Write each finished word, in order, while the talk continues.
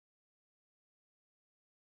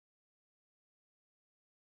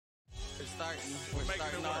starting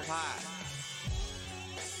off high.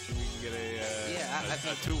 We can get a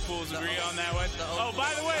two fools agree on that one. Oh,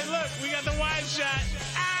 by the way, look, we got the wide shot.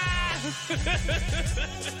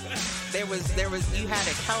 There was you had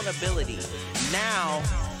accountability. Now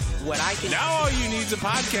what I can Now all you need is a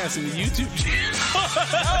podcast and a YouTube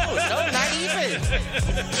channel. No, not even.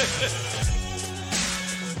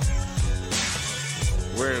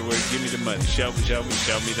 Where give me the money. Show me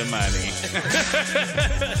the money.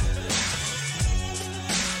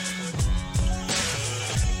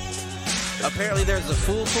 Apparently there's a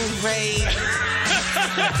fool page.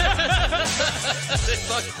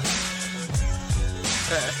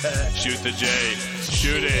 Shoot the J.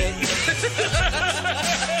 Shoot it.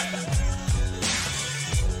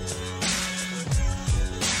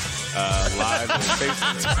 Live on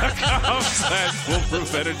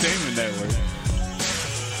Facebook.com/Foolproof Entertainment Network.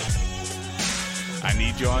 I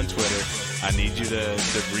need you on Twitter. I need you to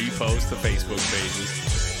repost the Facebook pages.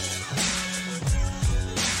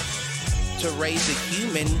 To raise a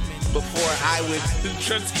human before I would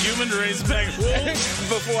trust a human to raise back wolves.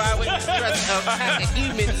 Before I would trust a pack of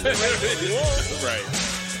humans to raise wolves. Right.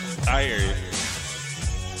 I hear you.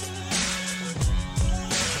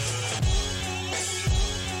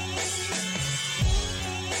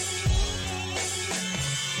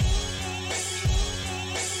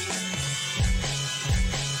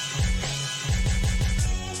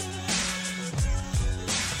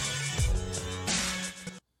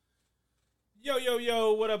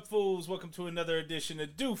 Yo, what up, fools? Welcome to another edition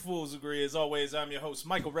of Do Fools Agree. As always, I'm your host,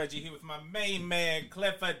 Michael Reggie, here with my main man,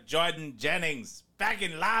 Clifford Jordan Jennings. Back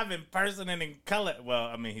in live, in person, and in color. Well,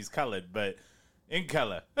 I mean, he's colored, but in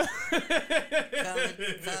color. Color.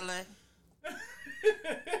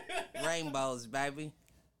 Rainbows, baby.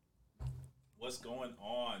 What's going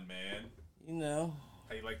on, man? You know.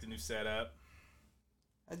 How you like the new setup?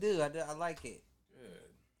 I do. I like it.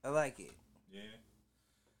 Good. I like it. Yeah.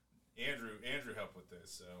 Andrew helped with this,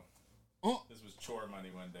 so this was chore money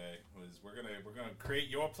one day. We're gonna create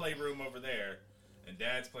your playroom over there, and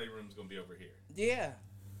Dad's playroom's gonna be over here. Yeah.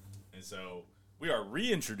 And so we are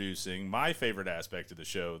reintroducing my favorite aspect of the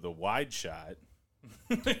show, the wide shot.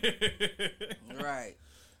 Right.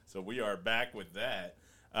 So we are back with that.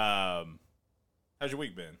 How's your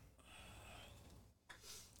week been?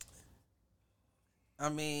 I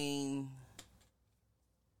mean,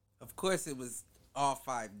 of course it was all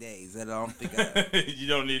 5 days. I don't think you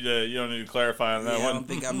don't need to clarify on that one. I don't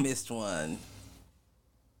think I missed one.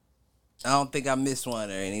 I don't think I missed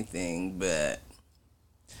one or anything, but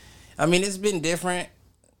I mean it's been different,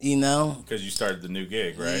 you know. Because you started the new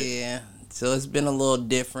gig, right? Yeah. So it's been a little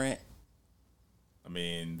different. I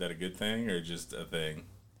mean, that a good thing or just a thing?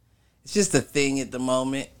 It's just a thing at the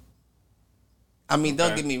moment. I mean,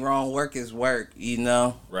 Don't get me wrong, work is work, you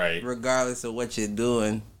know. Right. Regardless of what you're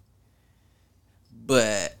doing.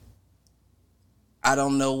 But I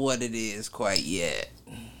don't know what it is quite yet.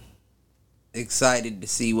 Excited to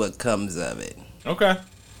see what comes of it. Okay.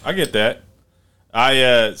 I get that.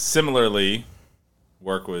 I, similarly,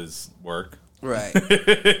 work was work. Right.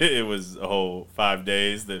 It was a whole 5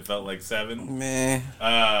 days that felt like 7. Man.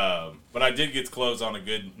 But I did get to close on a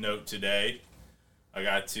good note today. I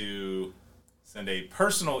got to send a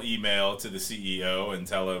personal email to the CEO and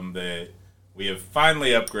tell him that we have finally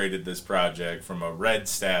upgraded this project from a red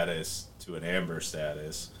status to an amber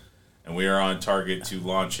status, and we are on target to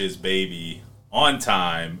launch his baby on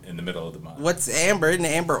time in the middle of the month. What's amber? Isn't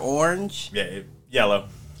amber orange? Yeah, yellow.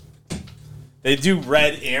 They do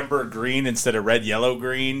red, amber, green instead of red, yellow,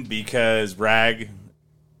 green because RAG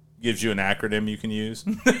gives you an acronym you can use.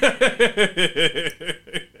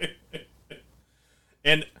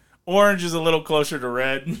 And orange is a little closer to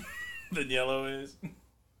red than yellow is.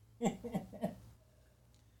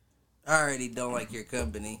 I already don't like your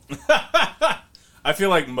company. I feel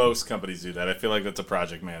like most companies do that. I feel like that's a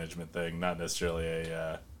project management thing, not necessarily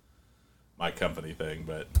a my company thing,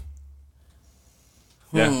 but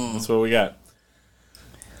yeah, that's what we got.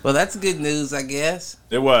 Well, that's good news, I guess.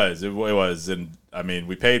 It was, and I mean,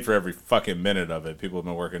 we paid for every fucking minute of it. People have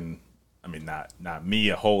been working. I mean, not me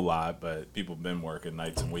a whole lot, but people have been working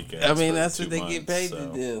nights and weekends. I mean, that's what they get paid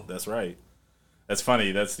to do. That's right. That's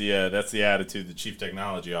funny. That's the attitude the chief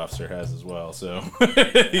technology officer has as well. So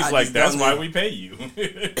he's like, that's why we pay you.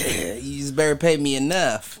 You just better pay me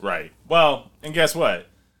enough. Right. Well, and guess what?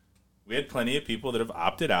 We had plenty of people that have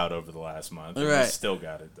opted out over the last month, and we still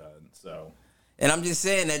got it done. So. And I'm just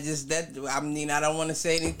saying I mean, I don't want to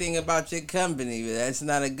say anything about your company, but that's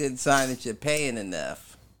not a good sign that you're paying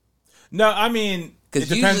enough. No, I mean,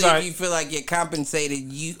 because usually if you feel like you're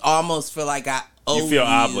compensated, you almost feel like owe you feel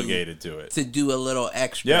obligated to it to do a little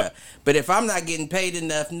extra. Yep. But if I'm not getting paid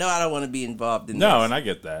enough, no, I don't want to be involved in this. No, and I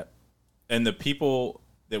get that. And the people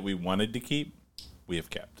that we wanted to keep, we have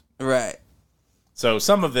kept. Right. So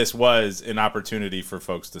some of this was an opportunity for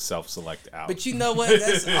folks to self-select out. But you know what?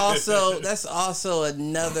 That's also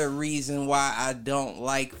another reason why I don't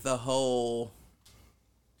like the whole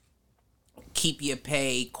keep your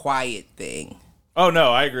pay quiet thing. Oh,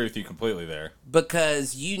 no, I agree with you completely there.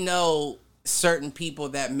 Because certain people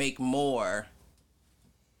that make more.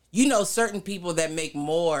 Certain people that make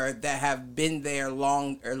more that have been there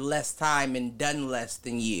long or less time and done less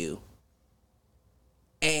than you.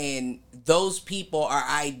 And those people are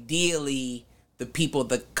ideally the people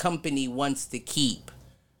the company wants to keep.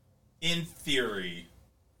 In theory,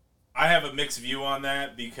 I have a mixed view on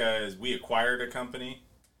that because we acquired a company,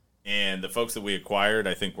 and the folks that we acquired,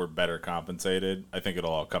 I think, were better compensated. I think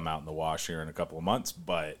it'll all come out in the wash here in a couple of months,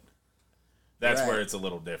 but that's where it's a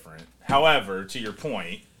little different. However, to your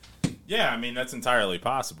point, yeah, I mean, that's entirely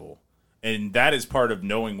possible. And that is part of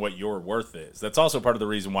knowing what your worth is. That's also part of the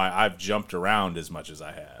reason why I've jumped around as much as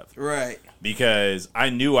I have. Right. Because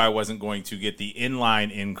I knew I wasn't going to get the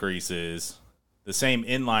inline increases, the same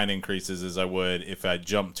inline increases as I would if I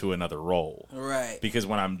jumped to another role. Right. Because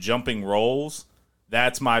when I'm jumping roles,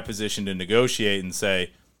 that's my position to negotiate and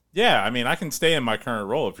say, yeah, I mean, I can stay in my current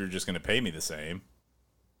role if you're just going to pay me the same.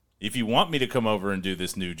 If you want me to come over and do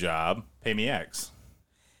this new job, pay me X.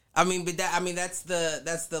 I mean, but that's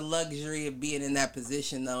the luxury of being in that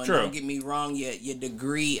position, though. And True. Don't get me wrong, your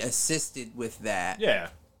degree assisted with that. Yeah.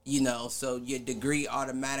 So your degree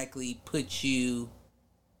automatically puts you.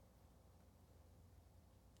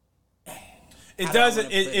 It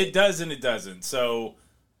doesn't. It does and it doesn't. So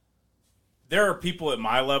there are people at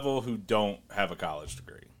my level who don't have a college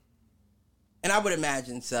degree. And I would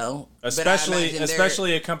imagine so.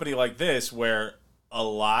 Especially a company like this where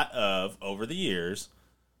over the years,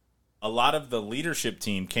 a lot of the leadership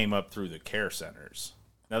team came up through the care centers.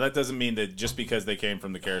 Now, that doesn't mean that just because they came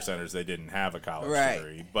from the care centers, they didn't have a college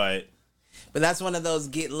degree. But that's one of those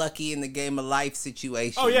get lucky in the game of life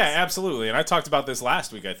situations. Oh, yeah, absolutely. And I talked about this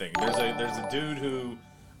last week, I think. There's a dude who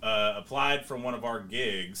applied for one of our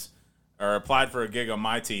gigs, or applied for a gig on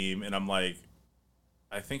my team, and I'm like,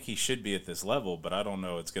 I think he should be at this level, but I don't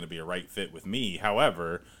know it's going to be a right fit with me.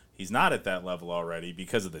 However, he's not at that level already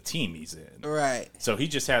because of the team he's in. Right. So he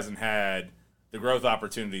just hasn't had the growth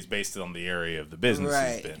opportunities based on the area of the business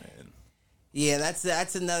he's been in. Yeah,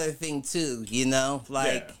 that's another thing too,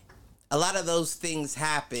 a lot of those things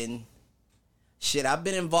happen. Shit, I've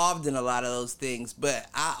been involved in a lot of those things, but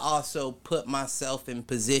I also put myself in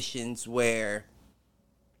positions where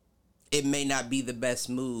it may not be the best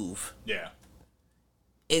move. Yeah.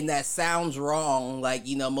 And that sounds wrong.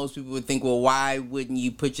 Most people would think, well, why wouldn't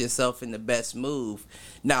you put yourself in the best move?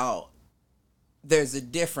 Now, there's a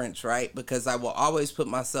difference, right? Because I will always put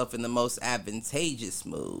myself in the most advantageous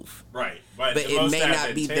move. Right. But it may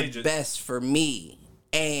not be the best for me.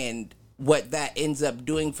 And what that ends up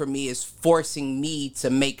doing for me is forcing me to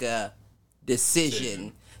make a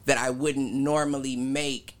decision that I wouldn't normally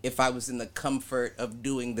make if I was in the comfort of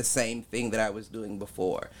doing the same thing that I was doing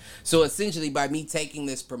before. So essentially, by me taking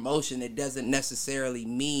this promotion, it doesn't necessarily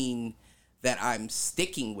mean that I'm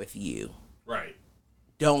sticking with you. Right.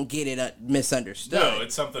 Don't get it misunderstood. No,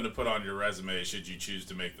 it's something to put on your resume should you choose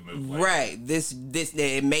to make the move later. Right. This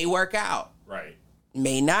it may work out. Right.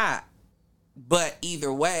 May not. But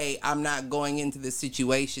either way, I'm not going into the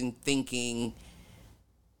situation thinking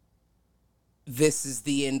this is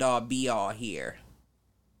the end all be all here.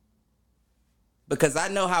 Because I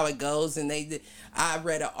know how it goes, and I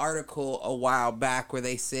read an article a while back where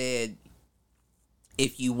they said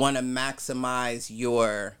if you want to maximize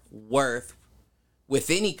your worth with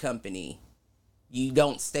any company, you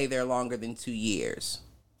don't stay there longer than 2 years.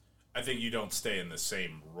 I think you don't stay in the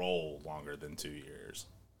same role longer than 2 years.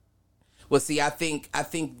 Well, see, I think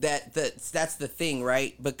that's the thing,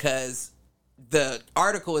 right? Because the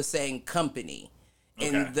article is saying company.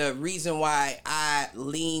 Okay. And the reason why I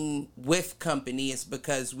lean with company is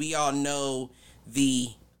because we all know the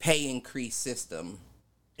pay increase system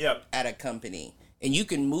at a company. And you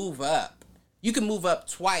can move up. You can move up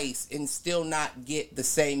twice and still not get the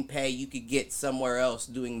same pay you could get somewhere else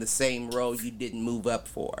doing the same role you didn't move up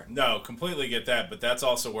for. No, completely get that. But that's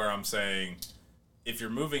also where I'm saying if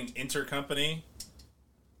you're moving intercompany,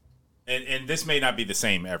 and this may not be the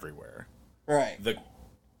same everywhere. Right.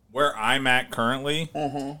 Where I'm at currently,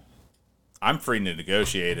 I'm free to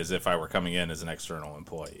negotiate as if I were coming in as an external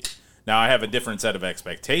employee. Now, I have a different set of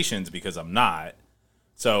expectations because I'm not.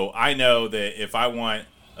 So I know that if I want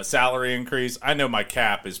a salary increase, I know my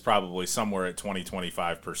cap is probably somewhere at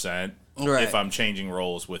 20-25% if I'm changing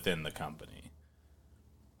roles within the company.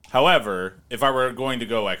 However, if I were going to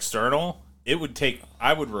go external,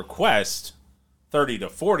 I would request 30 to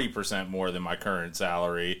 40% more than my current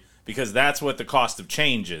salary because that's what the cost of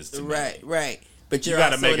change is to me. Right. But you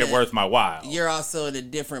got to make it worth my while. You're also in a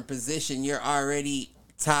different position. You're already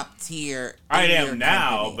top tier. I am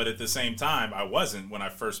now, but at the same time, I wasn't when I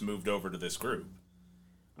first moved over to this group.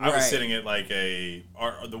 I was sitting at like the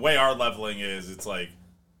way our leveling is, it's like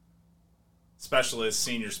specialist,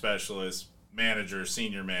 senior specialist, manager,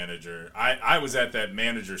 senior manager. I was at that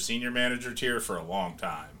manager, senior manager tier for a long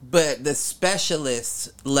time. But the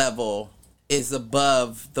specialist level is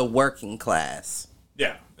above the working class.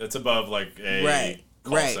 Yeah, it's above like a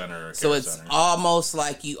call center or so it's almost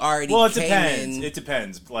like you already It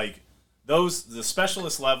depends. Like the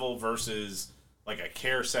specialist level versus like a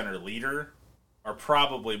care center leader are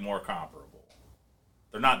probably more comparable.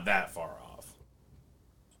 They're not that far off.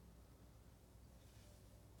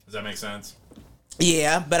 Does that make sense?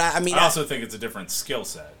 Yeah, but I mean, I also think it's a different skill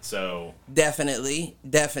set. So definitely,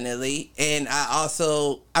 and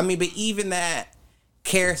but even that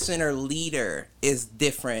care center leader is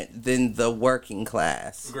different than the working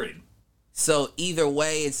class. Agreed. So either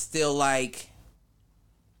way, it's still like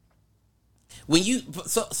when you.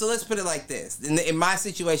 So let's put it like this. In my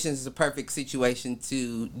situation, it's a perfect situation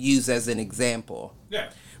to use as an example. Yeah.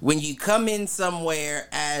 When you come in somewhere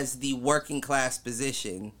as the working class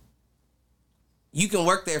position, you can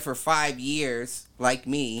work there for 5 years, like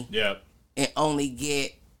me. Yep. And only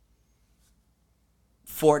get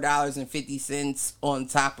 $4.50 on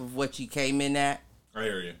top of what you came in at. I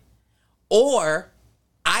hear you. Or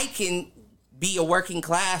I can be a working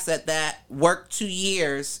class at that, work 2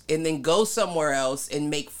 years, and then go somewhere else and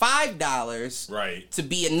make $5 to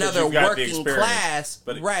be another working class.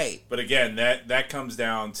 But again, that comes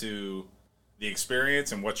down to the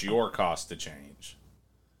experience and what's your cost to change.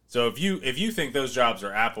 So if you think those jobs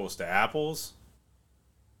are apples to apples,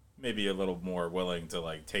 maybe a little more willing to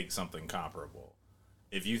like take something comparable.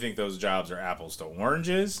 If you think those jobs are apples to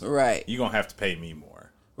oranges, you're going to have to pay me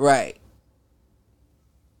more. Right.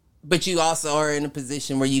 But you also are in a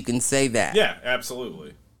position where you can say that. Yeah,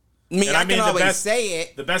 absolutely. I can always say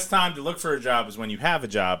it. The best time to look for a job is when you have a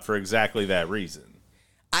job for exactly that reason.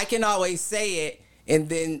 I can always say it, and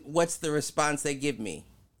then what's the response they give me?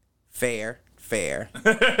 Fair.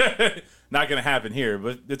 Not going to happen here,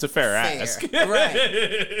 but it's a fair ask.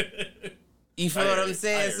 Right. You feel what I'm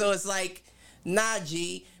saying? So it's like, nah,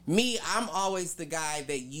 G. Me, I'm always the guy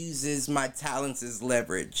that uses my talents as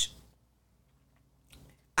leverage.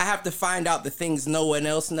 I have to find out the things no one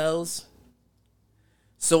else knows.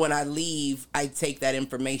 So when I leave, I take that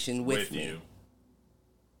information with me.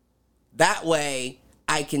 That way,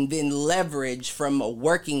 I can then leverage from a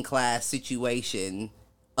working class situation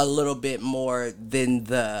a little bit more than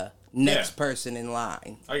the next person in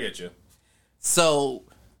line. I get you. So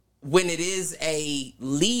when it is a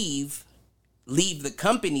leave the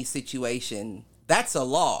company situation, that's a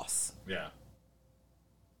loss. Yeah.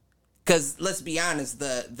 Because let's be honest,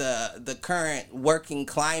 the current working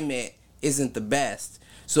climate isn't the best.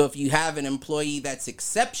 So if you have an employee that's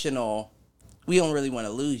exceptional, we don't really want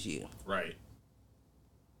to lose you. Right.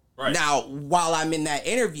 Now, while I'm in that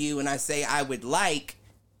interview and I say I would like,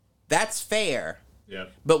 that's fair. Yeah.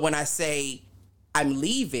 But when I say I'm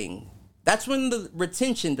leaving, that's when the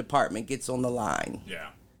retention department gets on the line. Yeah.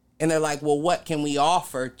 And they're like, well, what can we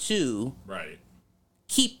offer to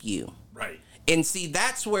keep you? Right. And see,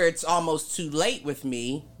 that's where it's almost too late with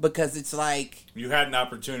me, because it's like, you had an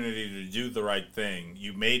opportunity to do the right thing.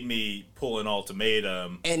 You made me pull an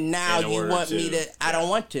ultimatum. And now you want me to, I don't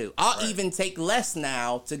want to. I'll even take less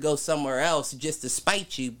now to go somewhere else just to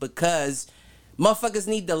spite you, because motherfuckers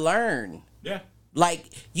need to learn. Yeah. Like,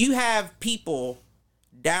 you have people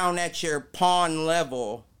down at your pawn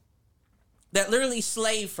level that literally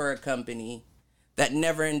slave for a company that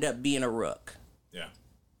never end up being a rook. Yeah.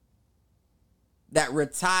 That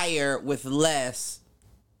retire with less,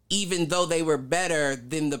 even though they were better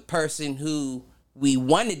than the person who we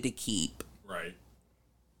wanted to keep. Right.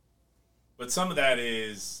 But some of that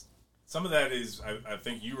is, I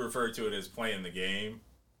think you refer to it as playing the game.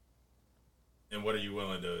 And what are you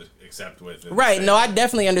willing to accept with it? Right. No, I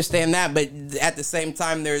definitely understand that. But at the same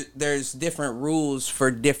time, there's different rules for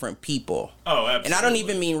different people. Oh, absolutely. And I don't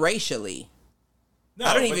even mean racially. No,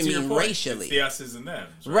 I don't even mean racially. It's the us's and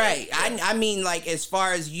them's. Right. Yeah. I mean, like, as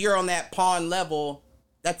far as you're on that pawn level,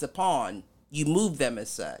 that's a pawn. You move them as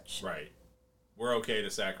such. Right. We're okay to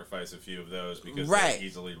sacrifice a few of those because they're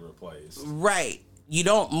easily replaced. Right. You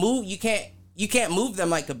don't move. You can't You can't move them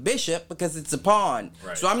like a bishop because it's a pawn.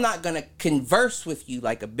 Right. So I'm not going to converse with you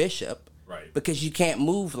like a bishop. Right. Because you can't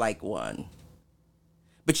move like one.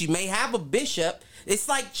 But you may have a bishop. It's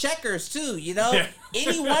like checkers too, you know? Yeah.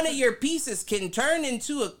 Any one of your pieces can turn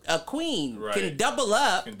into a queen. Right. Can double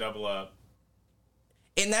up.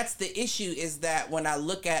 And that's the issue, is that when I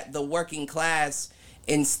look at the working class,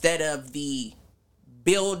 instead of the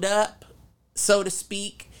build up, so to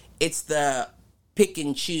speak, it's the pick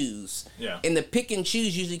and choose. Yeah. And the pick and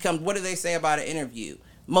choose usually comes, what do they say about an interview?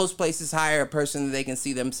 Most places hire a person that they can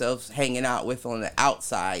see themselves hanging out with on the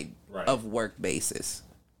outside of work basis.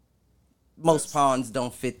 Most pawns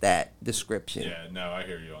don't fit that description. Yeah, no, I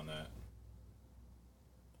hear you on that.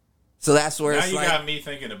 So that's where now it's you like, got me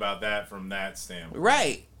thinking about that from that standpoint.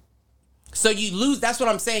 right. So you lose. That's what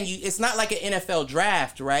I'm saying. It's not like an NFL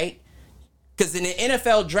draft, right? Because in the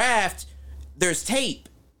NFL draft, there's tape.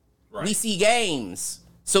 Right. We see games.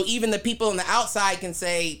 So even the people on the outside can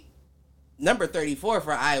say, number 34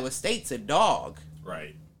 for Iowa State's a dog.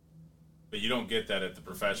 Right. But you don't get that at the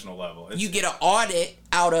professional level. You get an audit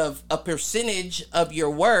out of a percentage of your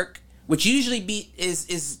work, which usually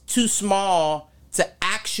is too small to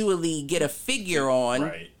actually get a figure on.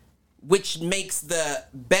 Right. Which makes the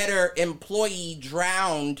better employee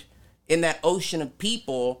drowned in that ocean of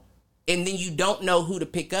people, and then you don't know who to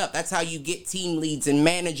pick up. That's how you get team leads and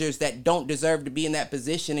managers that don't deserve to be in that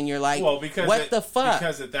position, and you're like, what the fuck?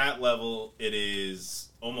 Because at that level, it is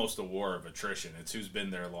almost a war of attrition. It's who's been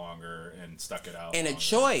there longer and stuck it out. And longer.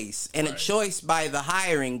 a choice by the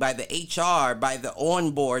hiring, by the HR, by the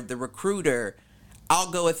onboard, the recruiter. I'll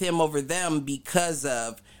go with him over them because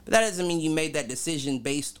of... But that doesn't mean you made that decision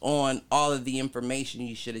based on all of the information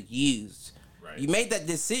you should have used. Right. You made that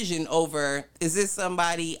decision over, is this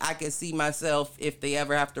somebody I can see myself if they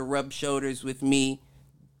ever have to rub shoulders with me,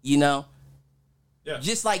 you know? Yeah.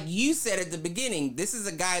 Just like you said at the beginning, this is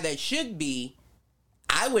a guy that should be,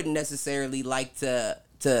 I wouldn't necessarily like to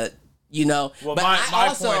you know. Well, but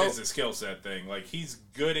my point is a skill set thing. Like, he's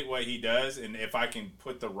good at what he does, and if I can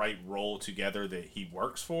put the right role together that he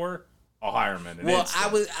works for, I'll hire him in an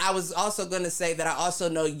instant. I was also going to say that I also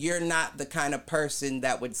know you're not the kind of person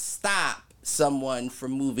that would stop someone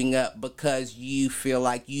from moving up because you feel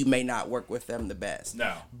like you may not work with them the best.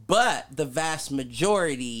 No. But the vast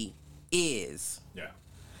majority is. Yeah.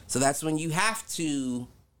 So that's when you have to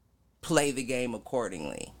play the game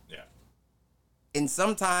accordingly. Yeah. And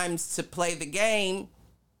sometimes to play the game,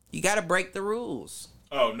 you got to break the rules.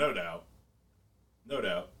 Oh, no doubt. No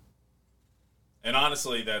doubt. And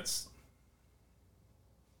honestly, that's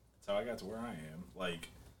how I got to where I am. Like,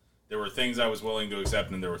 there were things I was willing to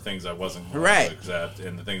accept, and there were things I wasn't willing to accept.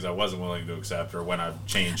 And the things I wasn't willing to accept are when I've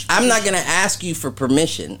changed. I'm not going to ask you for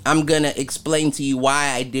permission. I'm going to explain to you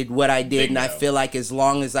why I did what I did, and I feel like as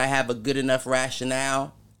long as I have a good enough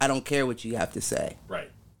rationale, I don't care what you have to say. Right.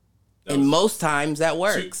 And most times that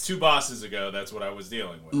works. Two bosses ago, that's what I was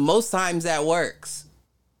dealing with. Most times that works.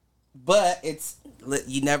 But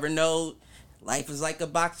you never know. Life is like a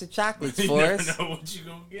box of chocolates for us. You never know what you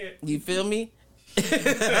gonna get. You feel me?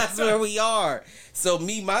 That's where we are. So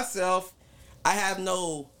me, myself, I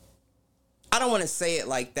don't want to say it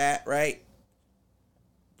like that, right?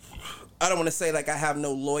 I don't want to say like I have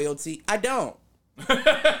no loyalty. I don't.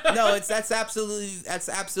 No, that's absolutely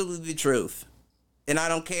the truth. And I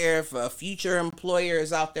don't care if a future employer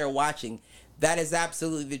is out there watching. That is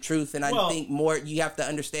absolutely the truth, and I think you have to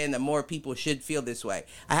understand that more people should feel this way.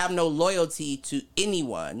 I have no loyalty to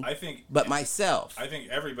anyone but myself. I think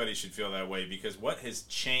everybody should feel that way, because what has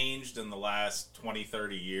changed in the last 20,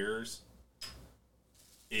 30 years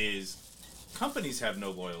is companies have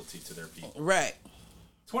no loyalty to their people. Right.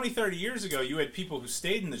 20, 30 years ago, you had people who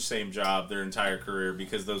stayed in the same job their entire career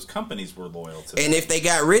because those companies were loyal to them. And if they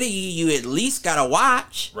got rid of you, you at least got to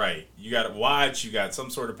watch. Right. You got to watch. You got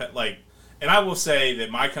some sort of and I will say that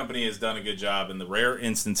my company has done a good job in the rare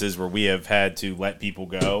instances where we have had to let people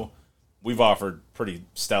go. We've offered pretty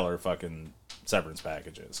stellar fucking severance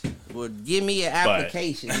packages. Well, give me an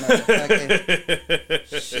application, motherfucker.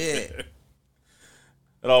 Shit.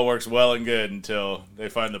 It all works well and good until they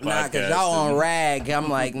find the podcast. Nah, because y'all on rag. I'm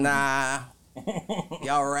like, nah.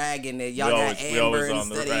 Y'all ragging it. Y'all got amber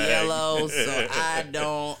instead of yellow, so I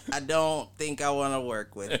don't think I want to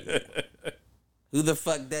work with you. Who the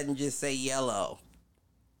fuck doesn't just say yellow?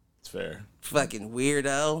 It's fair. Fucking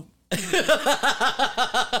weirdo.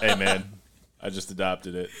 Hey, man. I just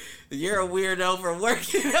adopted it. You're a weirdo for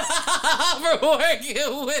working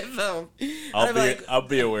with them. I'll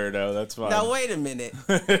be a weirdo. That's fine. Now, wait a minute.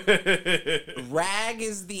 RAG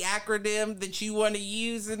is the acronym that you want to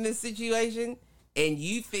use in this situation? And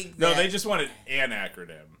you think that... No, they just wanted an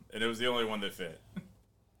acronym. and it was the only one that fit.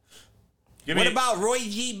 What about Roy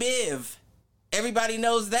G. Biv? Everybody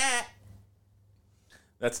knows that.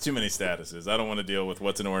 That's too many statuses. I don't want to deal with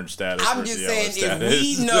what's an orange status. I'm just saying,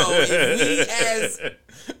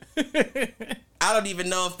 I don't even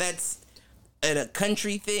know if that's a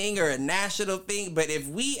country thing or a national thing, but if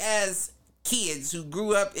we as kids who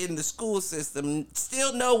grew up in the school system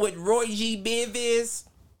still know what Roy G. Biv is.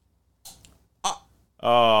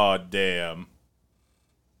 Oh, damn.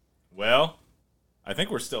 Well, I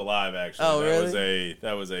think we're still live, actually. Oh, really?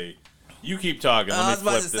 That was a... You keep talking. Let me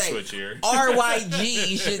flip the switch here.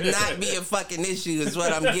 RYG should not be a fucking issue is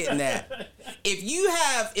what I'm getting at. If you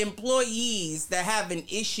have employees that have an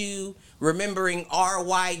issue remembering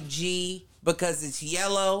RYG because it's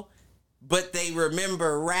yellow, but they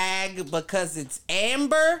remember rag because it's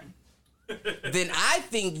amber, then I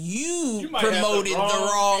think you promoted the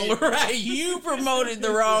wrong right. You promoted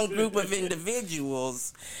the wrong group of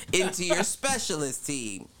individuals into your specialist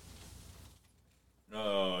team.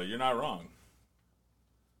 Oh, you're not wrong.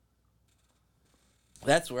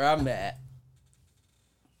 That's where I'm at.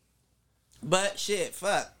 But shit,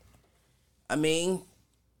 fuck. I mean,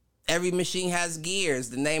 every machine has gears.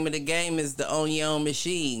 The name of the game is to own your own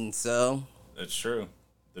machine, so. That's true.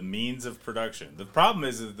 The means of production. The problem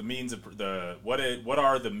is that the means of what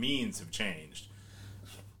are the means have changed.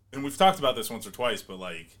 And we've talked about this once or twice, but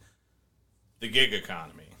like the gig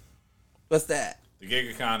economy. What's that? The gig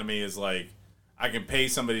economy is like I can pay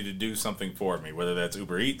somebody to do something for me, whether that's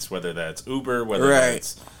Uber Eats, whether that's Uber, whether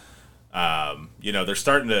that's,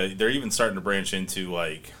 they're even starting to branch into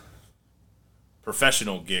like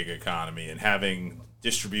professional gig economy and having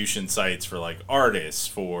distribution sites for like artists,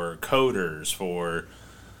 for coders, for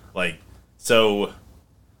like, so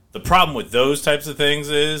the problem with those types of things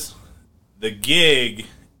is the gig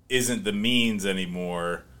isn't the means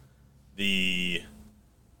anymore. The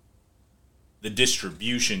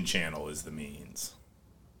distribution channel is the means.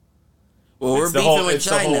 Well, we're beefing with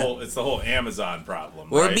China. It's the whole Amazon problem.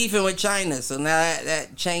 We're beefing with China, so now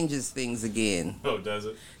that changes things again. Oh, does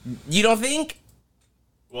it? You don't think?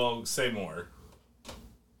 Well, say more.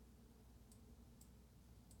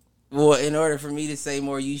 Well, in order for me to say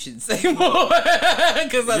more, you should say more.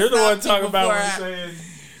 Because you're the one talking about what you're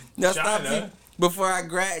saying. China. Before I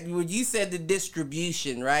when you said the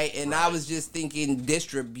distribution, right? And right. I was just thinking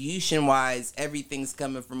distribution-wise, everything's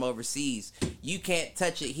coming from overseas. You can't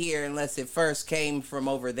touch it here unless it first came from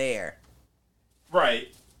over there.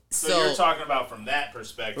 Right. So you're talking about from that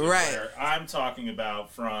perspective, right? Where I'm talking about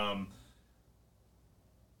from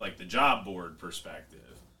like the job board perspective.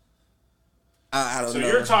 I don't know. So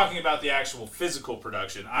you're talking about the actual physical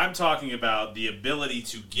production. I'm talking about the ability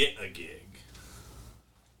to get a gig.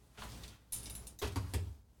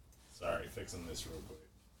 Sorry, fixing this real quick.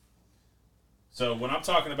 So when I'm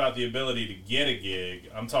talking about the ability to get a gig,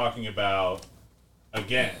 I'm talking about,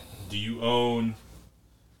 again, do you own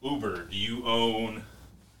Uber? Do you own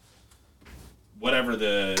whatever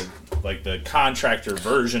the contractor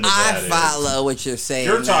version of that is? I follow what you're saying.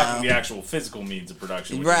 You're talking the actual physical means of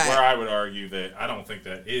production, which right. is where I would argue that I don't think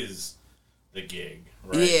that is the gig.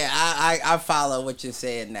 Right? Yeah, I follow what you're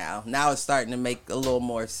saying now. Now it's starting to make a little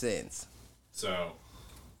more sense. So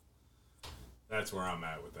that's where I'm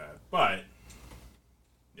at with that. But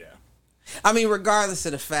yeah. I mean, regardless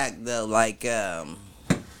of the fact though, like I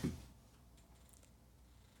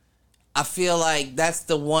feel like that's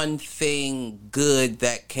the one thing good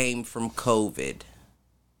that came from COVID.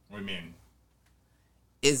 What do you mean?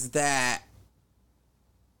 Is that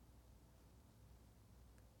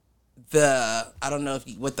I don't know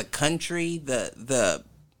if with the country, the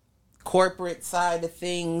corporate side of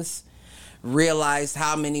things realized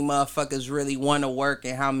how many motherfuckers really want to work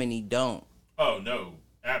and how many don't. Oh, no.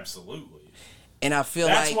 Absolutely. And I feel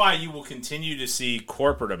that's why you will continue to see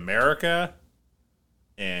corporate America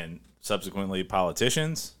and subsequently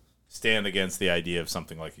politicians stand against the idea of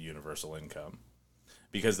something like a universal income.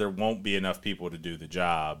 Because there won't be enough people to do the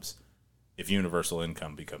jobs if universal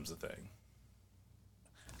income becomes a thing.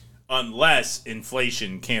 Unless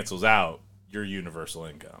inflation cancels out your universal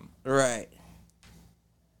income. Right.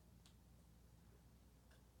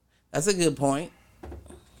 That's a good point.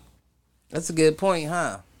 That's a good point,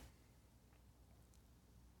 huh?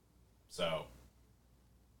 So.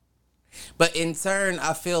 But in turn,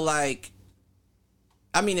 I feel like,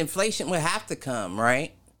 I mean, inflation would have to come,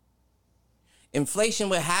 right? Inflation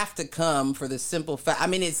would have to come for the simple fact, I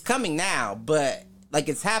mean, it's coming now, but like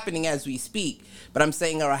it's happening as we speak. But I'm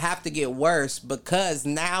saying it'll have to get worse because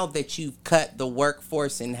now that you've cut the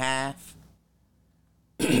workforce in half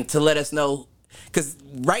to let us know Because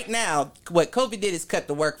right now, what COVID did is cut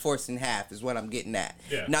the workforce in half, is what I'm getting at.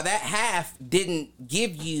 Yeah. Now, that half didn't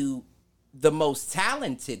give you the most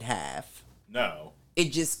talented half. No.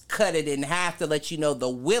 It just cut it in half to let you know the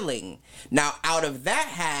willing. Now, out of that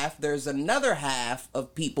half, there's another half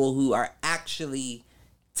of people who are actually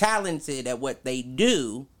talented at what they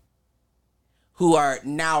do, who are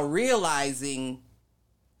now realizing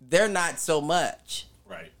they're not so much.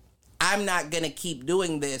 Right. I'm not going to keep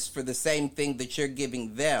doing this for the same thing that you're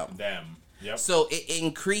giving them. Yep. So it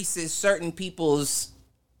increases certain people's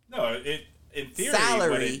in theory, salary.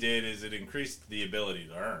 What it did is it increased the ability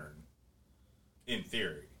to earn. In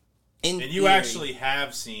theory. And you actually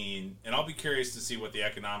have seen, and I'll be curious to see what the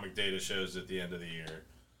economic data shows at the end of the year.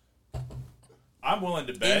 I'm willing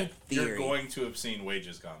to bet you're going to have seen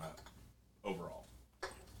wages gone up overall.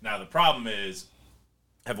 Now, the problem is,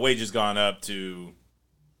 have wages gone up to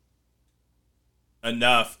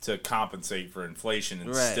enough to compensate for inflation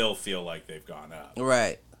and still feel like they've gone up?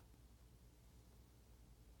 Right.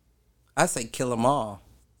 I say kill them all.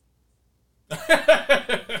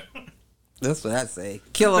 That's what I say.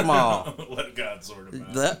 Kill them all. Let God sort them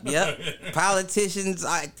out. Yep. Politicians,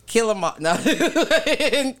 kill them all. No,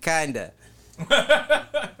 kinda.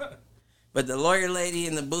 But the lawyer lady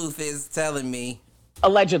in the booth is telling me.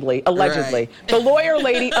 Allegedly. Right. The lawyer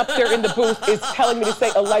lady up there in the booth is telling me to say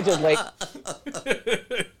allegedly.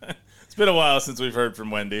 It's been a while since we've heard from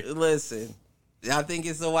Wendy. Listen, I think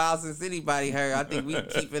it's a while since anybody heard. I think we're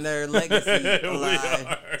keeping her legacy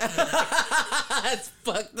alive. It's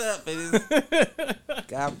fucked up. It is.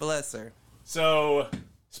 God bless her. So,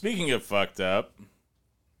 speaking of fucked up,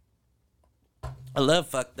 I love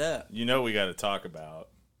fucked up. You know we got to talk about.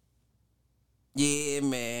 Yeah,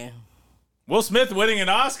 man. Will Smith winning an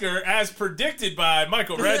Oscar as predicted by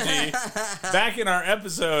Michael Reggie back in our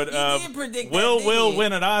episode of Will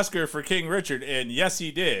win an Oscar for King Richard, and yes,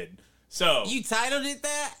 he did. So you titled it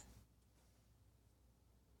that?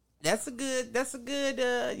 That's a good.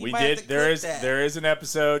 We did. There is an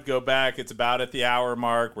episode. Go back. It's about at the hour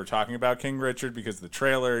mark. We're talking about King Richard because the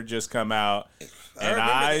trailer had just come out, and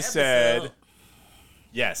I said,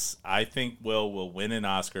 yes, I think Will win an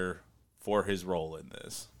Oscar for his role in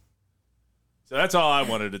this. So that's all I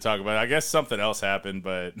wanted to talk about. I guess something else happened,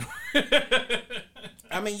 but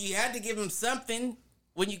I mean, you had to give him something.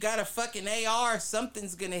 When you got a fucking AR,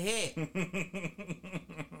 something's gonna hit.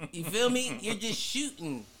 You feel me? You're just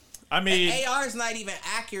shooting. I mean, the AR is not even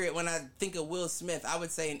accurate when I think of Will Smith. I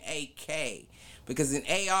would say an AK because an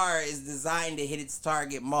AR is designed to hit its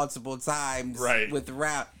target multiple times with the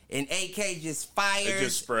round. An AK just fires. It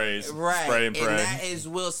just sprays. Right. Spray and pray. And that is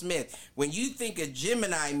Will Smith. When you think of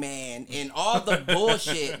Gemini Man and all the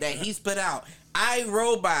bullshit that he's put out,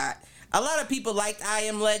 iRobot. A lot of people liked I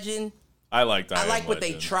Am Legend. I liked I like what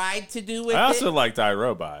they tried to do with it. I also liked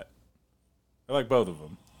iRobot. I like both of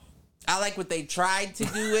them. I like what they tried to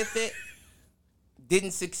do with it.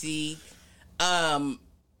 Didn't succeed.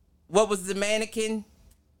 What was the mannequin?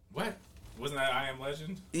 What? Wasn't that I Am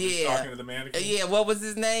Legend? Yeah. Talking to the mannequin? Yeah, what was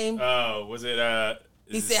his name? Oh, was it,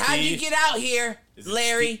 he said, Steve? How'd you get out here,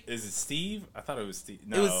 Larry? Is it Steve? I thought it was Steve.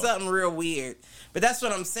 No. It was something real weird. But that's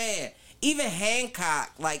what I'm saying. Even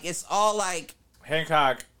Hancock, like, it's all like...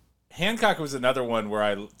 Hancock was another one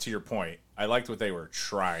where to your point, I liked what they were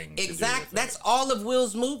trying to do. Exactly. That's all of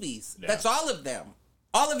Will's movies. Yeah. That's all of them.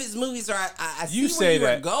 All of his movies are, I see where you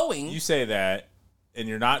were going. You say that, and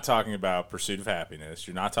you're not talking about Pursuit of Happiness.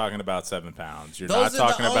 You're not talking about 7 Pounds. You're not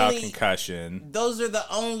talking about Concussion. Those are the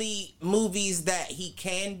only movies that he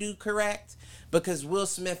can do correct, because Will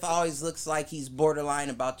Smith always looks like he's borderline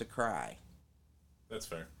about to cry. That's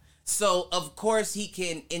fair. So, of course, he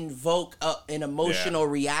can invoke an emotional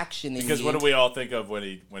reaction in because what do we all think of when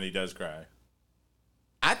he does cry?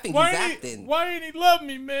 I think he's acting. Why ain't he love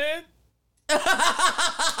me, man? The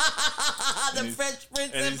Fresh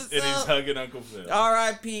Prince episode. And he's hugging Uncle Phil.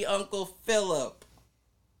 R.I.P. Uncle Philip.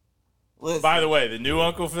 Listen. By the way, the new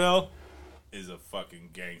Uncle Phil is a fucking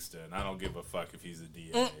gangster, and I don't give a fuck if he's a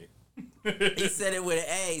DA. He said it with an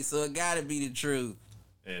A, so it gotta be the truth.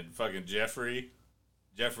 And fucking Jeffrey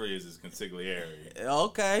is his consigliere.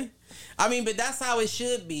 Okay. I mean, but that's how it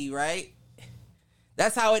should be, right?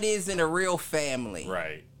 That's how it is in a real family.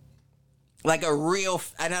 Right. Like a real,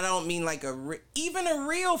 and I don't mean like even a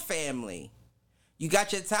real family. You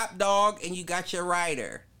got your top dog and you got your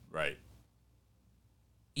rider. Right.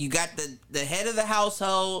 You got the head of the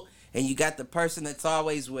household and you got the person that's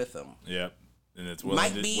always with them. Yep. And it's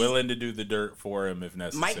willing to do the dirt for him if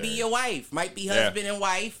necessary. Might be your wife. Might be husband and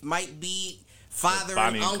wife. Might be father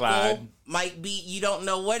and uncle. Clyde. Might be, you don't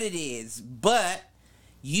know what it is. But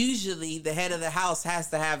usually the head of the house has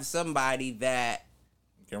to have somebody that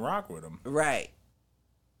can rock with him. Right.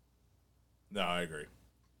 No, I agree.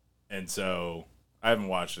 And so I haven't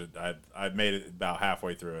watched it. I've made it about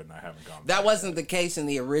halfway through it, and I haven't gone back. That wasn't the case in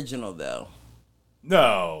the original, though.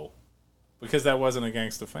 No, because that wasn't a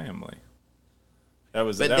gangster family. That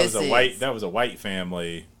was a white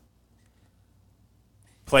family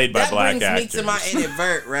played by black actors. That brings me to my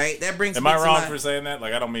inadvert, right? That brings. Am I wrong for saying that?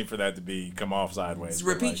 Like, I don't mean for that to come off sideways.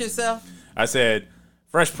 Repeat yourself. I said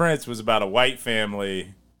Fresh Prince was about a white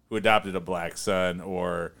family who adopted a black son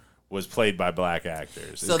or was played by black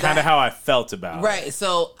actors. So it's kind of how I felt about it. Right.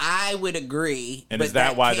 So I would agree. And is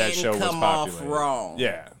that why that show was popular? Wrong.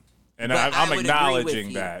 Yeah. And I'm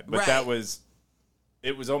acknowledging that. But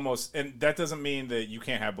it was almost, and that doesn't mean that you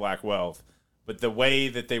can't have black wealth. But the way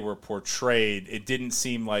that they were portrayed, it didn't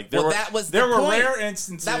seem like there were rare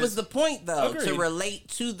instances. That was the point, though, to relate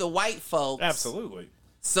to the white folks. Absolutely.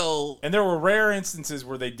 So, and there were rare instances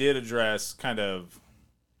where they did address kind of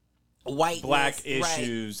black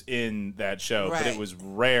issues in that show, but it was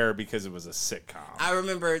rare because it was a sitcom. I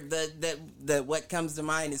remember the what comes to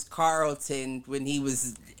mind is Carlton when he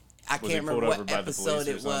was. I can't remember what episode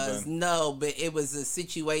it was. No, but it was a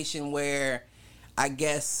situation where I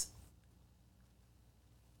guess.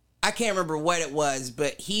 I can't remember what it was,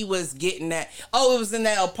 but he was getting that. Oh, it was in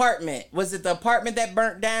that apartment. Was it the apartment that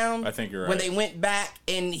burnt down? I think you're right. When they went back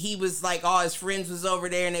and he was like, all his friends was over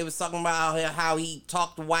there and they was talking about how he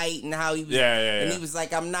talked white and how he was. And he was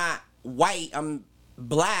like, I'm not white. I'm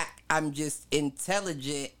black. I'm just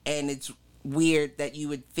intelligent. And it's weird that you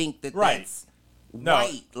would think that that's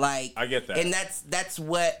white. Like, I get that. And that's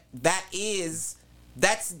what that is.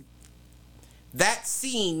 That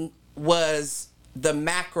scene was the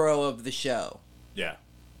macro of the show. Yeah.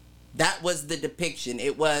 That was the depiction.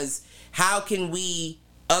 It was, how can we,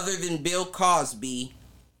 other than Bill Cosby,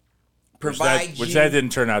 provide which that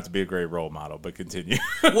didn't turn out to be a great role model, but continue.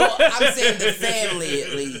 Well, I'm saying the family, at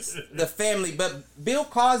least. The family. But Bill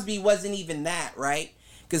Cosby wasn't even that, right?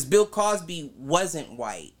 Because Bill Cosby wasn't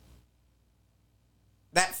white.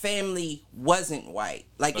 That family wasn't white.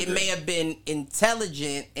 Like, it may have been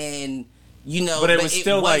intelligent and, but it was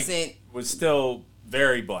still was still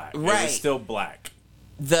very black. Right. It was still black.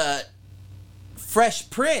 The Fresh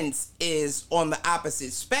Prince is on the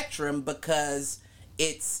opposite spectrum because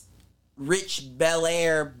it's rich Bel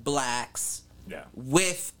Air blacks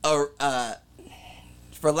with a,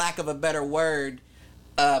 for lack of a better word,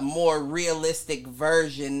 a more realistic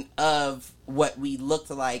version of what we looked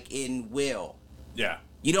like in Will. Yeah.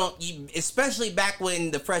 Especially back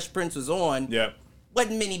when the Fresh Prince was on. Yep.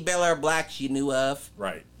 Wasn't many Bel Air blacks you knew of.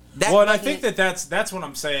 Right. And I think that's what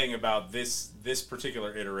I'm saying about this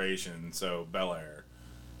particular iteration, so Bel Air,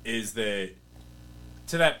 is that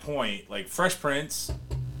to that point, like Fresh Prince,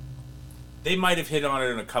 they might have hit on it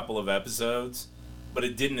in a couple of episodes, but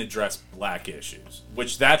it didn't address black issues,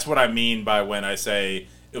 which that's what I mean by when I say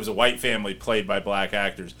it was a white family played by black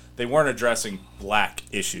actors. They weren't addressing black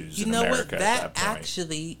issues in America at that point. That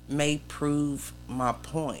actually may prove my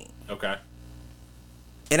point. Okay.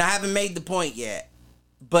 And I haven't made the point yet,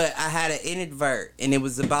 but I had an inadvert, and it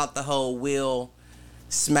was about the whole Will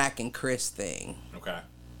smacking Chris thing. Okay.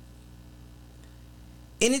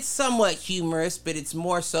 And it's somewhat humorous, but it's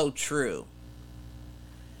more so true.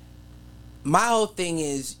 My whole thing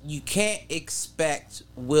is, you can't expect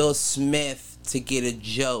Will Smith to get a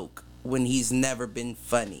joke when he's never been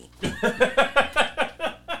funny.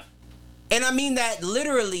 And I mean that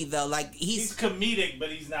literally, though. Like, he's comedic, but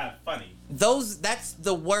he's not funny. That's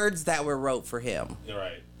the words that were wrote for him. You're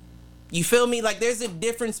right. You feel me? Like, there's a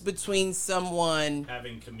difference between someone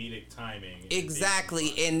having comedic timing.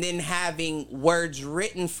 Exactly. And then having words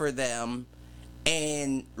written for them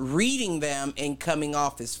and reading them and coming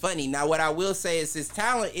off as funny. Now, what I will say is his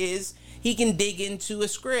talent is he can dig into a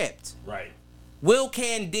script. Right. Will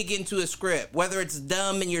can dig into a script. Whether it's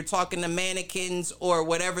dumb and you're talking to mannequins or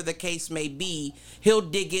whatever the case may be, he'll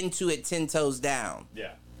dig into it 10 toes down.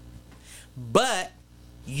 Yeah. But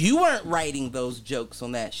you weren't writing those jokes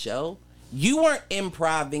on that show. You weren't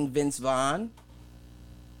improvising Vince Vaughn.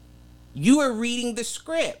 You were reading the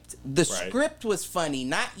script. The script was funny,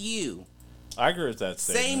 not you. I agree with that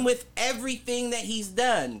statement. Same with everything that he's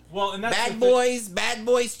done. Well, and that's Bad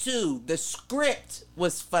Boys 2. The script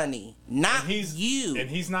was funny, not you. And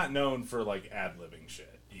he's not known for like ad-libbing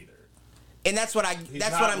shit either. And that's what I'm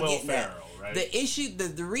getting at. Right? The issue,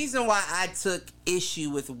 the reason why I took issue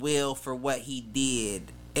with Will for what he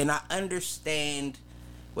did, and I understand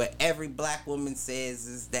what every black woman says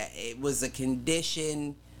is that it was a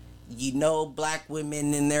condition. Black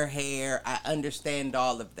women in their hair. I understand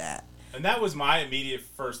all of that. And that was my immediate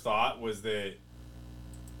first thought, was that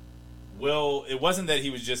Will, it wasn't that he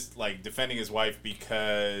was just like defending his wife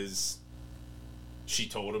because she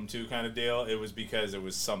told him to, kind of deal. It was because it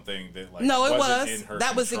was something that like no, it wasn't was in her that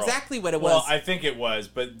control. was exactly what it was. Well, I think it was,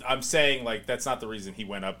 but I'm saying like that's not the reason he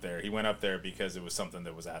went up there. He went up there because it was something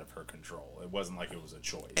that was out of her control. It wasn't like it was a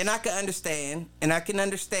choice. And I can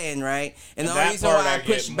understand, right? And the that only reason part why I I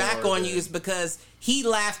pushed get back more on you than- is because he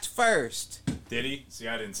laughed first. Did he? See,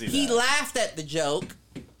 I didn't see He that. laughed at the joke.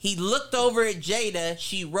 He looked over at Jada.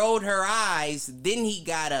 She rolled her eyes. Then he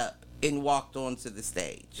got up and walked onto the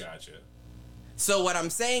stage. Gotcha. So what I'm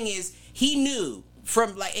saying is he knew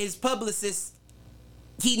from like his publicist,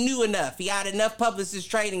 he knew enough. He had enough publicist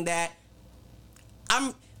training that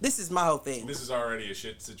this is my whole thing. This is already a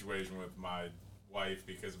shit situation with my wife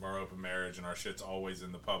because of our open marriage, and our shit's always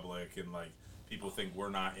in the public, and like people think we're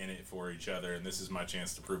not in it for each other, and this is my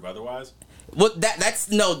chance to prove otherwise. Well,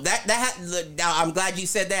 I'm glad you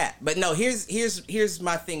said that. But no, here's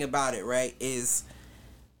my thing about it, right? Is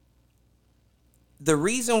the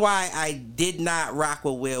reason why I did not rock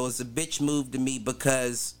with Will is a bitch move to me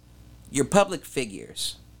because you're public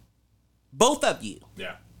figures. Both of you.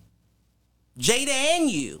 Yeah. Jada and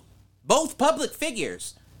you. Both public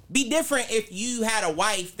figures. Be different if you had a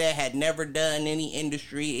wife that had never done any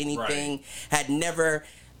industry, anything, right. Had never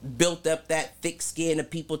built up that thick skin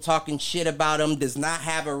of people talking shit about them, does not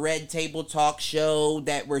have a red table talk show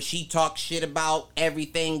where she talks shit about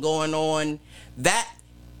everything going on. That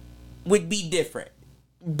would be different.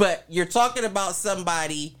 But you're talking about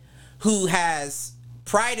somebody who has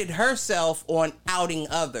prided herself on outing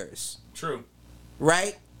others. True.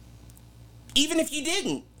 Right? Even if you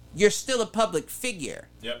didn't, you're still a public figure.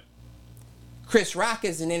 Yep. Chris Rock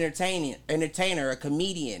is an entertainer, a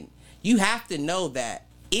comedian. You have to know that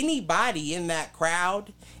anybody in that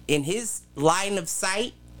crowd, in his line of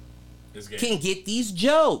sight, can get these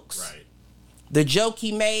jokes. Right. The joke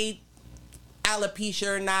he made,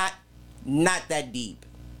 alopecia or not that deep.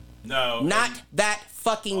 No. Not that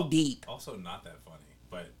fucking deep. Also not that funny,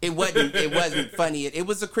 but It wasn't funny. It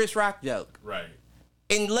was a Chris Rock joke. Right.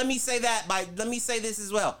 And let me say this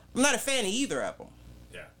as well. I'm not a fan of either of them.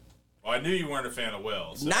 Yeah. Well, I knew you weren't a fan of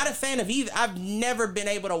Will. So. Not a fan of either. I've never been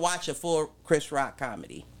able to watch a full Chris Rock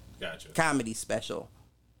comedy Gotcha. special.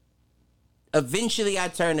 Eventually I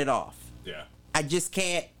turn it off. Yeah.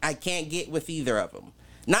 I can't get with either of them.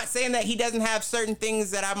 Not saying that he doesn't have certain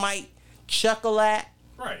things that I might chuckle at.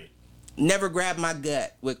 Right. Never grab my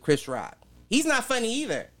gut with Chris Rock. He's not funny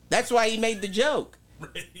either. That's why he made the joke.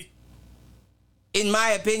 Right. In my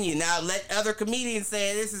opinion. Now, let other comedians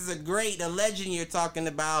say this is a legend you're talking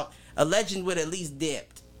about. A legend would at least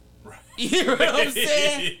dipped. Right. You know what I'm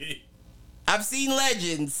saying? I've seen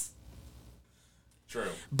legends. True.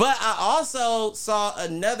 But I also saw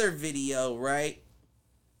another video, right?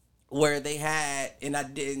 Where they had,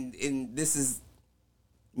 and this is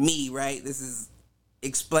me, right? This is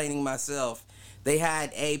explaining myself. They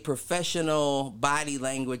had a professional body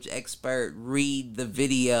language expert read the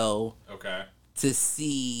video. Okay. To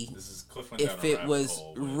see if it was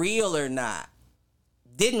real real or not.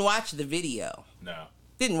 Didn't watch the video. No.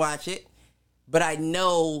 Didn't watch it. But I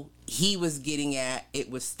know he was getting at it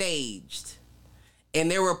was staged. And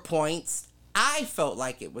there were points I felt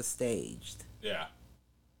like it was staged. Yeah.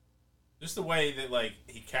 Just the way that, like,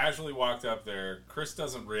 he casually walked up there. Chris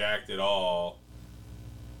doesn't react at all.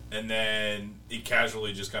 And then he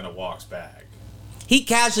casually just kind of walks back. He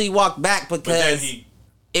casually walked back because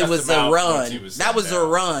it was a run. That was a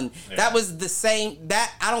run. Yeah. That was the same.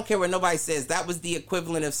 That I don't care what nobody says. That was the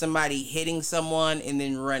equivalent of somebody hitting someone and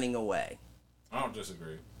then running away. I don't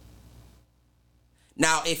disagree.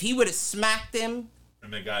 Now, if he would have smacked him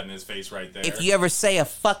and then got in his face right there. If you ever say a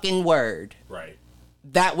fucking word, right,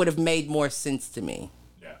 that would have made more sense to me.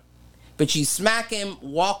 Yeah. But you smack him,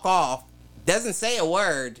 walk off, doesn't say a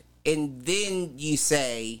word, and then you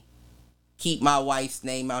say, keep my wife's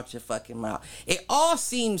name out your fucking mouth. It all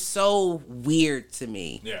seems so weird to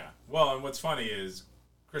me. Yeah. Well, and what's funny is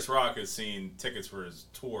Chris Rock has seen tickets for his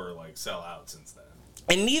tour like sell out since then.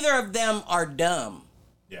 And neither of them are dumb.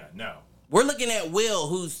 Yeah, no. We're looking at Will,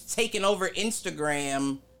 who's taken over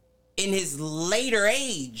Instagram in his later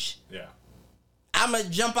age. Yeah. I'm going to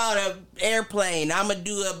jump out of an airplane. I'm going to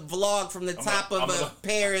do a vlog from the top of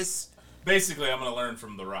Paris. Basically, I'm going to learn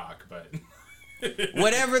from The Rock, but...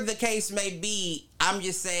 Whatever the case may be, I'm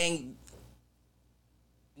just saying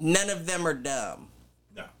none of them are dumb.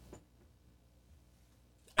 No.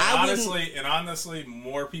 And honestly,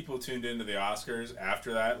 more people tuned into the Oscars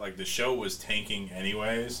after that. Like, the show was tanking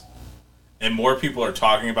anyways. And more people are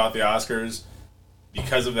talking about the Oscars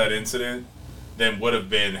because of that incident than would have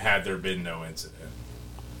been had there been no incident.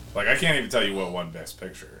 Like, I can't even tell you what won Best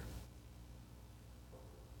Picture.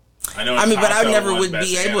 I know. But I never would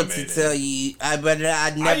be able to tell you. But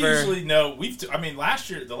I'd never. I usually know. Last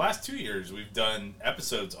year, the last 2 years, we've done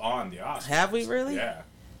episodes on the Oscars. Have we really? Yeah.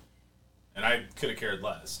 And I could have cared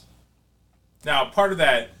less. Now, part of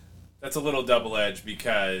that's a little double-edged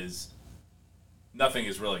because nothing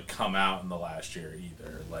has really come out in the last year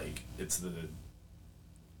either. Like, I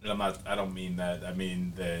don't mean that. I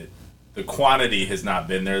mean that the quantity has not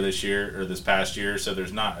been there this year or this past year, so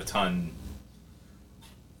there's not a ton.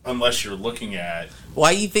 Unless you're looking at.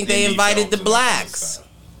 Why do you think they invited the blacks?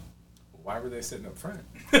 Why were they sitting up front?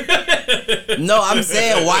 No, I'm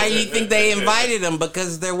saying, why do you think they invited them?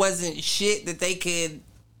 Because there wasn't shit that they could.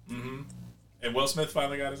 Mm-hmm. And Will Smith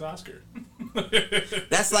finally got his Oscar.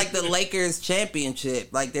 That's like the Lakers championship.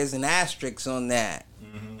 Like, there's an asterisk on that.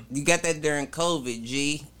 Mm-hmm. You got that during COVID,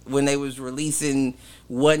 G, when they was releasing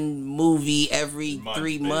one movie every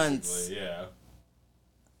 3 months. Yeah.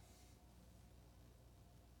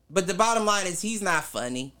 But the bottom line is he's not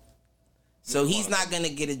funny. So he's not going to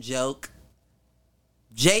get a joke.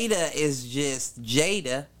 Jada is just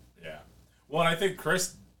Jada. Yeah. Well, and I think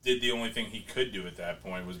Chris did the only thing he could do at that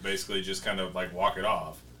point was basically just kind of like walk it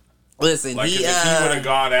off. Listen, like if he would have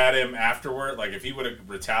gone at him afterward, like if he would have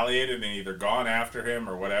retaliated and either gone after him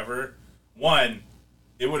or whatever, one,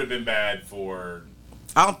 it would have been bad for.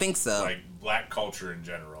 I don't think so. Like black culture in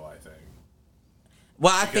general, I think.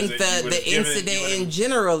 Well, I think the incident in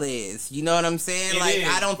general is, you know what I'm saying? Like,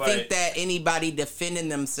 I don't think that anybody defending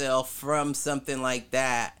themselves from something like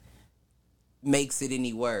that makes it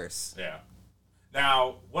any worse. Yeah.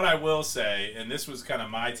 Now, what I will say, and this was kind of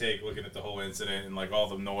my take looking at the whole incident and like all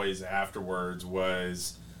the noise afterwards,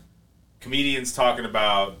 was comedians talking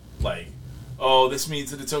about like, oh, this means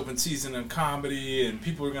that it's open season in comedy and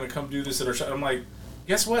people are going to come do this at our show. I'm like,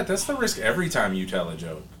 guess what? That's the risk every time you tell a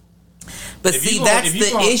joke. But see, that's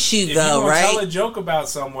the issue, though, right? If you tell a joke about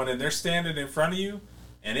someone and they're standing in front of you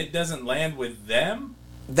and it doesn't land with them,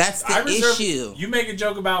 that's the issue. You make a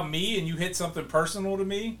joke about me and you hit something personal to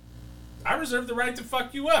me, I reserve the right to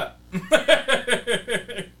fuck you up.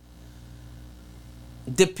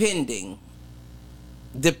 Depending.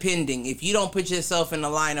 If you don't put yourself in the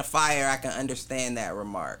line of fire, I can understand that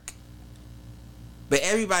remark. But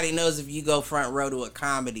everybody knows if you go front row to a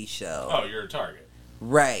comedy show. Oh, you're a target.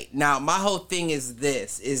 Right. Now, my whole thing is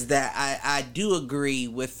that I do agree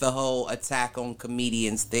with the whole attack on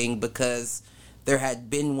comedians thing because there had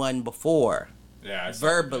been one before. Yeah, I saw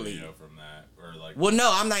verbally. a video from that. Or like, well, no,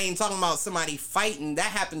 I'm not even talking about somebody fighting. That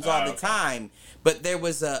happens all the time. But there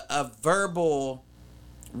was a verbal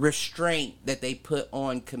restraint that they put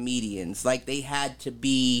on comedians. Like they had to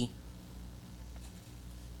be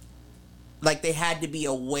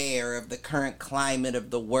aware of the current climate of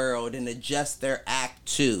the world and adjust their act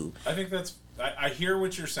to. I think I hear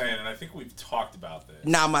what you're saying, and I think we've talked about this.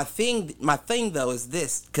 Now, my thing though is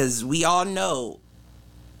this, because we all know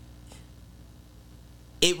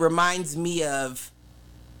it reminds me of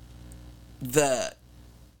the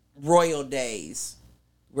royal days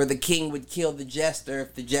where the king would kill the jester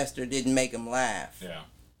if the jester didn't make him laugh. Yeah.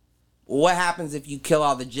 What happens if you kill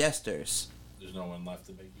all the jesters? There's no one left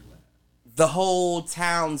to make you laugh. The whole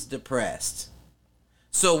town's depressed.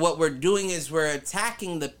 So what we're doing is we're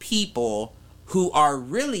attacking the people who are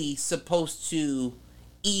really supposed to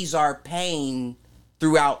ease our pain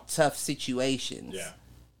throughout tough situations. Yeah.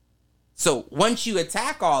 So once you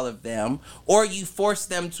attack all of them, or you force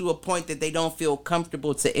them to a point that they don't feel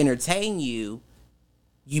comfortable to entertain you,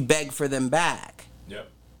 you beg for them back. Yep.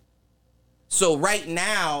 So right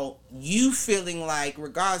now, you feeling like,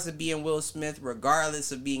 regardless of being Will Smith,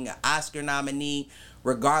 regardless of being an Oscar nominee,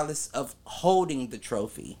 regardless of holding the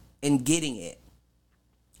trophy and getting it,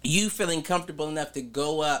 you feeling comfortable enough to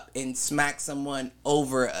go up and smack someone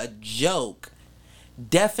over a joke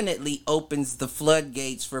definitely opens the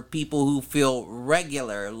floodgates for people who feel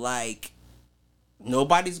regular, like,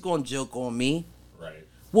 nobody's gonna joke on me. Right.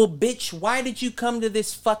 Well, bitch, why did you come to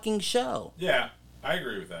this fucking show? Yeah, I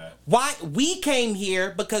agree with that. Why? We came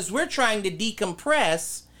here because we're trying to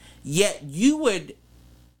decompress, yet you would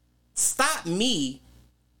stop me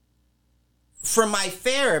from my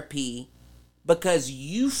therapy because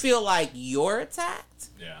you feel like you're attacked?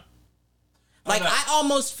 Yeah. Like, I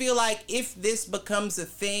almost feel like if this becomes a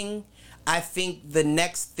thing, I think the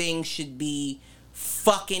next thing should be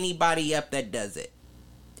fuck anybody up that does it.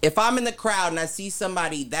 If I'm in the crowd and I see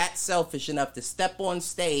somebody that selfish enough to step on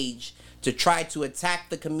stage to try to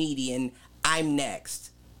attack the comedian, I'm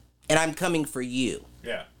next. And I'm coming for you.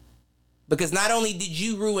 Yeah. Because not only did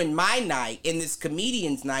you ruin my night and this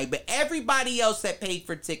comedian's night, but everybody else that paid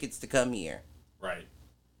for tickets to come here. Right.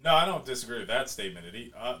 No, I don't disagree with that statement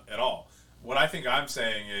at all. What I think I'm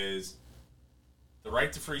saying is the right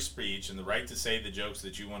to free speech and the right to say the jokes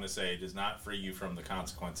that you want to say does not free you from the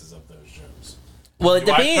consequences of those jokes. Well, it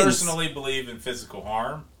depends. I personally believe in physical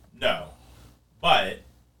harm? No. But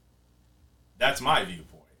that's my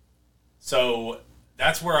viewpoint. So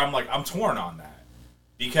that's where I'm torn on that.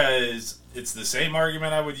 Because it's the same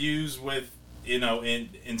argument I would use with,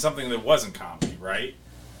 in something that wasn't comedy, right?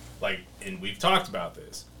 Like, and we've talked about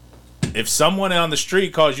this. If someone on the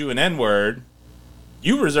street calls you an N-word,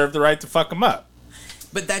 you reserve the right to fuck them up.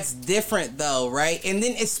 But that's different, though, right? And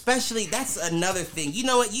then especially, that's another thing. You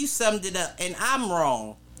know what? You summed it up, and I'm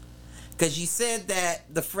wrong. Because you said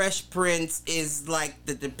that the Fresh Prince is like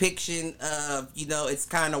the depiction of, it's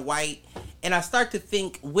kind of white. And I start to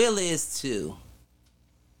think Will is, too.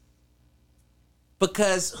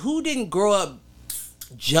 Because who didn't grow up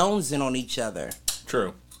jonesing on each other?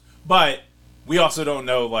 True. But we also don't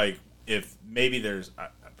know, like, if maybe there's,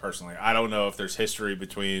 personally, I don't know if there's history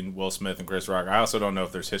between Will Smith and Chris Rock. I also don't know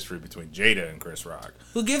if there's history between Jada and Chris Rock.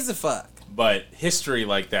 Who gives a fuck? But history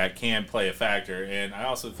like that can play a factor. And I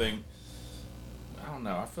also think, I don't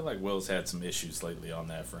know, I feel like Will's had some issues lately on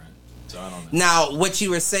that front. So I don't know. Now, what you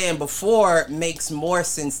were saying before makes more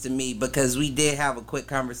sense to me because we did have a quick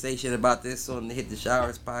conversation about this on the Hit the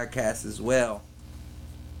Showers podcast as well,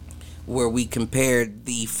 where we compared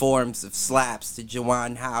the forms of slaps to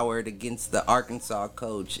Juwan Howard against the Arkansas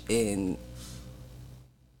coach in,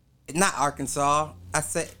 not Arkansas, I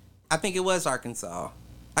think it was Arkansas.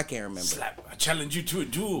 I can't remember. Slap, I challenge you to a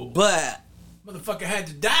duel. But motherfucker had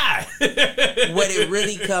to die. What it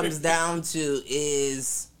really comes down to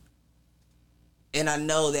is, and I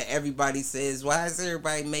know that everybody says, why is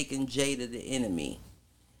everybody making Jada the enemy?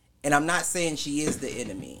 And I'm not saying she is the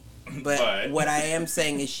enemy. But what I am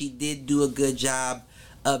saying is she did do a good job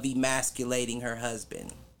of emasculating her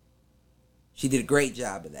husband. She did a great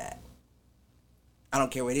job of that. I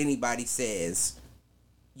don't care what anybody says.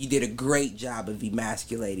 You did a great job of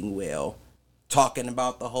emasculating Will. Talking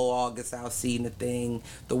about the whole August Alsina thing.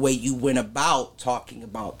 The way you went about talking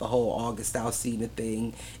about the whole August Alsina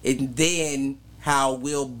thing. And then how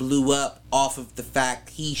Will blew up off of the fact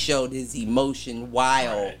he showed his emotion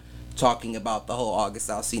while talking about the whole August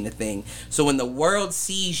Alsina thing. So when the world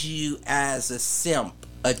sees you as a simp,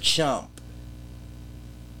 a chump,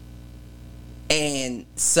 and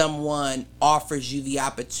someone offers you the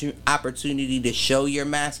opportunity to show your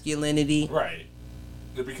masculinity, right,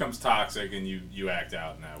 it becomes toxic and you act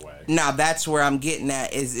out in that way. Now that's where I'm getting at.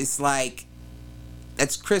 It's like,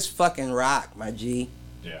 that's Chris fucking Rock, my G.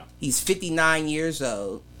 Yeah. He's 59 years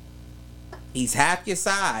old. He's half your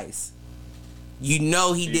size. You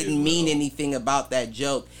know he didn't mean anything about that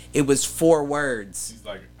joke. It was 4 words. He's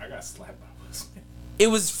like, I got slapped by Will Smith. It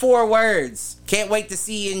was 4 words. Can't wait to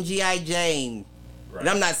see you in G.I. Jane. Right. And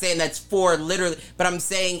I'm not saying that's 4 literally, but I'm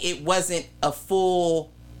saying it wasn't a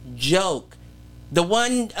full joke. The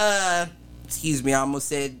one, excuse me, I almost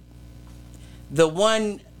said, the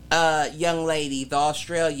one young lady, the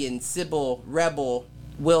Australian Sybil Rebel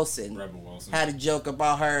Wilson, had a joke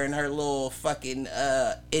about her and her little fucking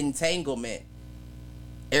entanglement.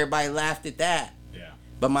 Everybody laughed at that. Yeah.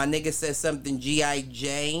 But my nigga said something G.I.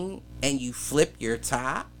 Jane and you flip your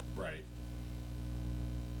top? Right.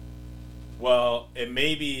 Well, it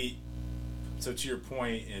may be, so to your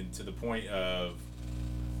point and to the point of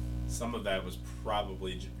some of that was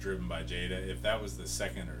probably driven by Jada. If that was the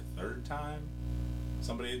second or third time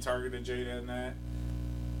somebody had targeted Jada in that,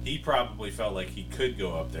 he probably felt like he could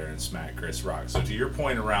go up there and smack Chris Rock. So to your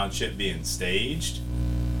point around shit being staged,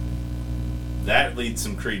 that leads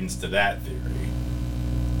some credence to that theory.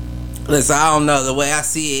 Listen, I don't know. The way I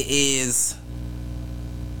see it is,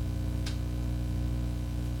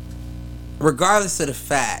 regardless of the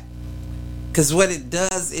fact, because what it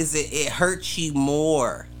does is it hurts you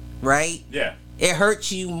more, right? Yeah. It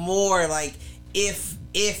hurts you more, like, if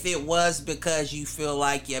it was because you feel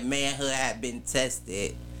like your manhood had been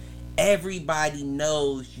tested. Everybody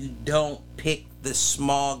knows you don't pick the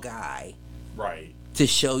small guy. Right. To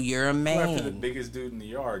show you're a man. You go after the biggest dude in the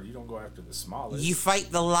yard. You don't go after the smallest. You fight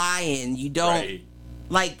the lion. You don't. Right.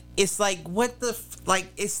 Like, it's like, what the...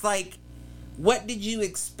 it's like, what did you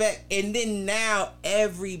expect? And then now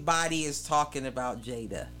everybody is talking about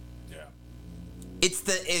Jada. Yeah. It's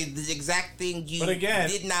the exact thing you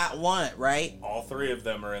did not want, right? All 3 of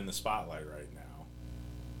them are in the spotlight right now.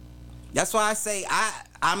 That's why I say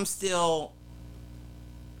I'm still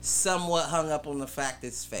somewhat hung up on the fact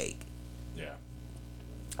it's fake. Yeah.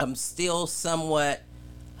 I'm still somewhat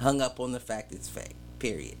hung up on the fact it's fake.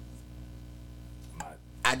 Period.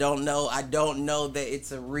 I don't know that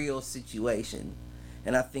it's a real situation.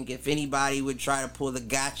 And I think if anybody would try to pull the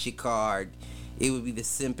gotcha card, it would be the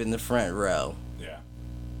simp in the front row. Yeah.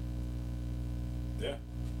 Yeah.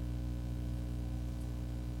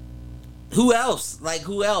 Who else? Like,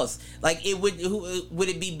 who else? Like, would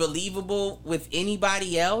it be believable with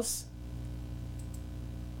anybody else?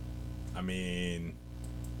 I mean,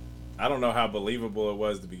 I don't know how believable it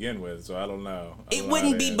was to begin with, so I don't know. It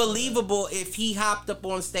wouldn't be believable if he hopped up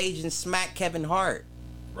on stage and smacked Kevin Hart.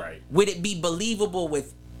 Right. Would it be believable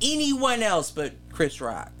with anyone else but Chris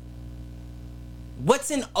Rock?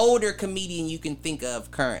 What's an older comedian you can think of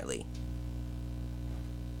currently?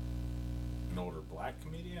 An older black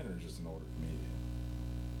comedian or just an older comedian?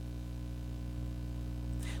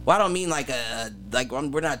 Well, I don't mean like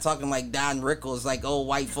we're not talking like Don Rickles, like old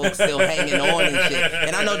white folks still hanging on and shit.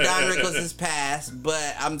 And I know Don Rickles is passed,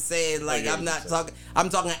 but I'm saying like I'm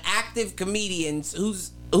talking active comedians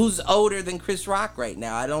who's older than Chris Rock right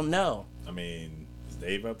now. I don't know. I mean, is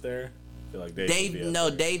Dave up there? I feel like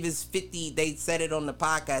Dave is 50. They said it on the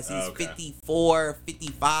podcast. He's okay. 54,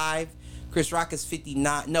 55. Chris Rock is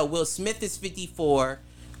 59. No, Will Smith is 54.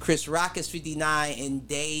 Chris Rock is 59, and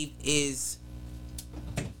Dave is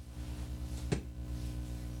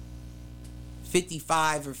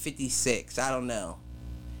 55 or 56. I don't know.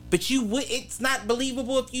 But it's not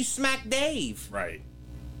believable if you smack Dave. Right.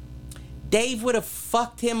 Dave would have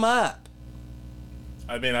fucked him up.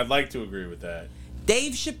 I mean, I'd like to agree with that.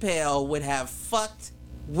 Dave Chappelle would have fucked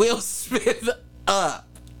Will Smith up.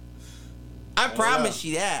 I promise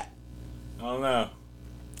you that. I don't know.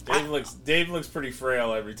 Dave looks pretty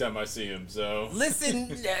frail every time I see him, so.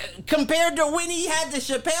 Listen, compared to when he had the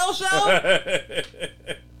Chappelle show,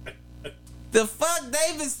 the fuck,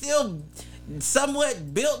 Dave is still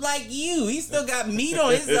somewhat built like you. He still got meat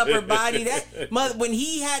on his upper body. When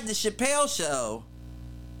he had the Chappelle show,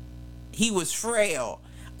 he was frail.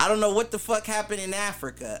 I don't know what the fuck happened in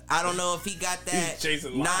Africa. I don't know if he got that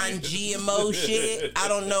non-GMO shit. I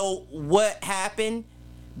don't know what happened,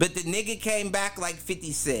 but the nigga came back like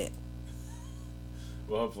 50 Cent.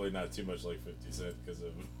 Well, hopefully not too much like 50 Cent because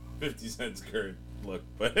of 50 Cent's current look.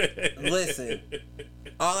 But listen,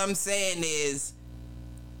 all I'm saying is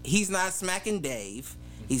he's not smacking Dave.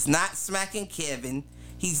 He's not smacking Kevin.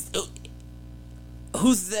 Who's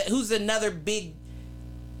another big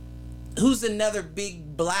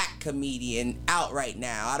black comedian out right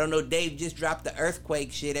now? I don't know. Dave just dropped the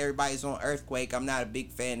Earthquake shit. Everybody's on Earthquake. I'm not a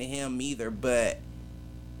big fan of him either, but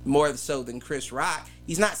more so than Chris Rock.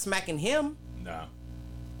 He's not smacking him. No.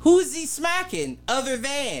 Who is he smacking other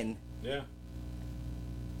than? Yeah.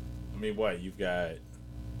 I mean, what? You've got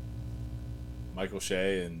Michael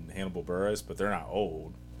Shea and Hannibal Buress, but they're not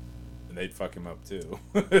old. And they'd fuck him up too.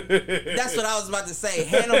 That's what I was about to say.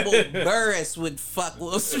 Hannibal Buress would fuck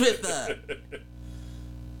Will Smith up.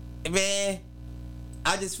 Man,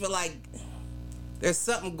 I just feel like there's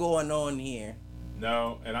something going on here.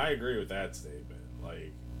 No, and I agree with that statement.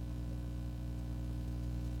 Like,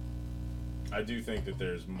 I do think that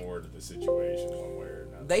there's more to the situation one way or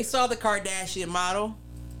another. They saw the Kardashian model.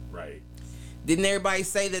 Right. Didn't everybody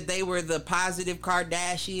say that they were the positive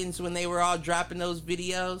Kardashians when they were all dropping those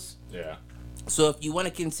videos? Yeah. So if you want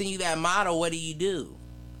to continue that model, what do? You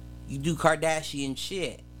do Kardashian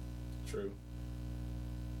shit. True.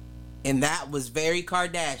 And that was very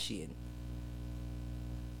Kardashian.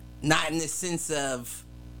 Not in the sense of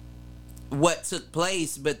what took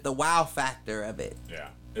place, but the wow factor of it. Yeah.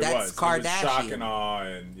 That's Kardashian. It was shock and awe,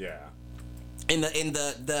 and yeah. In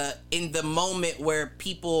the moment where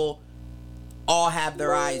people all have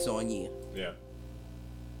their eyes on you. Yeah.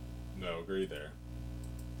 No, agree there.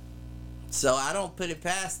 So I don't put it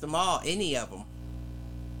past them all, any of them.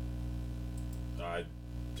 I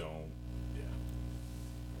don't.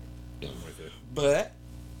 Yeah. I'm with it. But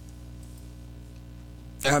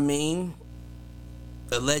I mean,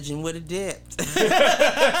 the legend would have dipped.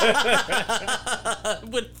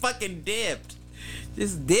 Would fucking dipped.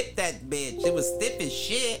 Just dip that bitch. It was stiff as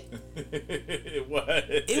shit. What?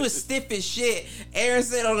 It was stiff as shit. Aaron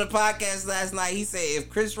said on the podcast last night, he said if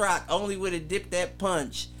Chris Rock only would have dipped that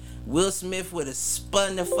punch, Will Smith would have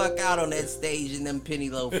spun the fuck out on that stage in them penny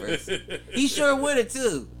loafers. He sure would have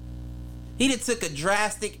too. He'd have took a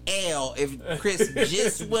drastic L if Chris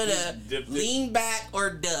just would have leaned back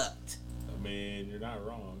or ducked. I mean, you're not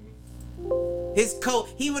wrong. His coat,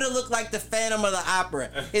 he would have looked like the Phantom of the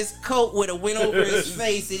Opera. His coat would have went over his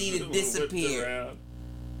face and he'd have disappeared.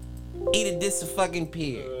 He'd have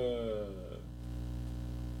disappeared.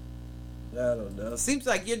 I don't know. Seems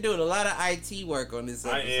like you're doing a lot of IT work on this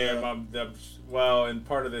episode. I am. Well, and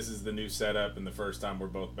part of this is the new setup and the first time we're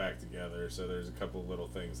both back together, so there's a couple little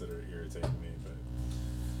things that are irritating me.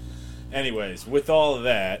 But anyways, with all of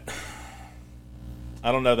that,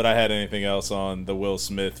 I don't know that I had anything else on the Will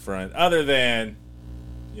Smith front other than,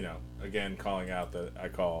 again, calling out that I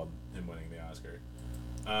called him winning the Oscar.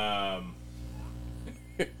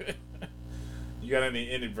 You got any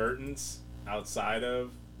inadvertence outside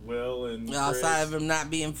of Will and Chris? Outside of him not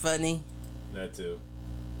being funny? That too.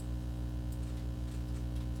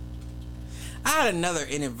 I had another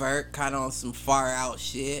inadvert, kind of on some far out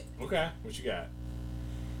shit. Okay, what you got?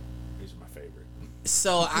 These are my favorite.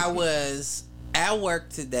 So I was at work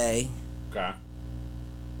today. Okay.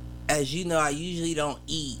 As you know, I usually don't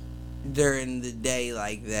eat during the day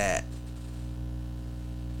like that.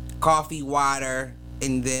 Coffee, water,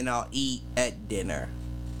 and then I'll eat at dinner.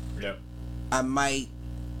 Yep. I might,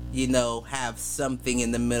 have something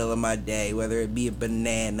in the middle of my day, whether it be a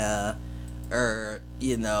banana or,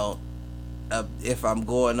 if I'm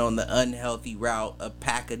going on the unhealthy route, a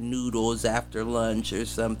pack of noodles after lunch or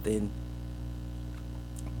something.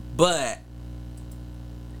 But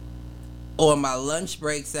on my lunch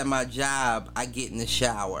breaks at my job, I get in the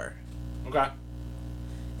shower. Okay.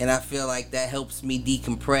 And I feel like that helps me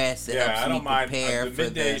decompress. It helps me prepare the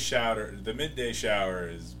midday shower. The midday shower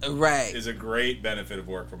is a great benefit of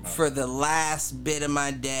work from home. For the last bit of my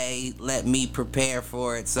day, let me prepare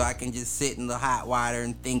for it so I can just sit in the hot water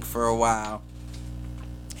and think for a while.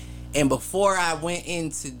 And before I went in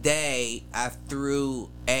today, I threw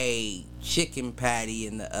a chicken patty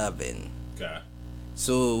in the oven. Okay.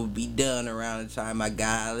 So it would be done around the time I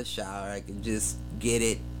got out of the shower. I could just get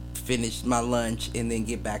it, finish my lunch, and then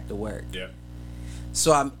get back to work. Yeah.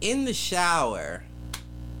 So I'm in the shower,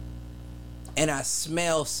 and I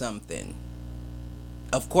smell something.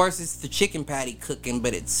 Of course, it's the chicken patty cooking,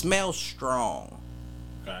 but it smells strong.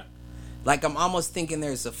 Okay. Like I'm almost thinking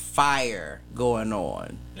there's a fire going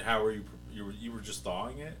on. And how were you? You were just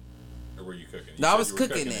thawing it, or were you cooking it? No, I was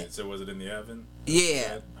cooking it. So was it in the oven?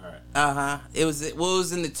 Yeah. All right. Uh-huh. It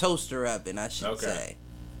was in the toaster oven, I should say.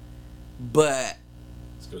 But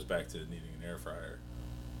this goes back to needing an air fryer.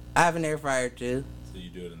 I have an air fryer too. So you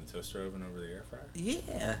do it in the toaster oven over the air fryer?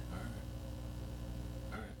 Yeah.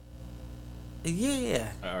 All right.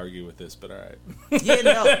 Yeah. I argue with this, but all right. Yeah,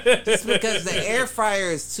 no. Just because the air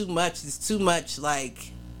fryer is too much. It's too much,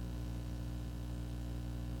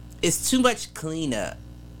 it's too much cleanup.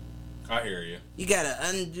 I hear you. You gotta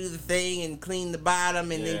undo the thing and clean the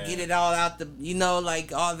bottom and then get it all out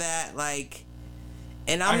all that,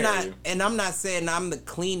 and I'm not saying I'm the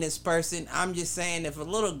cleanest person. I'm just saying if a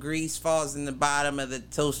little grease falls in the bottom of the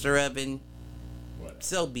toaster oven,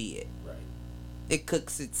 so be it. Right. It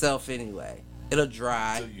cooks itself anyway. It'll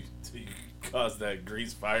dry. So you cause that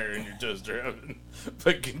grease fire in your toaster oven.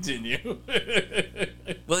 But continue.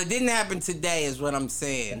 Well, it didn't happen today is what I'm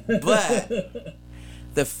saying. But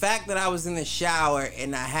the fact that I was in the shower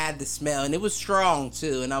and I had the smell, and it was strong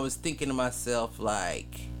too, and I was thinking to myself, I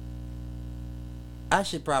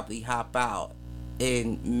should probably hop out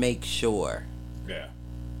and make sure. Yeah.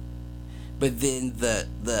 But then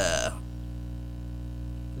the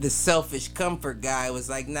selfish comfort guy was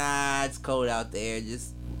like, nah, it's cold out there.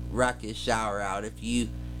 Just rock your shower out. If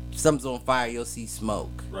something's on fire, you'll see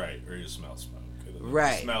smoke. Right, or you smell smoke.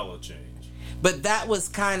 Right. The smell will change. But that was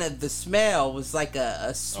kind of, the smell was like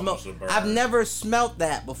a smoke. I've never smelt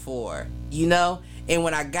that before, And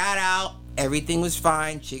when I got out, everything was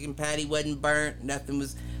fine. Chicken patty wasn't burnt. Nothing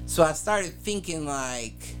was. So I started thinking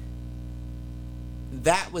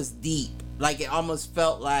that was deep. It almost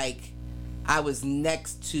felt like I was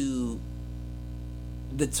next to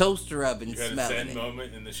the toaster oven smelling. You had a Zen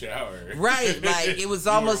moment in the shower. Right, it was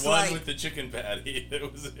almost you were one like with the chicken patty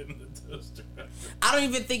that was in the toaster oven. I don't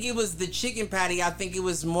even think it was the chicken patty. I think it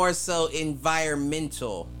was more so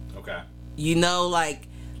environmental. Okay.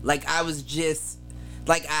 I was just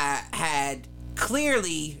I had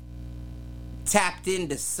clearly tapped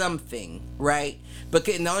into something, right? But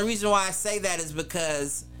the only reason why I say that is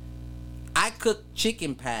because I cook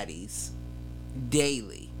chicken patties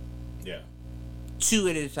daily. Yeah. 2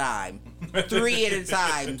 at a time, 3 at a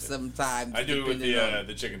time sometimes. I do it with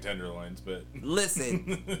the chicken tenderloins, but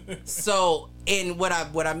listen. So, and what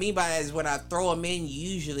I mean by that is when I throw them in,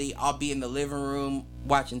 usually I'll be in the living room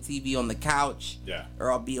watching TV on the couch. Yeah.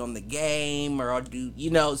 Or I'll be on the game, or I'll do,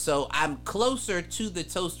 so I'm closer to the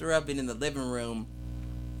toaster oven in the living room,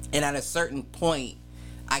 and at a certain point,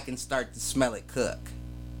 I can start to smell it cook.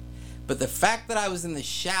 But the fact that I was in the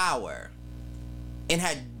shower and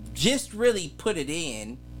had just really put it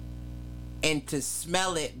in, And to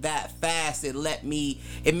smell it that fast, it made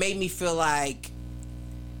me feel like,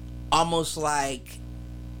 almost like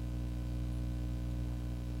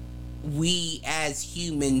we as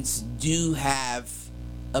humans do have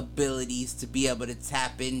abilities to be able to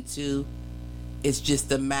tap into. It's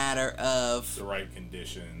just a matter of the right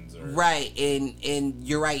conditions, or right in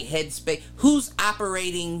your right headspace. Who's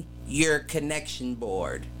operating your connection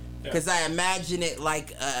board? Because I imagine it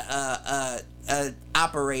like a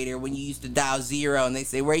operator when you used to dial 0 and they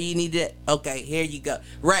say, where you need it? Okay, here you go.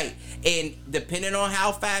 Right. And depending on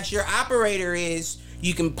how fast your operator is,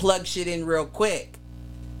 you can plug shit in real quick.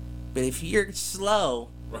 But if you're slow,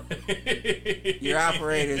 your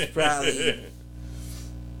operator is probably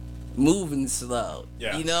moving slow.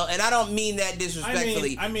 Yeah. You know, and I don't mean that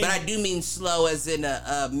disrespectfully, but I do mean slow as in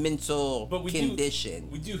a mental condition.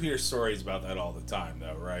 We do hear stories about that all the time,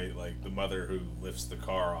 though, right? Like the mother who lifts the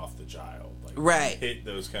car off the child. Like, right. Hit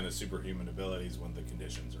those kind of superhuman abilities when the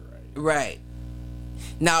conditions are right. Right.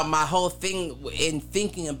 Now, my whole thing in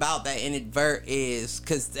thinking about that inadvert is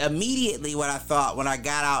because immediately what I thought when I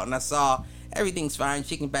got out and I saw everything's fine,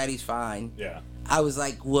 chicken patty's fine. Yeah. I was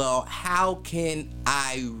like, well, how can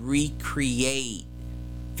I recreate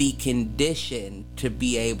the condition to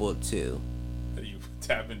be able to? You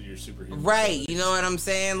tap into your superhuman right, abilities. You know what I'm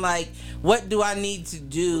saying? Like, what do I need to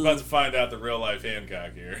do? We're about to find out the real life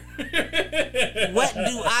Hancock here. What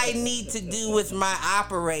do I need to do with my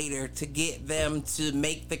operator to get them to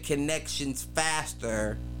make the connections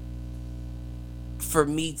faster for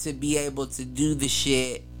me to be able to do the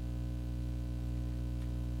shit?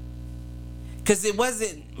 Because it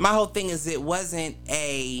wasn't, my whole thing is it wasn't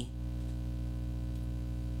I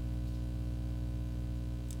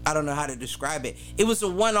don't know how to describe it. It was a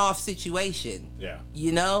one-off situation. Yeah.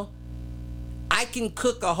 You know? I can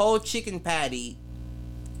cook a whole chicken patty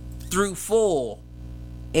through full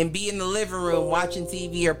and be in the living room watching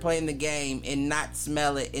TV or playing the game and not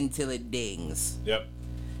smell it until it dings. Yep.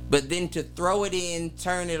 But then to throw it in,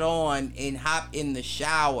 turn it on, and hop in the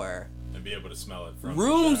shower. And be able to smell it from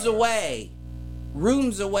rooms away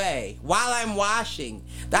while I'm washing.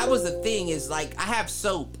 That was the thing, is like I have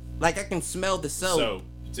soap. Like I can smell the soap.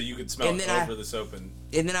 So you can smell it over the soap and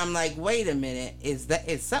then I'm like, wait a minute, is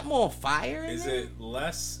something on fire? Is it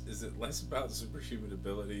less about superhuman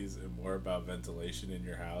abilities and more about ventilation in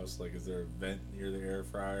your house? Like, is there a vent near the air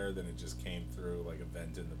fryer? Then it just came through like a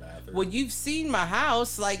vent in the bathroom. Well, you've seen my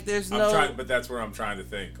house. Like, but that's where I'm trying to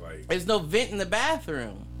think. Like, there's no vent in the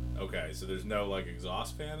bathroom. Okay, so there's no like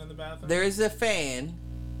exhaust fan in the bathroom? There is a fan.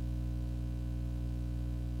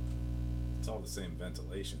 It's all the same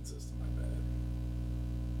ventilation system, I bet.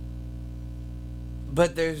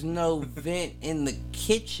 But there's no vent in the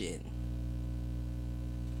kitchen.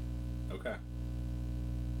 Okay.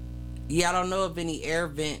 Yeah, I don't know of any air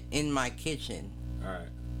vent in my kitchen. All right.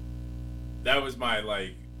 That was my,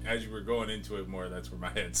 like, as you were going into it more, that's where my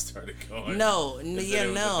head started going. No. The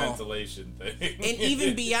ventilation thing. And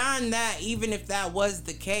even beyond that, even if that was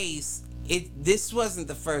the case, this wasn't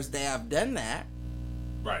the first day I've done that.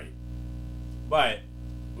 Right. But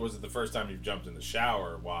was it the first time you've jumped in the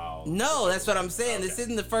shower while... No, that's what I'm saying. Okay. This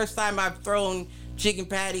isn't the first time I've thrown chicken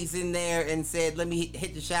patties in there and said, let me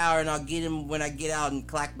hit the shower and I'll get them when I get out and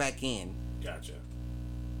clack back in. Gotcha.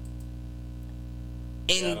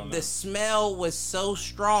 And the smell was so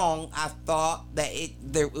strong, I thought that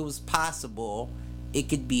it was possible it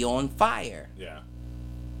could be on fire. Yeah.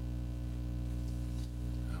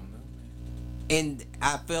 I don't know, man. And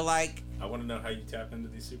I feel like... I want to know how you tap into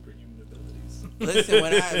these superhuman abilities. Listen,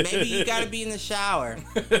 maybe you got to be in the shower.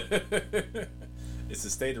 It's a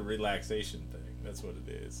state of relaxation thing. That's what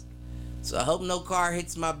it is. So I hope no car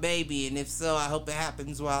hits my baby, and if so, I hope it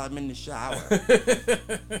happens while I'm in the shower.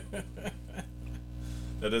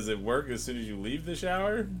 Now, does it work as soon as you leave the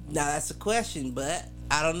shower? Now, that's a question, but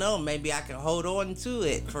I don't know. Maybe I can hold on to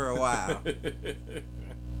it for a while.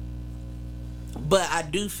 But I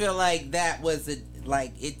do feel like that was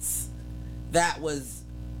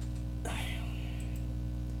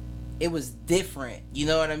it was different. You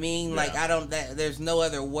know what I mean? Yeah. Like, there's no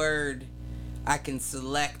other word I can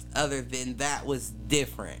select other than that was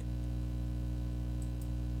different.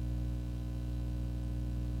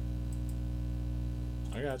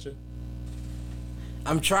 I gotcha.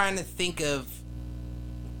 I'm trying to think of,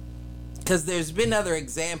 because there's been other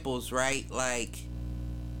examples, right? Like,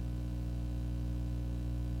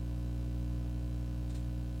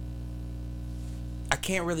 I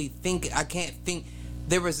can't think.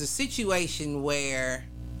 There was a situation where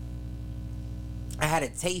I had a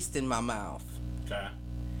taste in my mouth. Okay.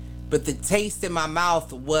 But the taste in my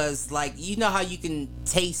mouth was like, you know how you can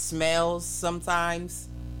taste smells sometimes?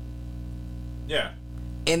 Yeah.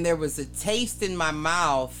 And there was a taste in my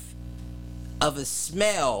mouth of a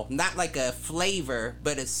smell, not like a flavor,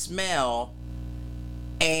 but a smell.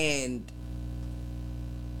 And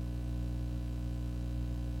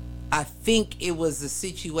I think it was a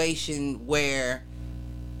situation where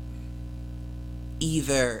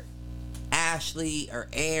either Ashley or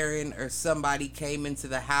Aaron or somebody came into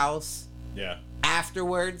the house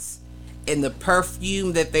afterwards, and the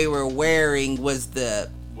perfume that they were wearing was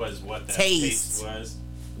what that taste was.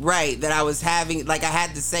 Right, that I was having. Like, I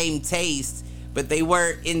had the same taste, but they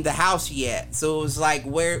weren't in the house yet. So it was like,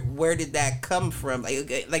 where did that come from? Like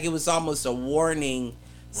it was almost a warning. Right.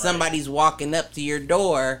 Somebody's walking up to your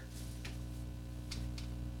door.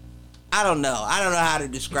 I don't know how to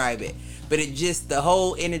describe it. But it just, the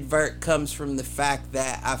whole inadvert comes from the fact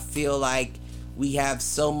that I feel like we have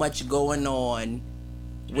so much going on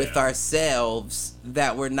with ourselves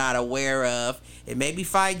that we're not aware of. And maybe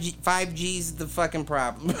 5G is the fucking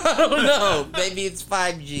problem. I don't know. Maybe it's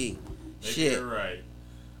 5G. Shit. You're right.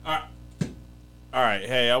 All right.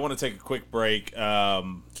 Hey, I want to take a quick break.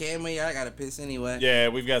 Can we? I gotta piss anyway. Yeah,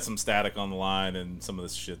 we've got some static on the line, and some of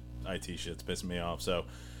this IT shit's pissing me off. So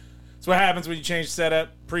that's what happens when you change setup.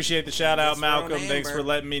 Appreciate the shout out, Malcolm. Thanks for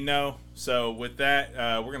letting me know. So with that,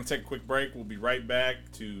 we're gonna take a quick break. We'll be right back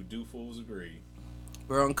to Do Fools Agree.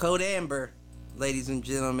 We're on Code Amber, ladies and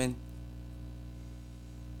gentlemen.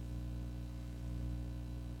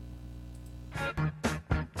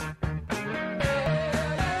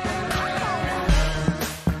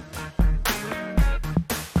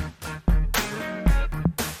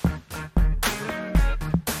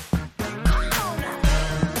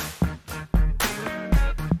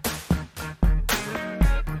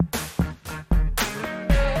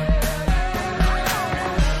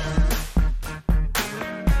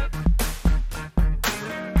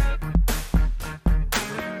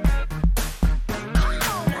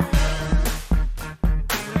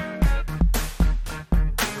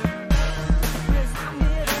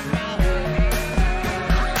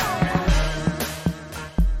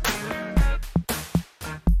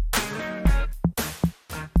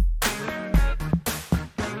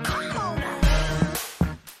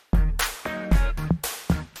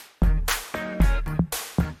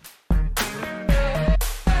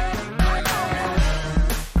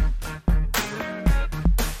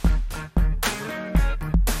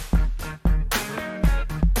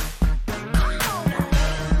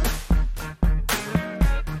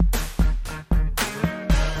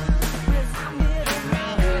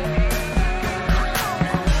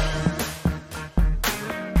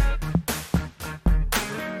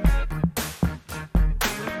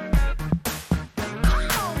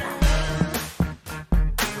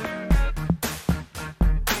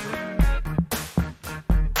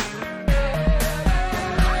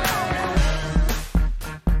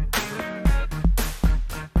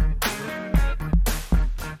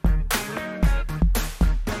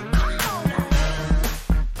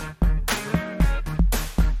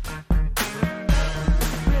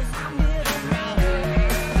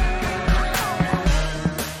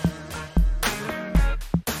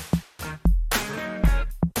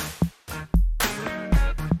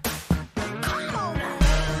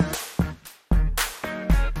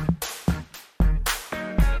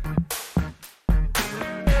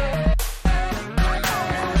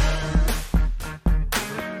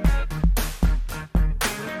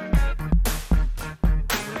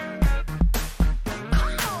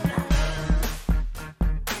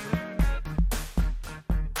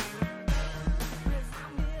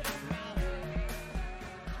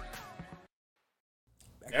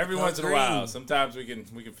 Every once in a while, sometimes we can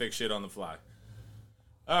fix shit on the fly.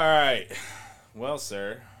 All right. Well,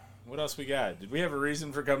 sir, what else we got? Did we have a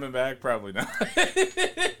reason for coming back? Probably not.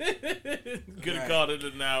 Could have called it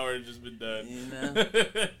an hour and just been done. You know?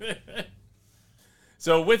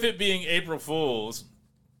 So with it being April Fool's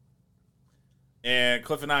and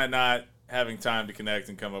Cliff and I not having time to connect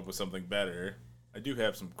and come up with something better, I do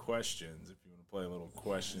have some questions. If you want to play a little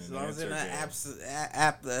question and answer game. As long as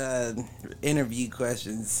they're not interview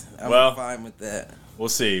questions, I'm fine with that. We'll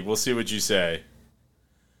see. We'll see what you say.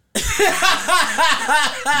 You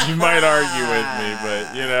might argue with me,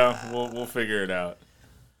 but we'll figure it out.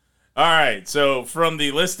 All right. So from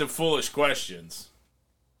the list of foolish questions,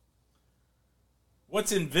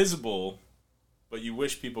 what's invisible but you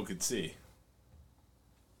wish people could see?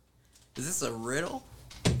 Is this a riddle?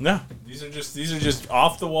 No, these are just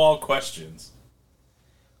off the wall questions.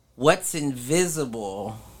 What's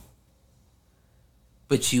invisible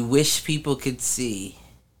but you wish people could see?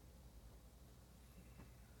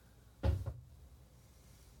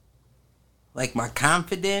 Like my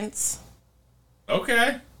confidence?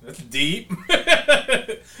 Okay, that's deep.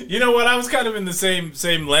 You know what? I was kind of in the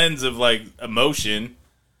same lens of like emotion,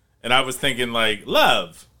 and I was thinking like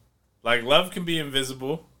love. Like love can be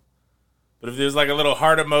invisible, but if there's like a little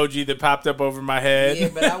heart emoji that popped up over my head, yeah,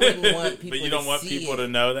 but I wouldn't want people. But you don't want people to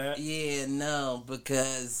know that. Yeah, no,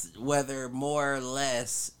 because whether more or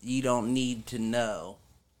less, you don't need to know.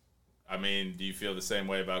 I mean, do you feel the same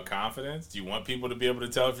way about confidence? Do you want people to be able to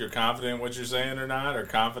tell if you're confident in what you're saying or not, or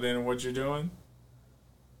confident in what you're doing?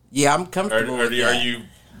 Yeah, I'm comfortable with that. Or you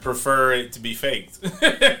prefer it to be faked?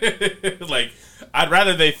 Like, I'd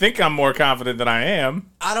rather they think I'm more confident than I am.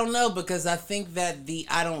 I don't know, because I think that the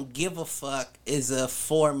I don't give a fuck is a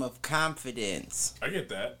form of confidence. I get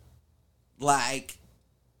that. Like,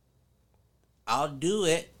 I'll do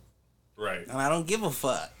it. Right. And I don't give a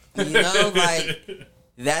fuck. You know, like,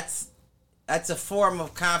 that's a form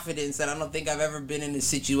of confidence that I don't think I've ever been in a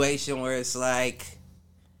situation where it's like,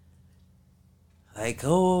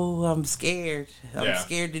 oh, I'm scared. I'm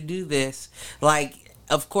scared to do this. Like,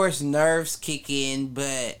 of course, nerves kick in,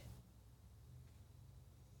 but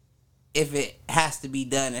if it has to be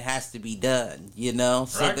done, it has to be done, you know?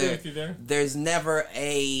 So I agree with you there. There's never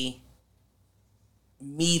me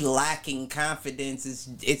lacking confidence.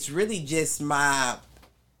 It's really just I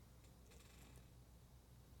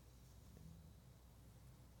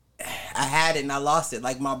had it and I lost it.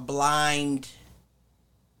 Like my blind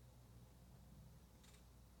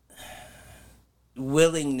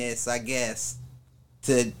willingness, I guess,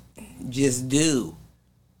 to just do.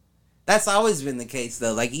 That's always been the case,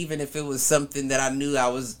 though. Like, even if it was something that I knew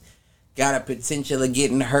I got a potential of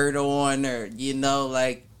getting hurt on, or, you know,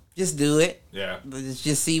 like, just do it. Yeah. Let's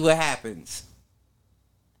just see what happens.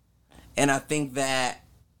 And I think that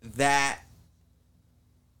that's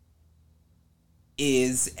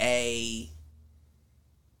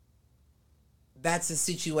a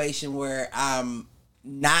situation where I'm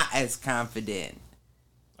not as confident.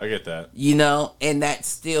 I get that. You know, and that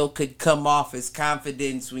still could come off as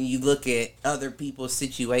confidence when you look at other people's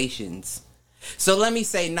situations. So let me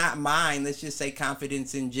say not mine, let's just say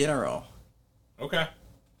confidence in general. Okay.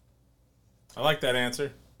 I like that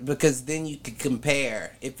answer. Because then you could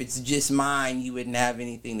compare. If it's just mine, you wouldn't have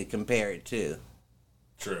anything to compare it to.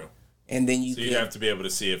 True. And then you'd have to be able to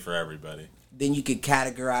see it for everybody. Then you could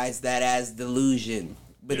categorize that as delusion.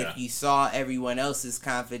 But if you saw everyone else's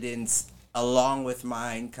confidence along with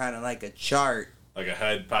mine, kind of like a chart. Like a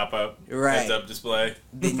HUD pop-up, right. heads-up display.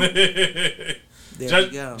 There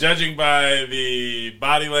you go. Judging by the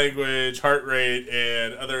body language, heart rate,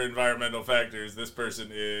 and other environmental factors, this person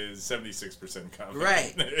is 76% confident.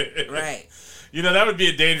 Right, right. You know, that would be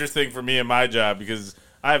a dangerous thing for me in my job, because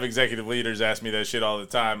I have executive leaders ask me that shit all the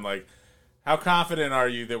time. Like, how confident are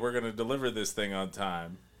you that we're going to deliver this thing on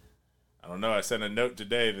time? I don't know. I sent a note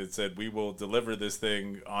today that said we will deliver this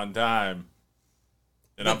thing on time,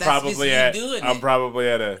 and I'm probably at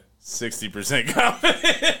a 60%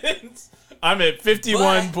 confidence. I'm at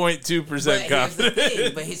 51.2%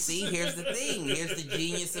 confidence. But here's the thing. Here's the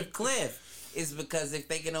genius of Cliff. Is because if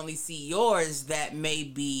they can only see yours, that may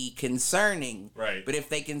be concerning. Right. But if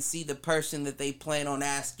they can see the person that they plan on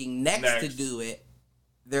asking next to do it,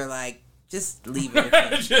 they're like, just leave it.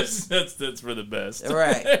 That's for the best.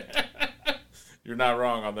 Right. You're not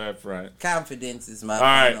wrong on that front. Confidence is my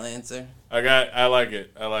final answer. I like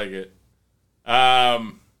it.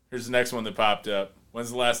 Here's the next one that popped up. When's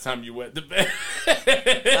the last time you wet the bed?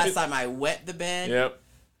 Last time I wet the bed? Yep.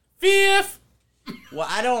 Fifth. Well,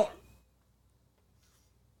 I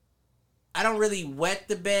don't really wet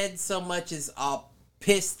the bed so much as I'll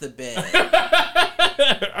piss the bed.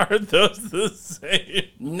 Are those the same?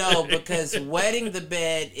 No, because wetting the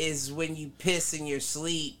bed is when you piss in your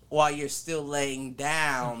sleep while you're still laying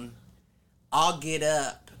down. I'll get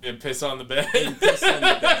up and piss on the bed.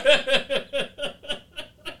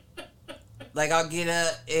 Like, I'll get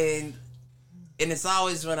up and it's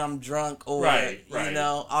always when I'm drunk or, you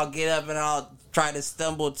know, I'll get up and I'll try to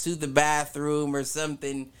stumble to the bathroom or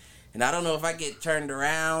something. And I don't know if I get turned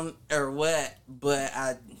around or what, but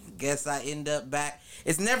I guess I end up back.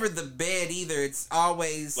 It's never the bed either. It's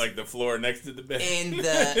always like the floor next to the bed. In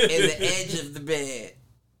the edge of the bed.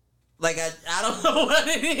 Like, I don't know what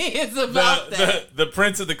it is about that. The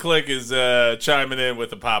Prince of the Click is chiming in with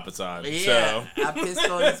the Papasan. Yeah, so. I pissed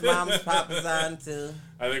on his mom's Papasan too.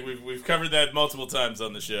 I think we've covered that multiple times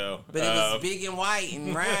on the show. But it was big and white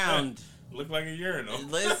and round. Looked like a urinal.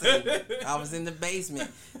 Listen, I was in the basement.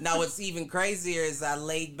 Now, what's even crazier is I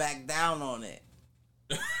laid back down on it.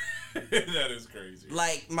 That is crazy.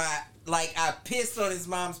 Like I pissed on his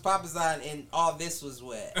mom's Parmesan and all this was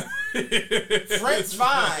wet. French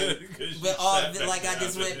fine, but I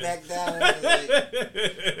just went back down.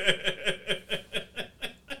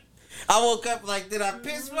 I woke up like, did I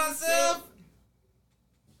piss myself?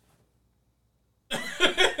 I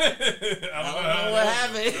don't know what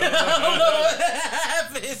happened. I don't know what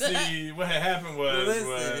happened. See, what happened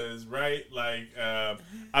was right. Like,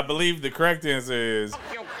 I believe the correct answer is.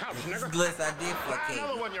 Listen, I did fuck him.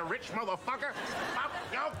 Another one, you rich motherfucker. Fuck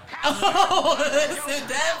your Oh, listen,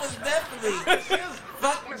 that was definitely.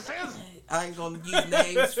 Fuck. I ain't gonna use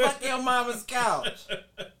names. Fuck your mama's couch.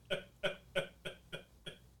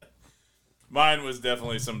 Mine was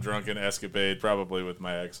definitely some drunken escapade, probably with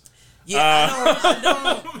my ex. Yeah,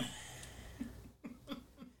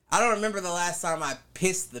 I don't remember the last time I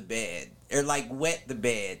pissed the bed or like wet the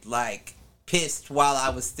bed, like pissed while I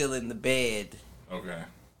was still in the bed. Okay.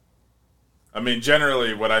 I mean,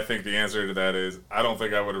 generally, what I think the answer to that is, I don't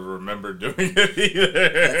think I would have remembered doing it either.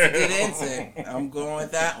 That's a good answer. I'm going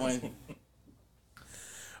with that one.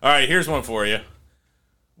 All right, here's one for you.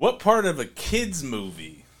 What part of a kid's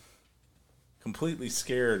movie completely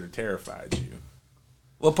scared or terrified you?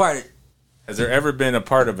 What part? Has there ever been a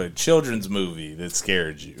part of a children's movie that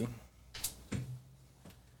scared you?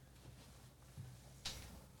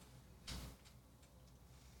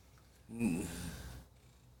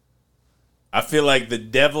 I feel like the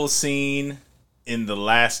devil scene in The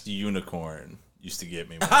Last Unicorn used to get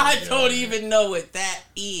me. I don't even know what that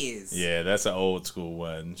is. Yeah, that's an old school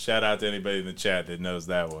one. Shout out to anybody in the chat that knows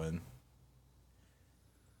that one.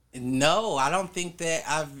 No, I don't think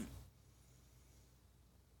that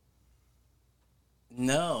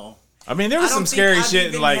No. I mean, there was some scary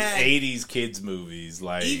shit in like had, 80s kids movies.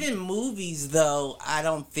 Like even movies, though, I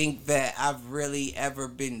don't think that I've really ever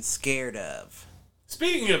been scared of.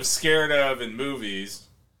 Speaking of scared of in movies,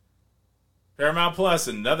 Paramount Plus,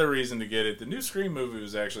 another reason to get it. The new Scream movie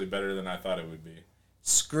was actually better than I thought it would be.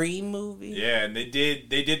 Scream movie? Yeah, and they did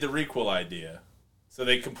the requel idea. So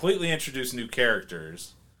they completely introduced new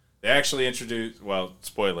characters. They actually introduced, well,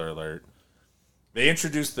 spoiler alert, they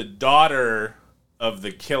introduced the daughter of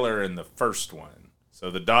the killer in the first one.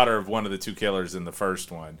 So the daughter of one of the two killers in the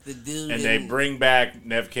first one. The dude and they bring back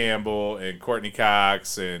Neve Campbell and Courtney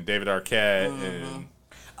Cox and David Arquette. And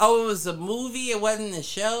oh, it was a movie? It wasn't a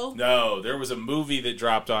show? No, there was a movie that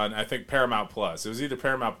dropped on, I think, Paramount Plus. It was either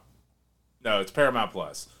Paramount... No, it's Paramount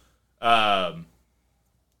Plus. I'm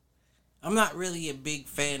not really a big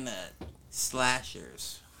fan of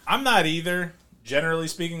slashers. I'm not either. Generally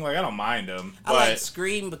speaking, like, I don't mind them. I like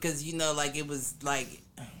Scream because, you know, like, it was, like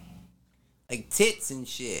tits and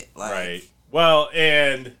shit. Like, right. Well,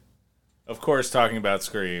 and, of course, talking about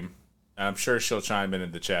Scream, I'm sure she'll chime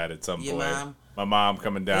in the chat at some point. Mom? My mom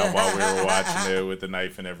coming down while we were watching it with the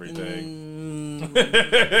knife and everything.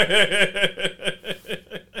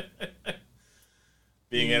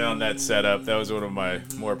 Being in on that setup, that was one of my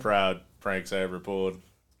more proud pranks I ever pulled.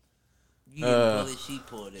 You didn't pull it, she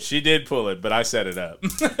pulled it. She did pull it, but I set it up.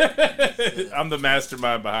 I'm the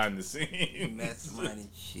mastermind behind the scenes. Mastermind and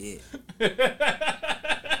shit.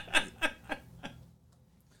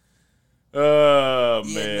 Oh,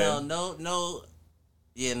 yeah, man. No.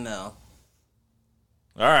 Yeah, no.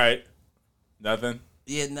 All right. Nothing?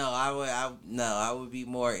 Yeah, no, I would be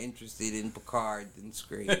more interested in Picard than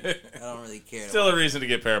Scream. I don't really care. Still a reason to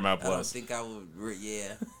get Paramount Plus. I don't think I would,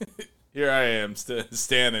 yeah. Here I am,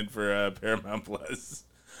 standing for Paramount Plus.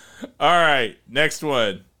 All right, next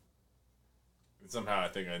one. Somehow I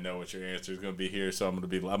think I know what your answer is going to be here, so I'm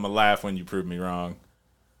gonna laugh when you prove me wrong.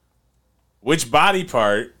 Which body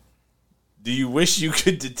part do you wish you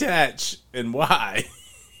could detach, and why?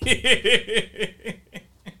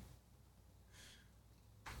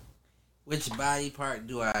 Which body part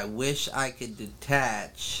do I wish I could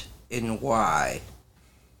detach, and why?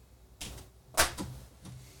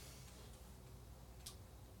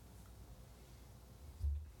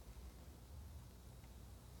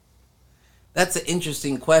 That's an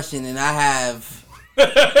interesting question, and I have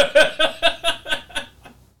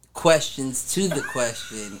questions to the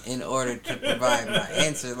question in order to provide my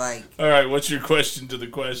answer. Like, all right, what's your question to the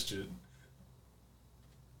question?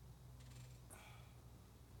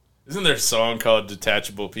 Isn't there a song called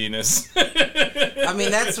Detachable Penis? I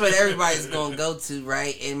mean, that's what everybody's going to go to,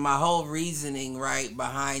 right? And my whole reasoning, right,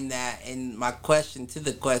 behind that, and my question to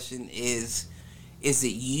the question is it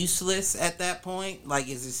useless at that point? Like,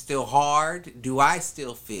 is it still hard? Do I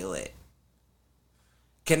still feel it?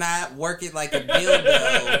 Can I work it like a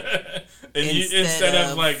dildo instead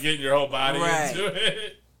of like getting your whole body into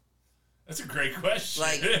it? That's a great question.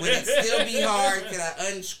 Like, would it still be hard? Could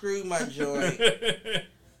I unscrew my joint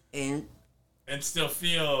and still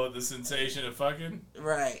feel the sensation of fucking?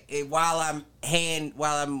 Right. While I'm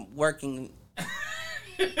working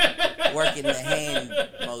the hand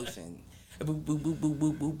motion. Boop, boop, boop, boop,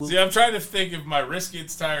 boop, boop, boop. See, I'm trying to think if my wrist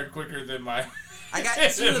gets tired quicker than my I got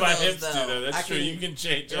two of my those, hips though. do though. That's true. You can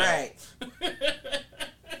change right.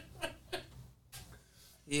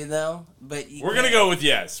 You know, but we're gonna go with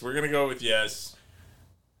yes. We're gonna go with yes.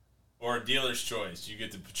 Or dealer's choice. You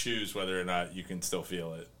get to choose whether or not you can still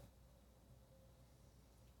feel it.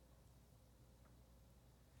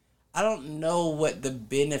 I don't know what the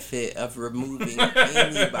benefit of removing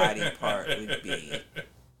any body part would be.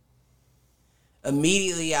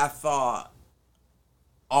 Immediately I thought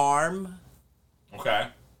arm. Okay.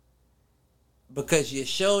 Because your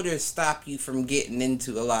shoulders stop you from getting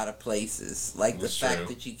into a lot of places. Like That's the fact true.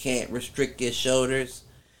 that you can't restrict your shoulders.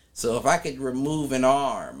 So if I could remove an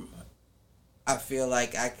arm, I feel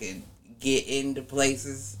like I could get into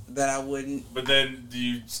places that I wouldn't. But then, do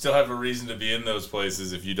you still have a reason to be in those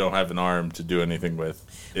places if you don't have an arm to do anything with?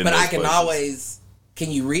 But I can always.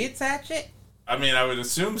 Can you reattach it? I mean, I would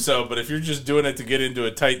assume so, but if you're just doing it to get into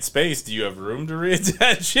a tight space, do you have room to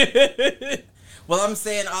reattach it? Well, I'm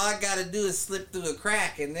saying all I gotta do is slip through a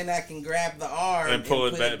crack, and then I can grab the arm And pull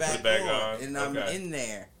it back on, and I'm Okay. in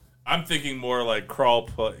there. I'm thinking more like crawl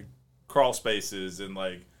spaces and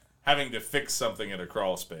like having to fix something in a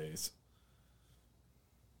crawl space.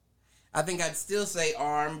 I think I'd still say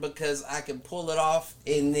arm because I can pull it off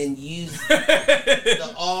and then use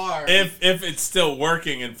the arm. If it's still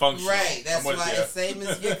working and functional. Right, that's why it's same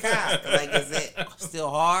as your cock. Like, is it still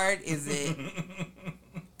hard? Is it?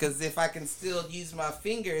 Because if I can still use my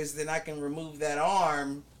fingers, then I can remove that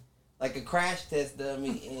arm like a crash test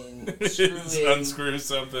dummy and unscrew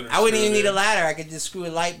something. I wouldn't even need a ladder. I could just screw a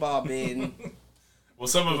light bulb in. Well,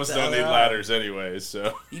 some of us don't need ladders anyway,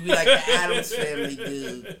 so. You'd be like the Addams Family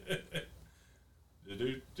dude.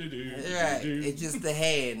 Right, it's just the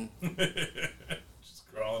hand.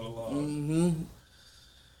 Just crawling along. Mm-hmm.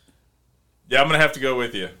 Yeah, I'm going to have to go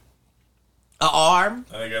with you. An arm?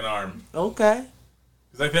 I think an arm. Okay.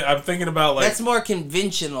 Because I'm thinking about like... That's more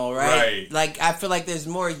conventional, right? Right. Like, I feel like there's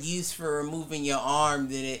more use for removing your arm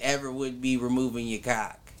than it ever would be removing your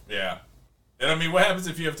cock. Yeah. And I mean, what happens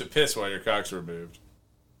if you have to piss while your cock's removed?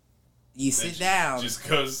 You sit down. Just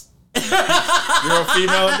goes... You're a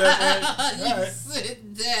female at that point? You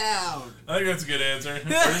sit down. I think that's a good answer. Or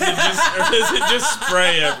does it just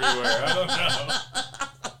spray everywhere? I don't know.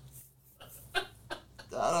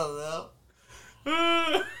 I don't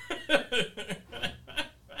know.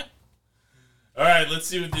 All right, let's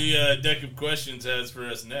see what the deck of questions has for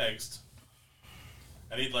us next.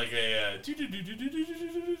 I need like a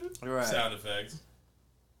sound effect.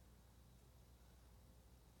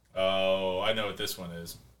 Oh, I know what this one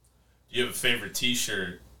is. Do you have a favorite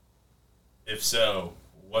T-shirt? If so,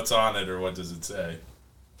 what's on it or what does it say?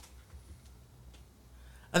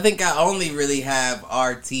 I think I only really have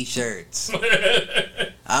our T-shirts.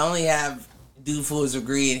 I only have Do Fools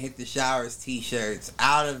Agree and Hit the Showers T-shirts.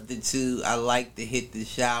 Out of the two, I like the Hit the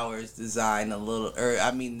Showers design a little,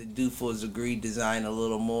 the Do Fools Agree design a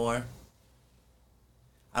little more.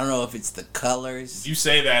 I don't know if it's the colors. You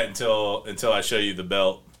say that until I show you the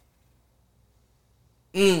belt.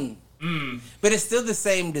 But it's still the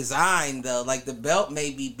same design though. Like the belt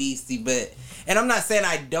may be beastie, and I'm not saying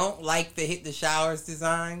I don't like the Hit the Showers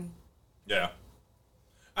design. Yeah.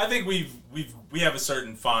 I think we have a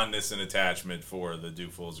certain fondness and attachment for the Do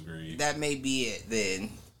Fools Agree. That may be it then.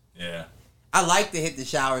 Yeah. I like the Hit the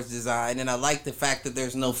Showers design, and I like the fact that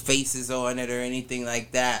there's no faces on it or anything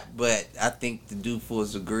like that, but I think the Do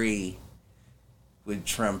Fools Agree would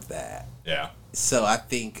trump that. Yeah. So I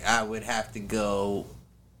think I would have to go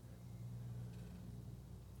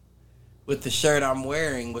with the shirt I'm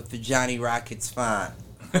wearing with the Johnny Rockets font.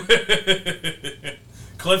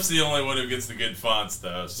 Cliff's the only one who gets the good fonts,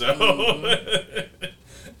 though, so...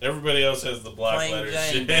 Everybody else has the black Plain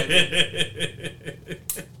letters. Jane,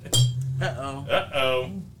 Uh-oh.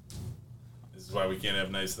 Uh-oh. This is why we can't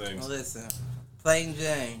have nice things. Listen, Plain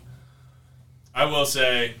Jane. I will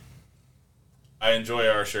say, I enjoy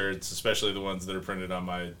our shirts, especially the ones that are printed on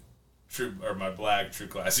my black True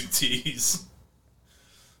Classic tees.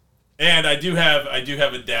 And I do have a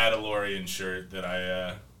Dadalorian shirt that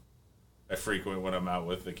I frequent when I'm out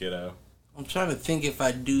with the kiddo. I'm trying to think if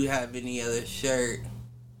I do have any other shirt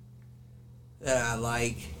that I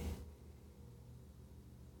like.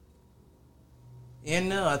 Yeah,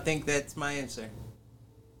 no, I think that's my answer.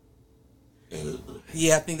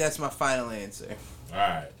 Yeah, I think that's my final answer. All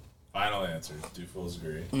right. Final answer. Two fools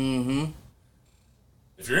agree. Mm-hmm.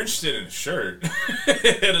 If you're interested in a shirt,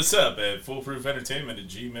 hit us up at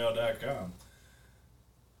foolproofentertainment@gmail.com.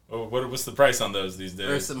 What's the price on those these days?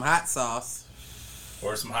 Or some hot sauce.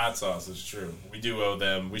 Or some hot sauce, it's true. We do owe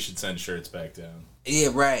them. We should send shirts back down. Yeah,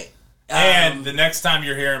 right. And the next time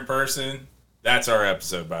you're here in person, that's our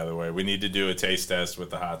episode, by the way. We need to do a taste test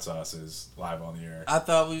with the hot sauces live on the air. I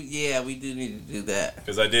thought we do need to do that.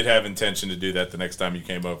 Because I did have intention to do that the next time you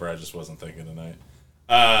came over. I just wasn't thinking tonight.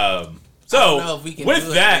 So, I don't know if we can with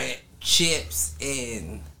do that... with chips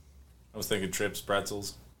and... I was thinking trips,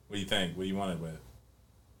 pretzels. What do you think? What do you want it with?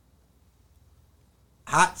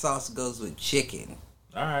 Hot sauce goes with chicken.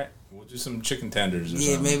 All right. We'll do some chicken tenders or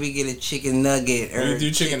Yeah, something. maybe get a chicken nugget. We can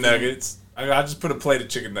do chicken nuggets. I'll just put a plate of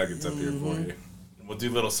chicken nuggets up here for you. We'll do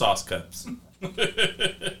little sauce cups.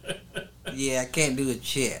 Yeah, I can't do a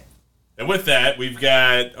chip. And with that, we've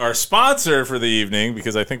got our sponsor for the evening,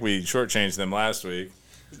 because I think we shortchanged them last week.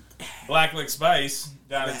 Black Lick Spice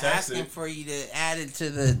down in Texas. Asking for you to add it to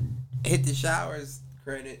the Hit the Showers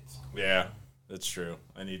credits. Yeah, that's true.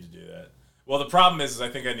 I need to do that. Well, the problem is I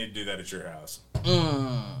think I need to do that at your house.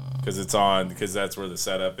 Because that's where the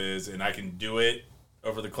setup is, and I can do it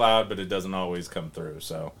over the cloud, but it doesn't always come through.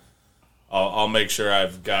 So I'll make sure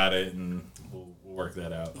I've got it, and we'll work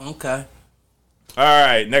that out. Okay. All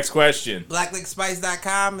right, next question.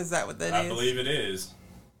 BlackLickSpice.com, is that what that is? I believe it is.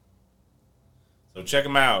 So check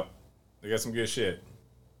them out. They got some good shit.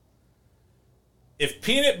 If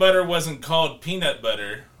peanut butter wasn't called peanut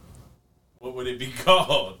butter, what would it be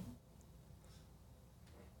called?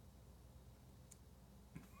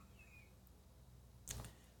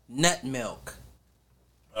 Nut milk.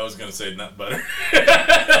 I was going to say nut butter.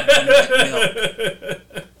 Nut milk.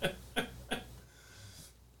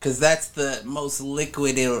 Because that's the most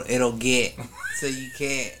liquid it'll get. So you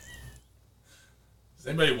can't. Does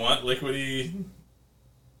anybody want liquidy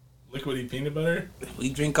peanut butter? We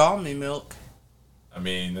drink almond milk. I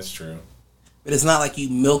mean, that's true. But it's not like you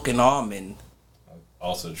milk an almond.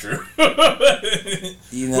 Also true. You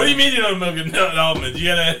know? What do you mean you don't milk an almond? You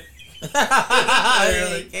gotta... You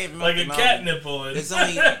can't milk like a an cat almond. nipple. There's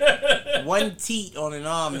only one teat on an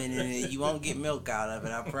almond, and you won't get milk out of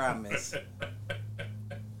it, I promise.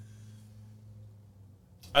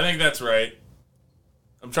 I think that's right.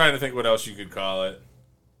 I'm trying to think what else you could call it.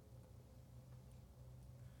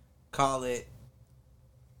 Call it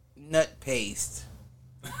nut paste.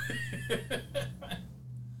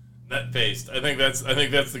 Nut paste. I think that's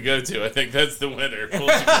the go-to. I think that's the winner. Full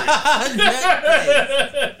Nut paste.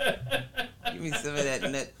 Give me some of that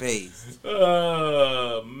nut paste.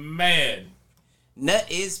 Oh man. Nut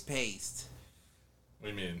is paste.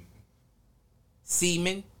 What do you mean?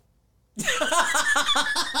 Semen.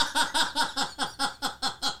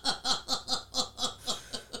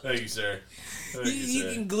 Thank you, sir. You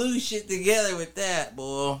can glue shit together with that,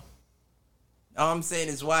 boy. All I'm saying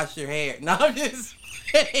is wash your hair. No, I'm just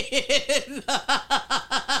saying.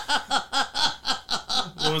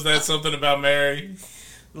 What was that? Something about Mary?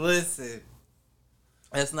 Listen,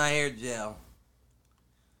 that's not hair gel.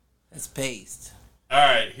 That's paste. All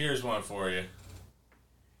right, here's one for you.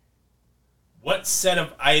 What set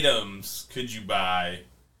of items could you buy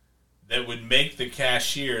that would make the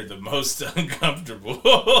cashier the most uncomfortable?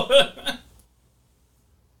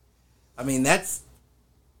 I mean, I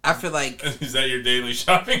feel like... Is that your daily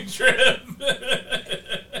shopping trip?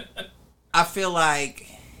 I feel like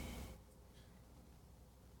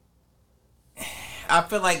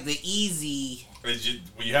the easy...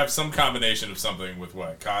 You have some combination of something with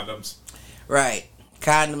what? Condoms? Right.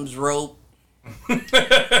 Condoms, rope.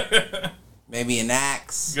 Maybe an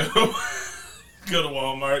axe. Go to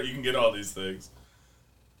Walmart. You can get all these things.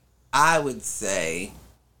 I would say...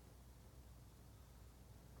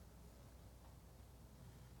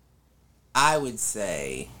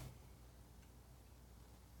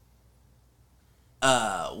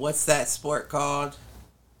 what's that sport called?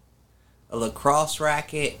 A lacrosse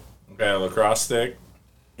racket. Okay, a lacrosse stick.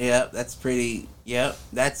 Yep, that's pretty. Yep,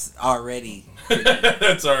 that's already.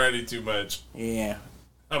 That's already too much. Yeah.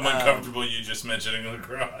 I'm uncomfortable you just mentioning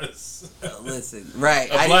lacrosse. Listen, right.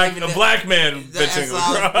 A black man mentioning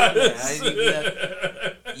lacrosse.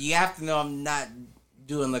 You have to know I'm not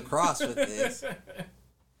doing lacrosse with this.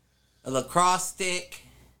 A lacrosse stick.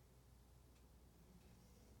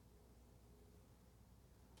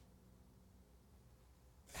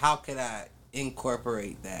 How could I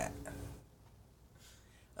incorporate that?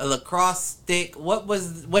 A lacrosse stick.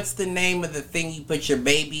 What's the name of the thing you put your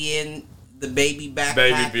baby in? The baby backpack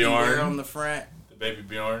Baby you Bjorn. wear on the front. The baby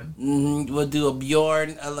Bjorn. Mm-hmm. We'll do a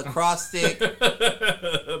Bjorn, a lacrosse stick.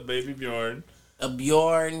 Baby Bjorn. a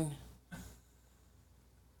Bjorn,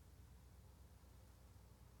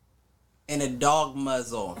 and a dog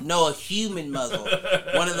muzzle. No, a human muzzle.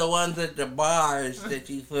 One of the ones at the bars that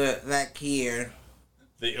you put back here.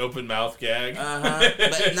 The open mouth gag?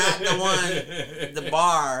 But not the one, the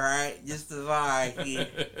bar, right? Just the bar. You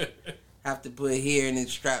have to put here and it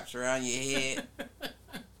straps around your head.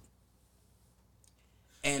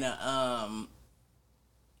 And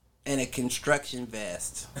a construction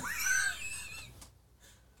vest.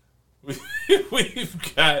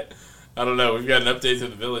 We've got, I don't know, we've got an update to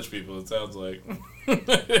the village people, it sounds like.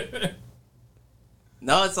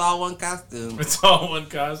 No, it's all one costume. It's all one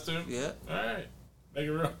costume? Yeah. All right. Make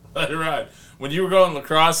it let it ride. When you were going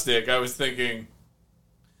lacrosse stick, I was thinking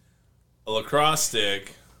a lacrosse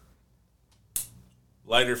stick,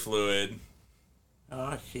 lighter fluid.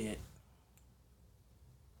 Oh, shit.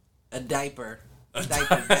 A diaper. Bag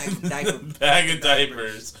of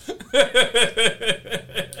diapers.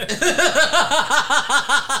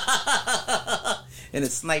 And a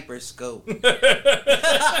sniper scope. A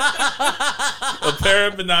pair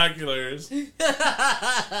of binoculars.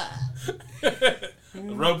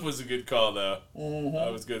 The rope was a good call, though. Mm-hmm. I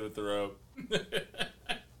was good with the rope.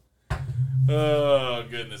 Oh,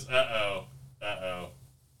 goodness. Uh-oh.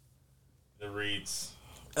 The Reeds.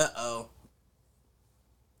 Uh-oh.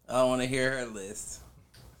 I don't want to hear her list.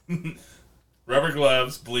 Rubber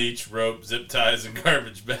gloves, bleach, rope, zip ties, and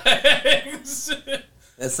garbage bags.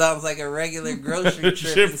 That sounds like a regular grocery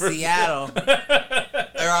trip in Seattle.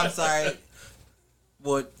 Or, I'm sorry,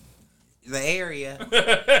 what, the area.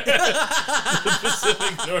 The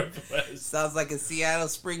Pacific Northwest. Sounds like a Seattle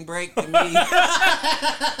spring break to me.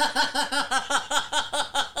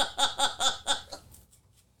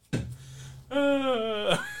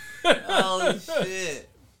 Holy shit.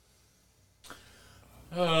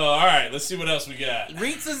 Oh, all right. Let's see what else we got.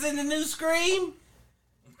 Reetz was in the new Scream?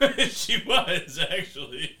 She was,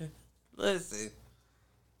 actually. Listen.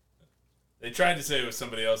 They tried to say it was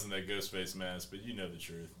somebody else in that ghost face mask, but you know the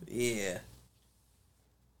truth. Yeah.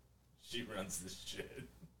 She runs this shit.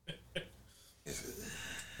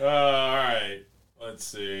 All right. Let's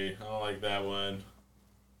see. I don't like that one.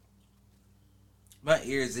 My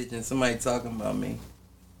ear's itching. Somebody talking about me.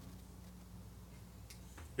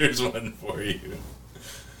 Here's one for you.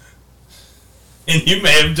 And you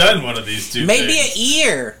may have done one of these two Maybe things. an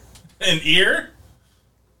ear. An ear?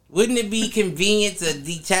 Wouldn't it be convenient to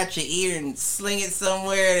detach your ear and sling it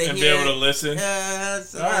somewhere to and hear be able to listen?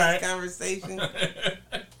 Somebody's conversation.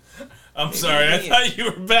 I'm sorry. I thought you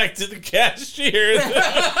were back to the cashier. Like,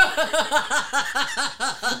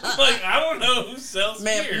 I don't know who sells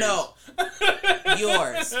ears. No.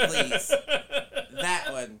 Yours, please. That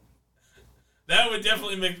one. That would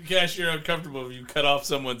definitely make the cashier uncomfortable if you cut off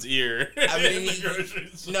someone's ear. I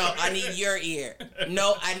need your ear.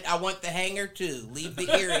 No, I want the hanger too. Leave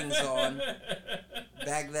the earrings on.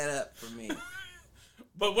 Bag that up for me.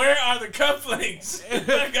 But where are the cufflinks?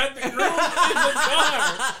 I got the groom in the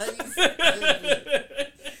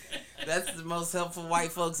car. That's the most helpful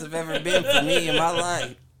white folks have ever been for me in my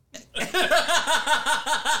life.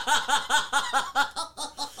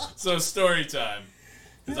 So, story time.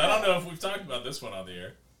 Because I don't know if we've talked about this one on the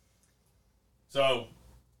air. So,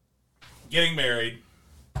 getting married.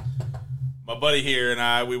 My buddy here and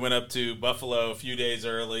I, we went up to Buffalo a few days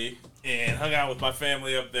early and hung out with my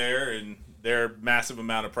family up there and their massive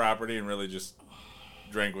amount of property and really just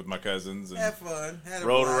drank with my cousins. And had fun.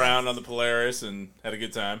 Rolled around on the Polaris and had a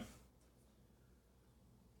good time.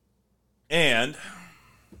 And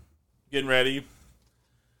getting ready.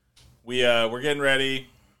 We're getting ready.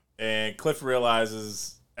 And Cliff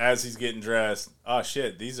realizes as he's getting dressed, oh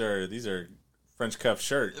shit, these are French cuff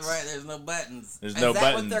shirts. Right, there's no buttons. There's no buttons.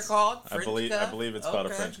 Is that what they're called? I believe it's called a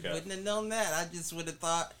French cuff. Wouldn't have known that. I just would have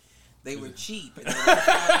thought they were cheap. And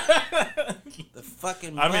the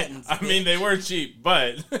fucking buttons. I mean, they were cheap,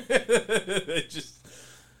 but they just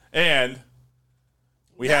that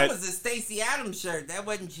was a Stacey Adams shirt. That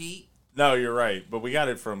wasn't cheap. No, you're right, but we got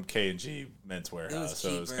it from K&G Men's Warehouse, so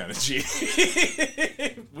it was kind of cheap.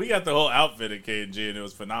 We got the whole outfit at K&G, and it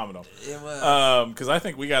was phenomenal. It was. Because I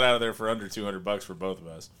think we got out of there for under $200 for both of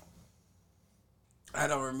us. I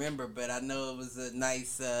don't remember, but I know it was a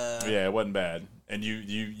nice. Yeah, it wasn't bad, and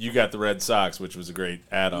you got the red socks, which was a great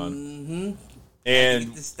add-on. Mm-hmm.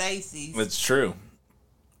 And the Stacey's. It's true.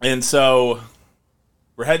 And so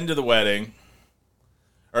we're heading to the wedding.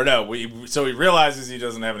 Or no, he realizes he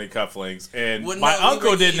doesn't have any cufflinks, and my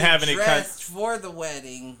uncle didn't have any dressed for the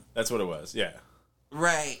wedding. That's what it was, yeah.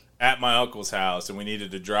 Right. At my uncle's house, and we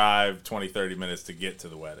needed to drive 20, 30 minutes to get to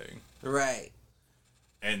the wedding. Right.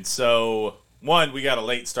 And so, one, we got a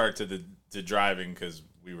late start to to driving because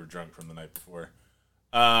we were drunk from the night before.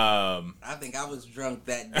 I think I was drunk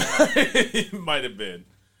that day. It might have been.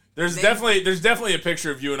 There's definitely a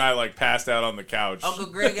picture of you and I like passed out on the couch. Uncle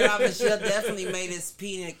Greg and Aunt Michelle definitely made us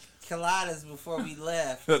pina coladas before we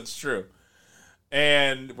left. That's true.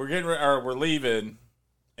 And we're leaving,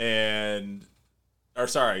 and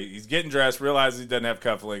he's getting dressed, realizes he doesn't have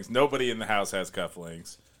cufflinks. Nobody in the house has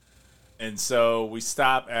cufflinks. And so we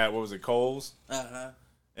stop at, what was it, Kohl's? Uh-huh.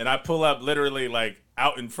 And I pull up literally like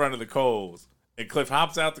out in front of the Kohl's. And Cliff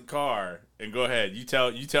hops out the car and go ahead. You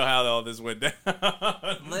tell how all this went down.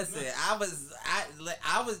 Listen, I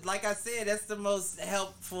was like I said, that's the most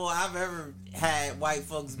helpful I've ever had white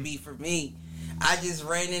folks be for me. I just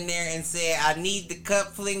ran in there and said, I need the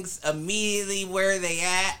cufflinks immediately where they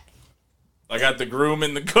at. I got the groom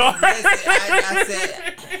in the car. Listen, I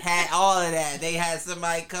said, had all of that. They had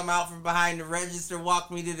somebody come out from behind the register, walk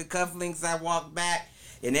me to the cufflinks. I walked back.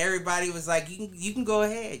 And everybody was like, you can go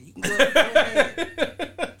ahead. You can go ahead.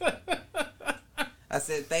 I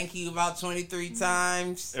said, thank you about 23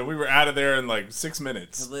 times. And we were out of there in like 6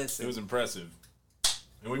 minutes. Listen. It was impressive.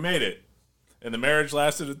 And we made it. And the marriage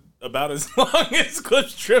lasted about as long as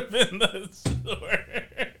Cliff's trip in the store.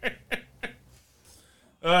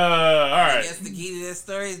 All right. I guess the key to this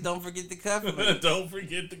story is don't forget the cufflinks. Don't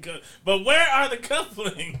forget the cufflinks. But where are the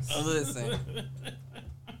cufflinks? Listen.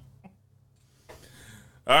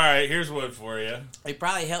 All right, here's one for you. It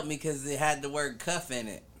probably helped me because it had the word cuff in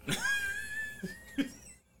it.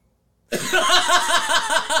 They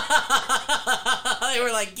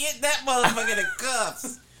were like, get that motherfucker the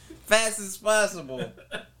cuffs fast as possible.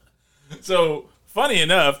 So, funny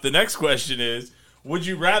enough, the next question is, would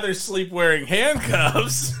you rather sleep wearing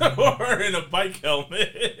handcuffs or in a bike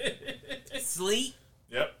helmet? Sleep?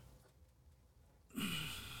 Yep.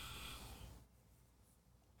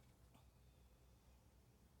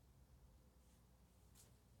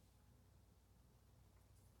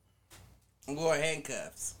 I'm going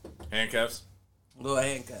handcuffs. Handcuffs? I'm going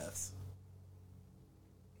handcuffs.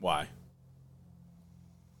 Why?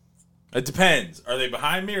 It depends. Are they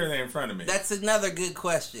behind me or are they in front of me? That's another good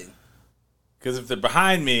question. Because if they're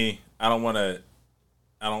behind me, I'd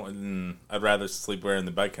rather sleep wearing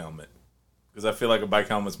the bike helmet. Because I feel like a bike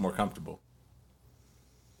helmet's more comfortable.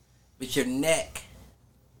 But your neck.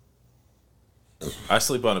 I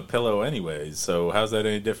sleep on a pillow anyways, so how's that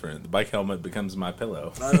any different? The bike helmet becomes my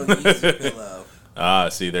pillow. I don't use a pillow. Ah,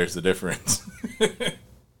 see, there's the difference.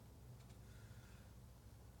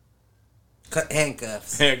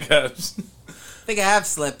 Handcuffs. Handcuffs. I think I have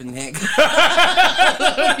slept in handcuffs.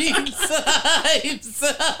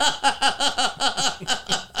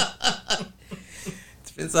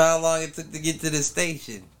 Depends on how long it took to get to the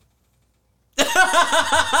station.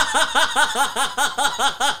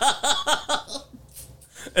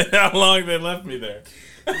 And how long they left me there.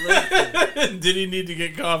 Did he need to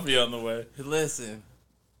get coffee on the way? Listen.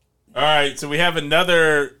 All right, so we have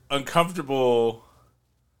another uncomfortable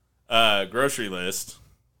grocery list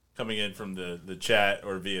coming in from the chat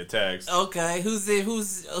or via text. Okay, who's it?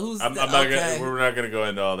 Who's? We're not gonna go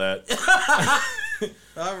into all that.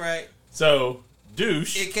 All right. So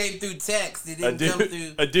douche. It came through text. It didn't come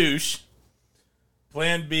through. A douche.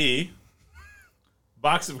 Plan B.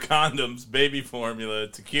 Box of condoms, baby formula,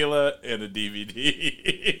 tequila, and a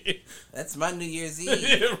DVD. That's my New Year's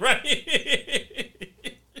Eve. Right.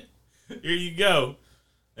 Here you go.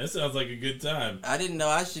 That sounds like a good time. I didn't know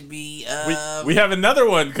I should be. We have another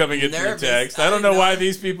one coming in through text. I don't know why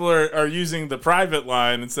these people are using the private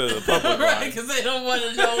line instead of the public right, line. because they don't want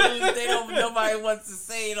to know. Nobody wants to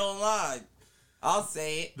say it online. I'll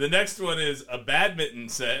say it. The next one is a badminton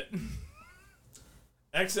set,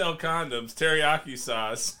 XL condoms, teriyaki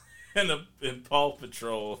sauce, and Paw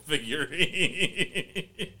Patrol figurines.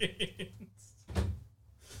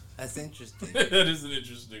 That's interesting. That is an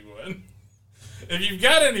interesting one. If you've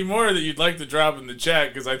got any more that you'd like to drop in the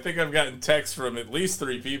chat, because I think I've gotten texts from at least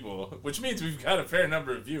 3 people, which means we've got a fair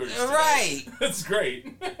number of viewers today. Right. That's great.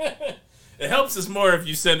 It helps us more if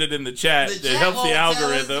you send it in the chat. It helps the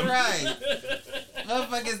algorithm. Right.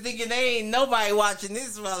 Motherfuckers thinking they ain't nobody watching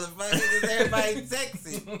this motherfucker because everybody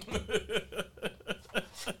texting.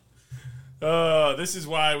 This is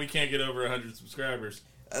why we can't get over 100 subscribers.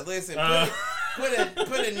 Listen, put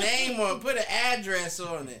a name on, put an address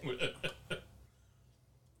on it.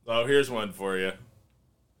 Oh, here's one for you.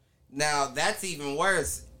 Now, that's even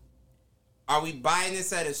worse. Are we buying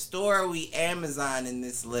this at a store or are we Amazoning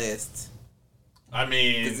this list? I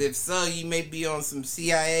mean... Because if so, you may be on some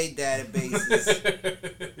CIA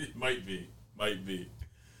databases. Might be.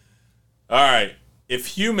 All right. If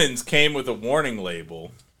humans came with a warning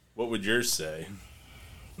label, what would yours say?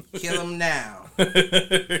 Kill them now.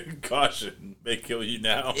 Caution, may kill you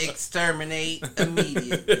now. Exterminate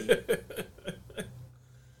immediately.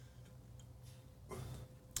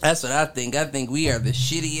 That's what I think. I think we are the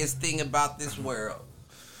shittiest thing about this world.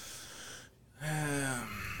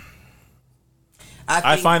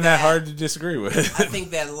 I find that hard to disagree with. I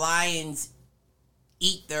think that lions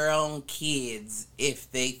eat their own kids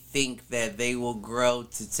if they think that they will grow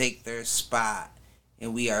to take their spot.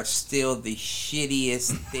 And we are still the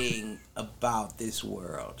shittiest thing about this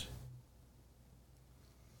world.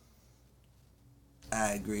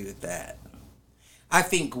 I agree with that. I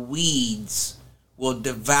think weeds will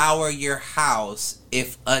devour your house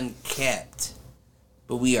if unkept.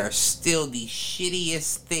 But we are still the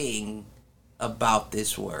shittiest thing about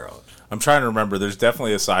this world. I'm trying to remember. There's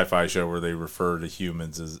definitely a sci-fi show where they refer to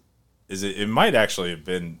humans as... It might actually have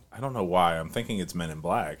been... I don't know why. I'm thinking it's Men in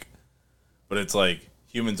Black. But it's like,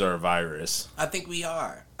 humans are a virus. I think we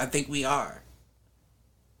are.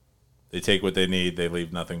 They take what they need. They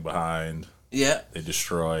leave nothing behind. Yeah. They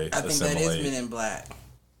destroy, I think assimilate. that is Men in Black.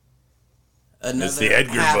 Another it's the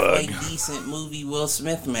Edgar halfway bug. decent movie Will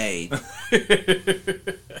Smith made.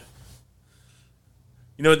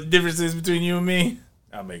 You know what the difference is between you and me?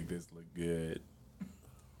 I'll make this look good.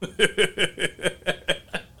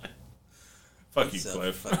 Fuck you,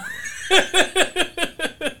 Cliff.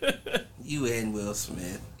 You and Will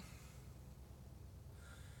Smith.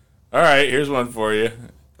 All right, here's one for you.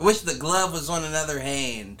 I wish the glove was on another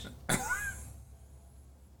hand.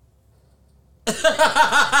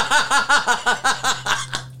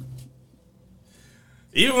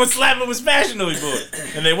 Even when slapping was fashionably boy,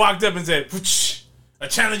 and they walked up and said, "I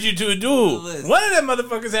challenge you to a duel." Listen. One of them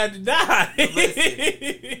motherfuckers had to die.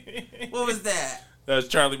 What was that? That was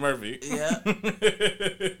Charlie Murphy. Yeah.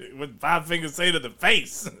 What 5 fingers say to the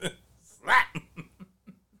face? Slap.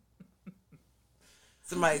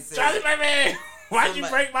 Somebody said, Charlie Murphy, why'd you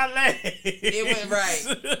break my leg? It went right.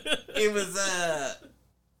 It was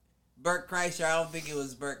Bert Kreischer. I don't think it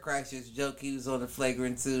was Bert Kreischer's joke. He was on the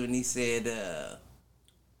Flagrant 2 and he said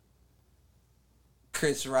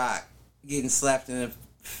Chris Rock getting slapped in the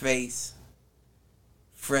face.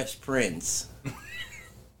 Fresh Prince.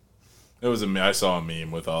 It was I saw a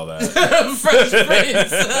meme with all that. Fresh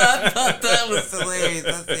Prince. I thought that was hilarious.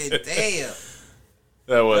 I said, damn.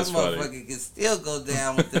 That was that funny. motherfucker can still go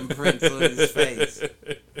down with them prints on his face.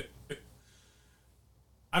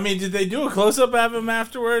 I mean, did they do a close-up of him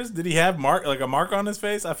afterwards? Did he have a mark on his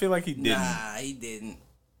face? I feel like he didn't. Nah, he didn't.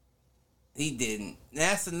 He didn't.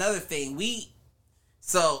 That's another thing.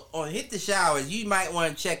 So on Hit the Showers, you might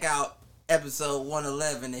want to check out episode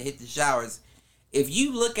 111 of Hit the Showers. If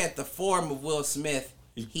you look at the form of Will Smith,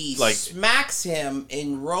 he smacks him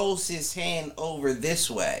and rolls his hand over this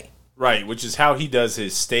way. Right, which is how he does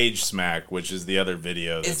his stage smack, which is the other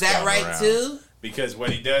video. That's is that right around. too? Because what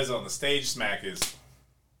he does on the stage smack is...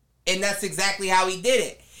 And that's exactly how he did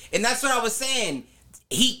it. And that's what I was saying.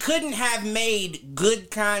 He couldn't have made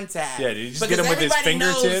good contact. Yeah, did he just get him with his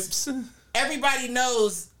fingertips? Everybody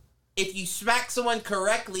knows if you smack someone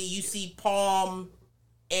correctly, you see palm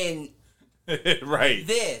and right.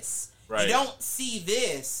 this. Right. You don't see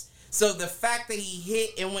this. So the fact that he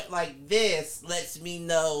hit and went like this lets me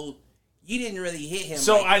know you didn't really hit him.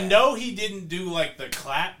 So like I that. know he didn't do like the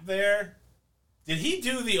clap there. Did he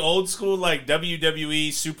do the old school like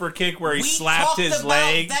WWE super kick where he slapped his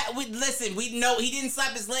leg? Listen, we know he didn't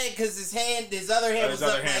slap his leg because his other hand was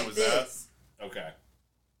up like this. Okay.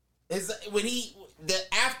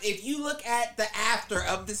 If you look at the after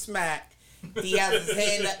of the smack, he has his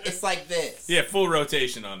hand up. It's like this. Yeah, full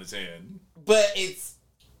rotation on his hand. But it's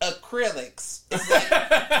acrylics.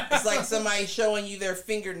 It's like somebody showing you their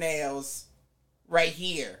fingernails right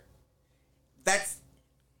here. That's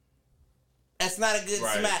not a good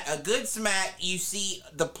smack. A good smack, you see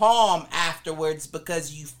the palm afterwards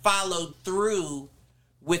because you followed through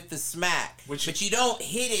with the smack. But you don't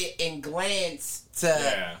hit it and glance to...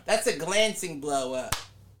 Yeah. That's a glancing blow up.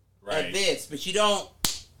 Right. Like this. But you don't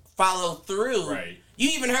follow through. Right.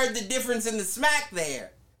 You even heard the difference in the smack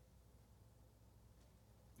there.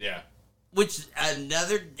 Yeah. Which,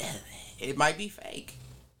 it might be fake.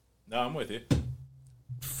 No, I'm with you.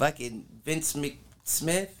 Fucking Vince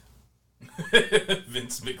McSmith.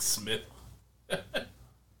 Vince McSmith.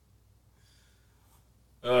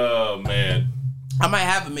 Oh, man. I might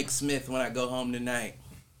have a McSmith when I go home tonight.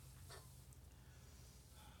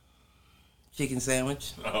 Chicken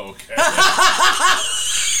sandwich. Oh, okay.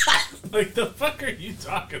 Like, the fuck are you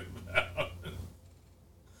talking about?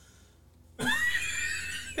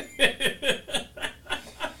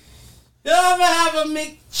 I'm gonna have a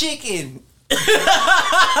McChicken.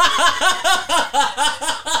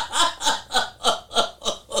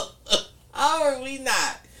 How are we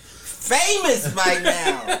not famous by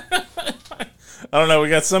now? I don't know. We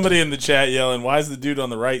got somebody in the chat yelling, "Why is the dude on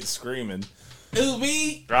the right screaming?" Who,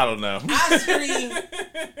 me? I don't know. I scream,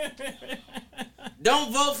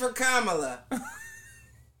 don't vote for Kamala.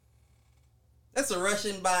 That's a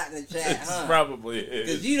Russian bot in the chat, huh? Probably is.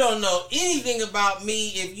 Because you don't know anything about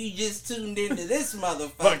me if you just tuned into this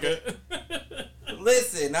motherfucker.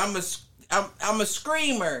 Listen, I'm a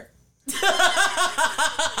screamer.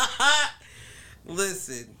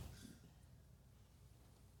 Listen.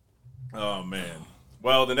 Oh, man.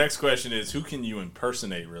 Well, the next question is, who can you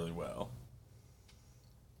impersonate really well?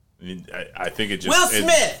 I mean, I think it just... Will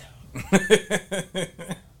Smith!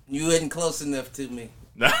 You wasn't close enough to me.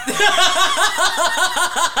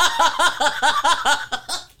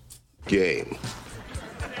 Game.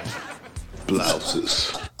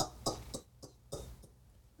 Blouses.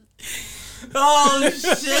 Oh,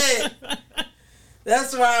 shit.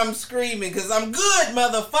 That's why I'm screaming, because I'm good,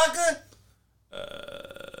 motherfucker.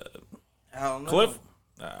 I don't know. Cliff?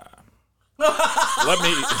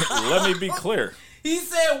 Let me be clear. He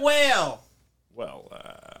said, well. Well,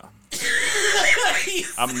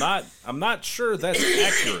 I'm not sure that's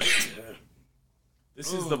accurate.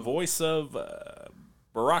 This is the voice of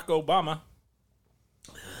Barack Obama,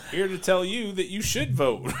 here to tell you that you should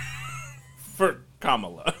vote for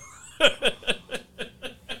Kamala.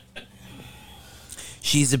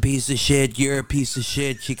 She's a piece of shit. You're a piece of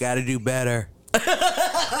shit. She got to do better.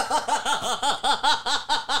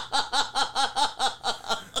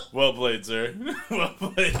 Well played, sir. Well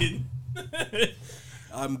played.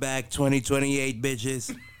 I'm back 2028, bitches.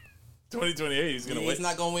 2028, he's going to win. He's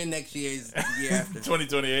not going to win next year. He's the year after.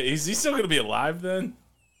 2028. Is he still going to be alive then?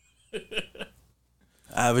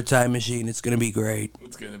 I have a time machine. It's going to be great.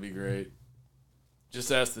 It's going to be great.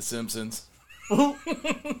 Just ask The Simpsons.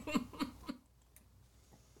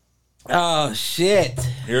 Oh, shit.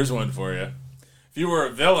 Here's one for you. If you were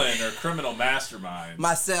a villain or criminal mastermind,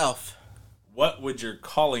 Myself. what would your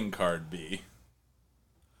calling card be?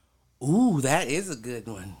 Ooh, that is a good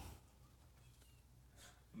one.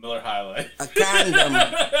 Miller High Life. A condom.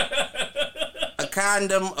 A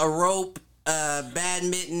condom, a rope, a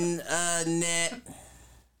badminton net,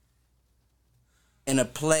 and a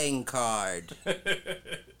playing card.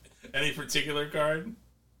 Any particular card?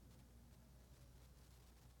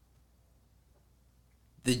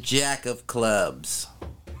 The Jack of Clubs.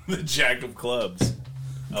 The Jack of Clubs.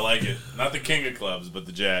 I like it. Not the King of Clubs, but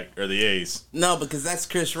the Jack, or the Ace. No, because that's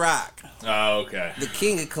Chris Rock. Oh, okay. The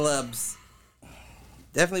King of Clubs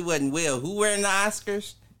definitely wasn't Will. Who wearing the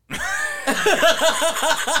Oscars?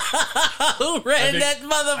 Who ran that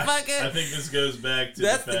motherfucker? I think this goes back to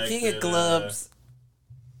That's the fact the King of Clubs.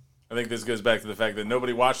 I think this goes back to the fact that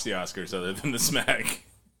nobody watched the Oscars other than the Smack.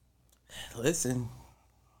 Listen.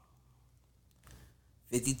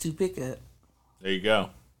 52 pickup. There you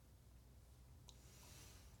go.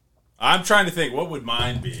 I'm trying to think, what would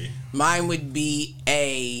mine be? Mine would be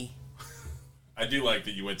a... I do like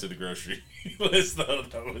that you went to the grocery list, though.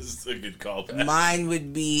 That was a good callback. Mine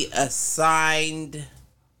would be a signed,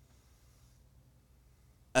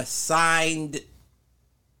 what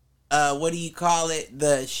do you call it?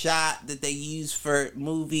 The shot that they use for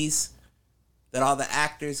movies that all the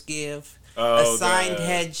actors give. Oh, a signed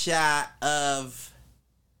headshot of...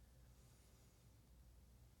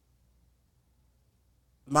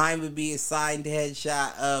 Mine would be a signed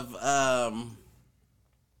headshot of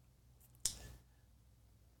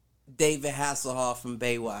David Hasselhoff from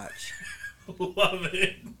Baywatch. Love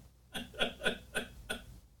it.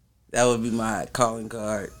 That would be my calling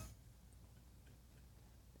card.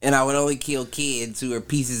 And I would only kill kids who are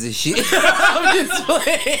pieces of shit. I'm just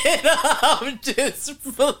playing. I'm just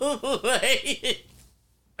playing.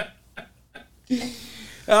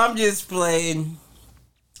 I'm just playing.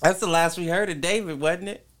 That's the last we heard of David, wasn't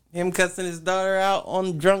it? Him cussing his daughter out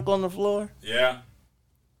drunk on the floor? Yeah.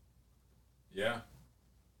 Yeah.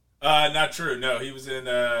 Not true. No, he was in,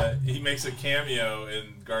 he makes a cameo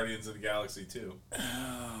in Guardians of the Galaxy 2.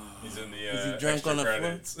 He's in the, Is he drunk extra on the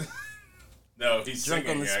credits. No, he's Drunk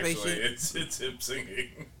singing, on the actually. spaceship? It's him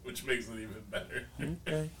singing, which makes it even better.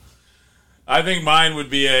 Okay. I think mine would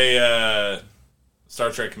be a, Star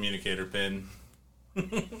Trek communicator pin.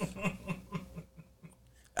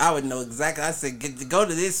 I would know exactly. I said, go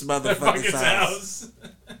to this motherfucker's Fucking house.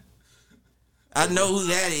 I know who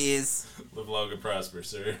that is. Live long and prosper,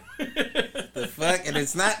 sir. The fuck? And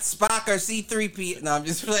it's not Spock or C-3PO. No, I'm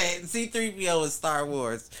just playing. C-3PO is Star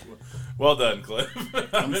Wars. Well done, Cliff.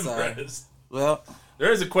 I'm sorry. impressed. Well,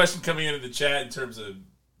 There is a question coming into the chat in terms of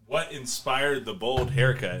What inspired the bold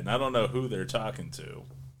haircut? And I don't know who they're talking to.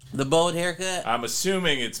 The bold haircut? I'm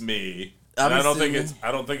assuming it's me. And I don't think it's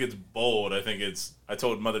bold. I think it's I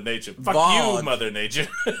told Mother Nature, fuck bald. You, Mother Nature.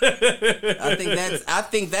 I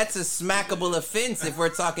think that's a smackable offense if we're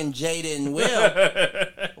talking Jada and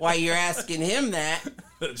Will. Why you're asking him that?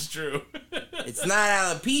 That's true. It's not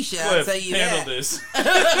alopecia, I'll tell you handle that. This.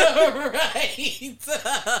 Right.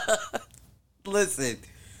 Listen,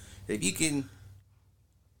 if you can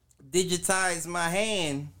digitize my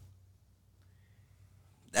hand,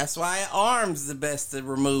 that's why arm's the best to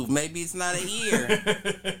remove. Maybe it's not an ear.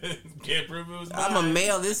 Can't prove it was mine. I'm gonna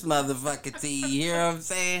mail this motherfucker to you. You hear what I'm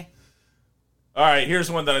saying? All right, here's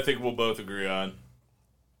one that I think we'll both agree on.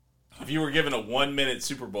 If you were given a 1-minute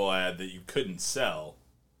Super Bowl ad that you couldn't sell,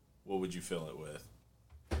 what would you fill it with?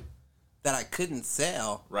 That I couldn't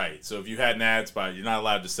sell. Right. So if you had an ad spot, you're not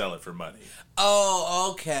allowed to sell it for money.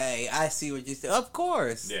 Oh, okay. I see what you said. Of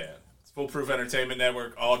course. Yeah. It's Foolproof Entertainment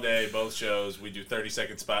Network all day, both shows. We do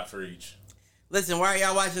 30-second spot for each. Listen, why are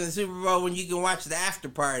y'all watching the Super Bowl when you can watch the after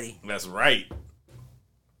party? That's right.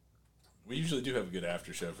 We usually do have a good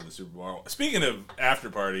after show for the Super Bowl. Speaking of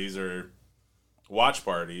after parties or watch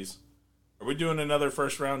parties, are we doing another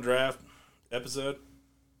first round draft episode?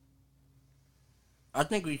 I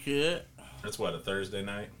think we should. That's what, a Thursday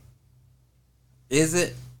night? Is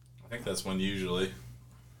it? I think that's one usually.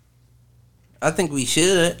 I think we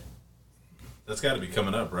should. That's got to be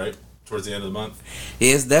coming up, right? Towards the end of the month?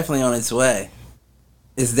 Yeah, it's definitely on its way.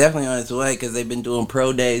 It's definitely on its way because they've been doing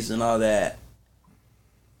pro days and all that.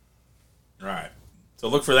 All right. So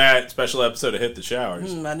look for that special episode of Hit the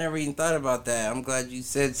Showers. I never even thought about that. I'm glad you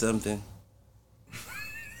said something.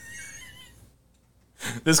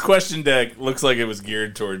 This question deck looks like it was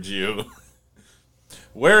geared towards you.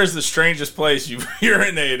 Where is the strangest place you've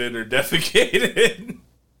urinated or defecated?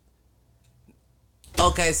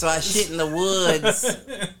 Okay, so I shit in the woods.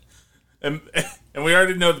 and we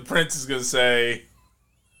already know the prince is going to say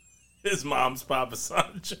his mom's Papa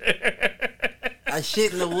Sanche. I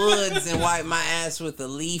shit in the woods and wiped my ass with a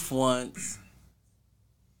leaf once.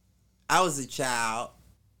 I was a child.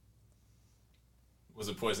 Was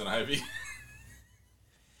it poison ivy?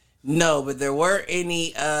 No, but there weren't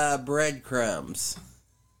any breadcrumbs.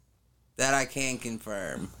 That I can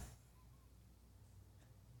confirm.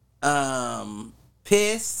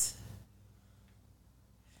 Pissed.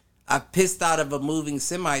 I pissed out of a moving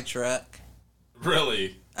semi-truck.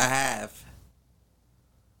 Really? I have.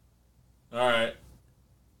 All right.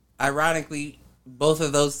 Ironically, both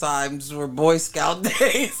of those times were Boy Scout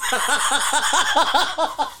days.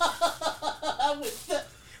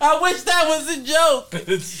 I wish that was a joke.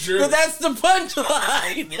 It's true. But that's the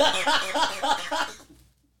punchline.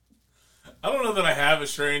 I don't know that I have a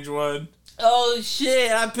strange one. Oh,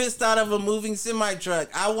 shit. I pissed out of a moving semi-truck.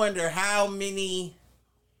 I wonder how many...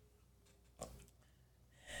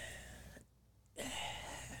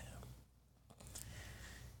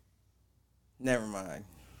 Never mind.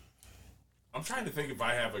 I'm trying to think if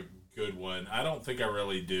I have a good one. I don't think I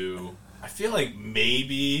really do. I feel like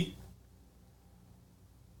maybe...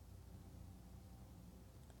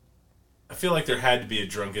 I feel like there had to be a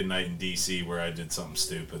drunken night in D.C. where I did something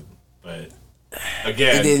stupid. But,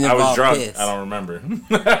 again, I was drunk. Piss. I don't remember.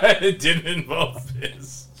 It didn't involve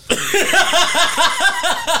piss.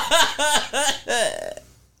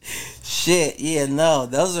 Shit, yeah, no.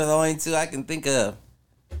 Those are the only two I can think of.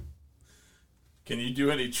 Can you do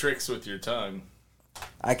any tricks with your tongue?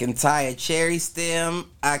 I can tie a cherry stem.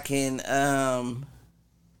 I can,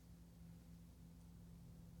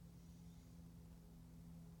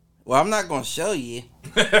 Well, I'm not going to show you.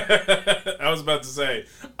 I was about to say,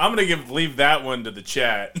 I'm going to leave that one to the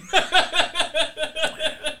chat.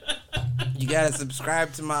 You got to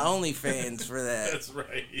subscribe to my OnlyFans for that. That's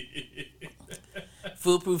right.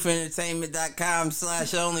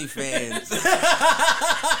 foolproofentertainment.com/OnlyFans.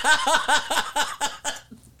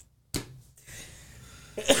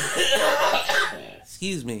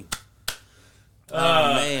 Excuse me.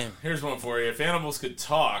 Oh, man. Here's one for you. If animals could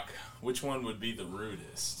talk, which one would be the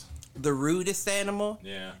rudest? The rudest animal?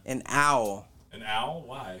 Yeah. An owl. An owl?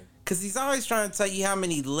 Why? Because he's always trying to tell you how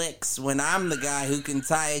many licks when I'm the guy who can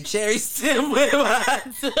tie a cherry stem with my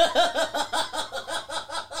tongue.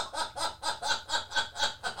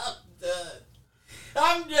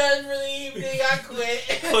 I'm done for the evening. I quit.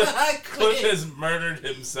 Cliff has murdered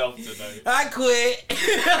himself tonight. I quit.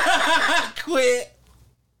 I quit.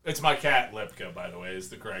 It's my cat, Lipka, by the way, is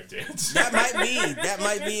the correct answer. That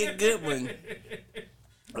might be a good one.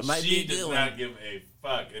 She does not give a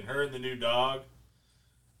fuck. And her and the new dog,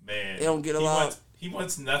 man. They don't get along. He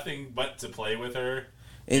wants nothing but to play with her.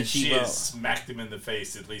 And she has smacked him in the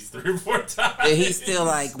face at least 3 or 4 times. And he's still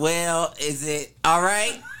like, well, is it all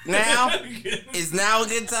right now? Is now a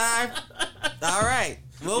good time? All right.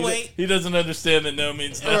 We'll wait. He doesn't understand that no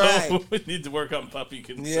means no. Right. We need to work on puppy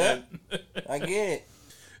consent. Yeah, I get it.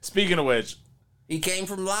 Speaking of which, he came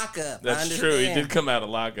from lockup. That's true. He did come out of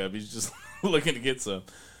lockup. He's just looking to get some.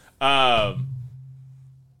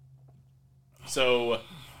 So,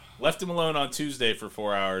 left him alone on Tuesday for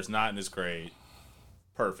 4 hours, not in his crate.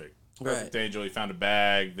 Perfect angel. He found a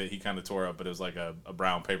bag that he kind of tore up, but it was like a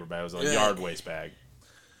brown paper bag. It was a yard waste bag.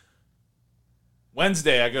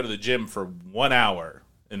 Wednesday, I go to the gym for 1 hour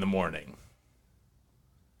in the morning.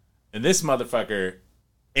 And this motherfucker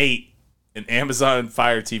ate an Amazon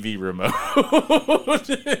Fire TV remote.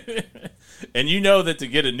 And you know that to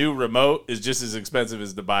get a new remote is just as expensive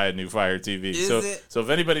as to buy a new Fire TV. So if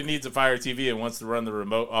anybody needs a Fire TV and wants to run the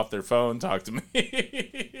remote off their phone, talk to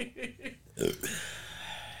me.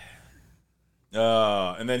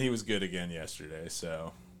 And then he was good again yesterday,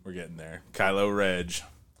 so we're getting there. Kylo Reg.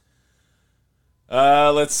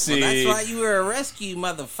 Let's see. Well, that's why you were a rescue,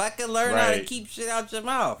 motherfucker. Learn how to keep shit out your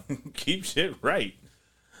mouth. Keep shit right.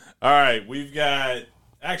 All right, we've got...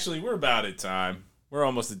 Actually, we're about at time. We're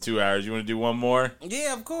almost at 2 hours. You want to do one more?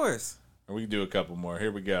 Yeah, of course. Or we can do a couple more.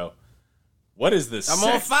 Here we go. What is the... I'm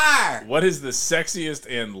on fire! What is the sexiest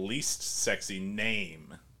and least sexy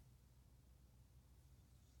name?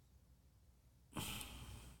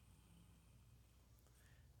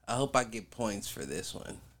 I hope I get points for this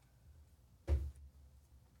one.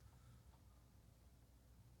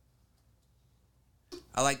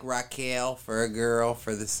 I like Raquel for a girl,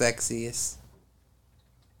 for the sexiest.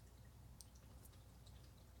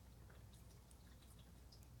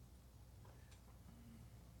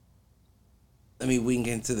 Let me wink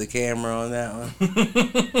into the camera on that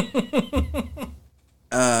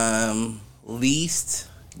one. Least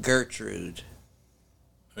Gertrude.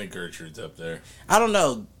 I think Gertrude's up there. I don't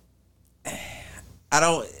know.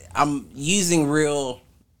 I'm using real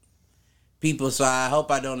people, so I hope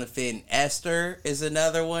I don't offend. Esther is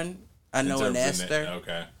another one. I know an Esther.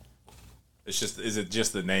 Okay. Is it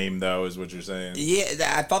just the name though? Is what you're saying?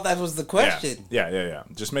 Yeah, I thought that was the question. Yeah.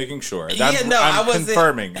 Just making sure. I wasn't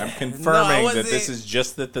confirming. I'm confirming that this is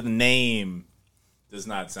just that the name does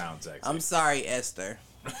not sound sexy. I'm sorry, Esther.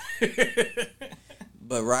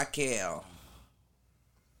 But Raquel,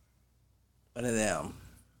 one of them.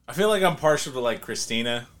 I feel like I'm partial to like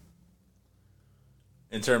Christina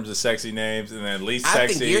in terms of sexy names, and then least sexy. I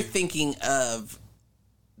think you're thinking of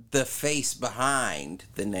the face behind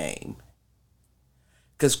the name.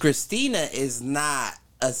 Because Christina is not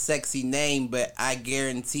a sexy name, but I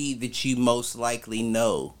guarantee that you most likely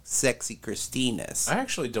know sexy Christinas. I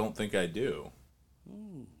actually don't think I do.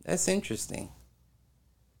 That's interesting.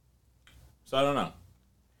 So I don't know.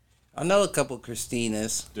 I know a couple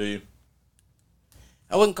Christinas. Do you?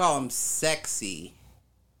 I wouldn't call them sexy.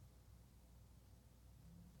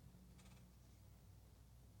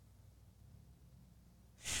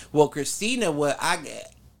 Well, Christina, what I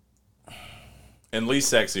get. And least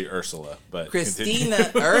sexy, Ursula. But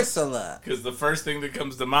Christina Ursula. Because the first thing that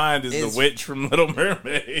comes to mind is the witch from Little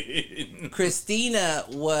Mermaid. Christina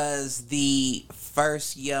was the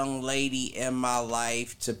first young lady in my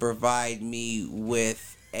life to provide me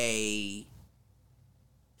with a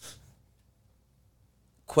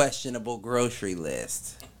questionable grocery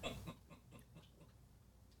list.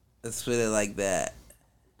 Let's put it like that.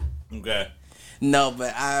 Okay. No,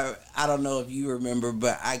 but I don't know if you remember,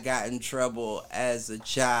 but I got in trouble as a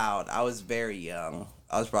child. I was very young.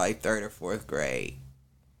 I was probably 3rd or 4th grade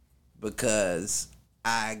because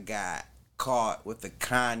I got caught with a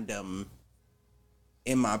condom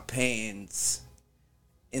in my pants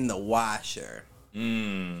in the washer.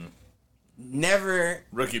 Never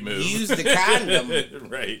rookie move. Used a condom.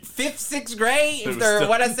 Right. 5th, 6th grade.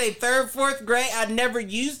 When I say 3rd, 4th grade, I never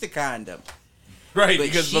used a condom. Right, but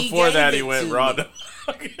because before that he went raw dog.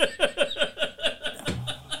 He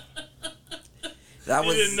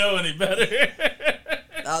didn't know any better.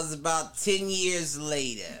 That was about 10 years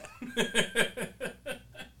later.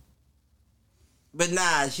 But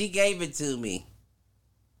nah, she gave it to me.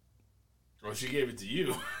 Well, she gave it to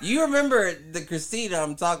you. You remember the Christina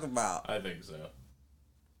I'm talking about? I think so.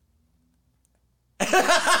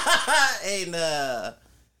 And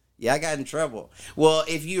yeah, I got in trouble. Well,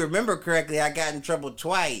 if you remember correctly, I got in trouble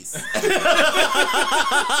twice. I'm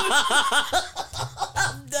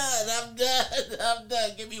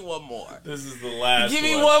done. Give me one more. This is the last one. Give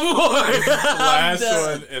me one more. This is the last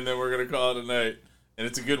one, and then we're going to call it a night. And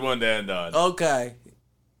it's a good one to end on. Okay.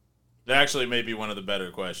 It actually may be one of the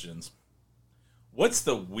better questions. What's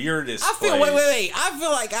the weirdest I feel place? wait. I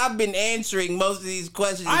feel like I've been answering most of these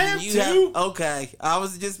questions. I and have you too. Okay, I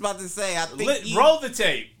was just about to say. I think Roll the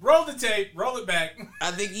tape. Roll it back.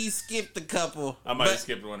 I think you skipped a couple. I might have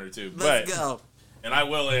skipped one or two. Let's go. And I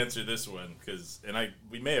will answer this one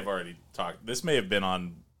we may have already talked. This may have been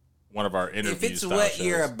on one of our interviews. If it's what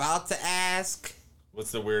you're about to ask,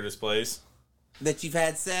 what's the weirdest place that you've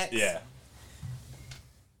had sex? Yeah.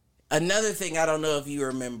 Another thing I don't know if you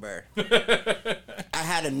remember. I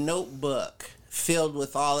had a notebook filled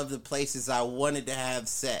with all of the places I wanted to have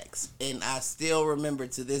sex. And I still remember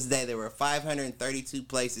to this day there were 532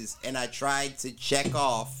 places. And I tried to check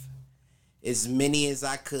off as many as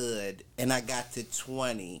I could. And I got to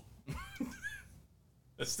 20.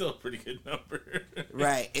 That's still a pretty good number.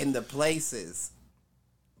 Right. And the places.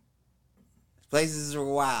 Places were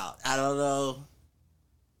wild. I don't know.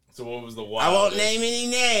 So what was the wildest? I won't name any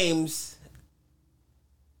names.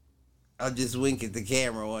 I'll just wink at the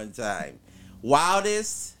camera one time.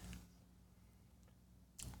 Wildest.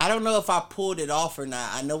 I don't know if I pulled it off or not.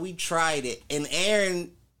 I know we tried it. And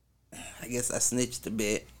Aaron, I guess I snitched a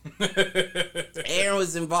bit. Aaron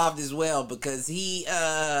was involved as well because he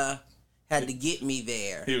had to get me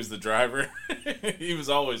there. He was the driver. He was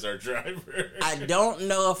always our driver. I don't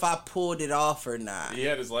know if I pulled it off or not. He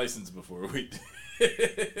had his license before we did.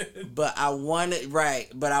 But I want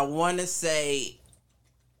to say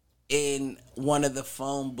in one of the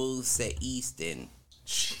phone booths at Easton.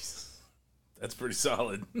 Jesus. That's pretty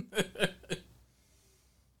solid.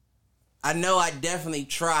 I know I definitely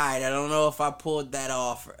tried. I don't know if I pulled that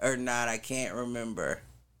off or not. I can't remember.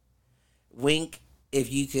 Wink,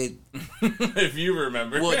 if you could. If you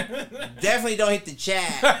remember. Well, definitely don't hit the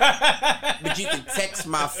chat. But you can text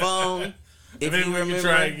my phone if maybe you remember. We can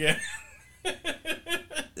try again.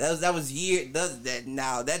 That was years.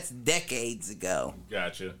 That's decades ago.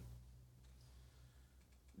 Gotcha.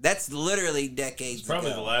 That's literally decades It's probably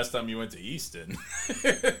ago. the last time you went to Easton.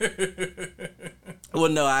 Well,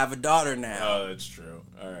 no, I have a daughter now. Oh, that's true.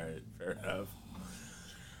 All right, fair enough.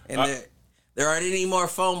 And there aren't any more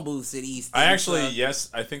phone booths at Easton. Yes,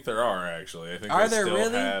 I think there are, actually. I think Are they there still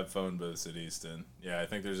really? have phone booths at Easton. Yeah, I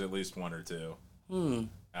think there's at least one or two.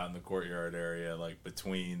 Out in the courtyard area, like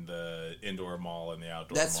between the indoor mall and the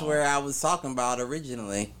outdoor mall. That's where I was talking about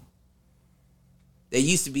originally. They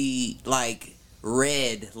used to be like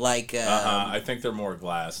red, like I think they're more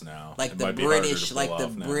glass now. like It the might be harder British, to like pull the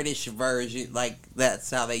off now. British version. Like that's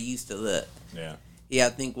how they used to look. Yeah. Yeah, I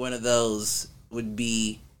think one of those would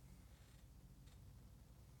be.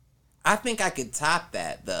 I think I could top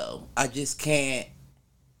that though. I just can't.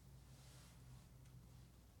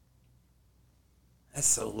 That's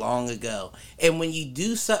so long ago. And when you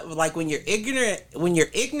do something like when you're ignorant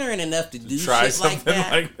enough to do Try shit like something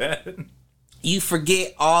that, like that. you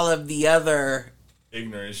forget all of the other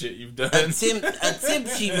Ignorant shit you've done.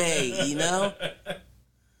 attempts you made, you know?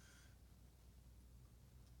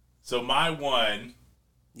 So my one.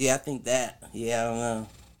 Yeah, I think that. Yeah, I don't know.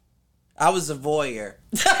 I was a voyeur.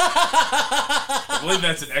 I believe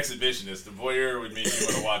that's an exhibitionist. A voyeur would mean you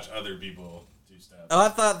want to watch other people do stuff. Oh, I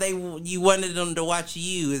thought you wanted them to watch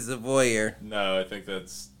you as a voyeur. No, I think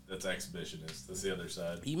that's exhibitionist. That's the other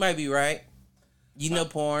side. You might be right. You know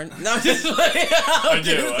porn. No, I'm just I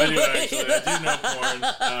do actually. I do know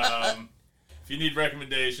porn. If you need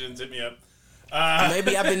recommendations, hit me up.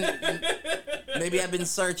 Maybe I've been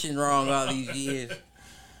searching wrong all these years.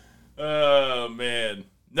 Oh man.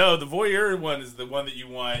 No, the voyeur one is the one that you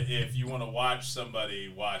want if you want to watch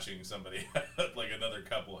somebody watching somebody like another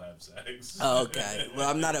couple have sex. Oh, okay. Well,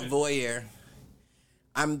 I'm not a voyeur.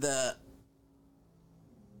 I'm the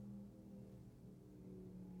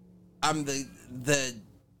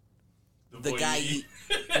guy you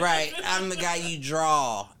right. I'm the guy you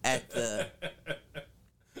draw at the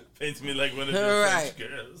paints me like one of your right.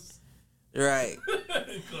 French girls. Right.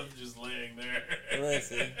 I'm just laying there.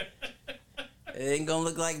 Listen. It ain't gonna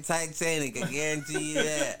look like Titanic, I guarantee you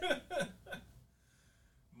that.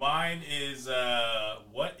 Mine is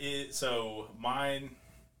mine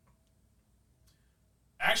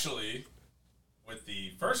actually with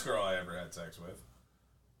the first girl I ever had sex with,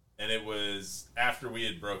 and it was after we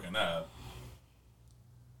had broken up.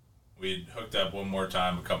 We'd hooked up one more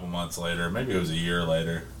time a couple months later, maybe it was a year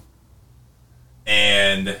later.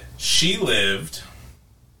 And she lived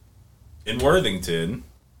in Worthington.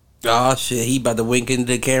 Oh shit, he about to wink into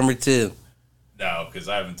the camera too. No, because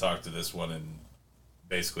I haven't talked to this one in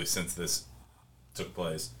basically since this took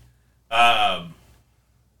place. And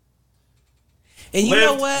you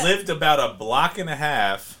know what? Lived about a block and a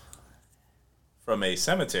half from a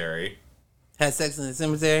cemetery. Had sex in the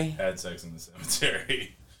cemetery? Had sex in the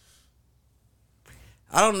cemetery.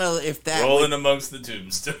 I don't know if that rolling amongst the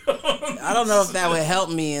tombstones. I don't know if that would help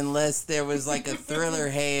me unless there was like a Thriller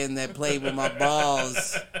hand that played with my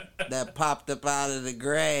balls that popped up out of the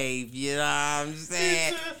grave. You know what I'm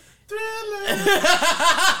saying?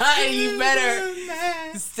 You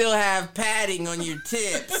better still have padding on your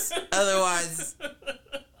tips. Otherwise,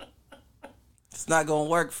 it's not going to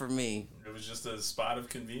work for me. It was just a spot of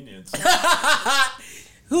convenience.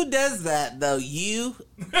 Who does that, though? You?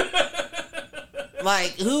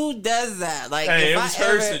 Like, who does that? Like, hey, if it was I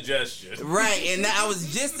her ever, suggestion. Right, and I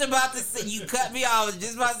was just about to say, you cut me off. I was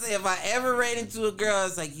just about to say, if I ever ran into a girl,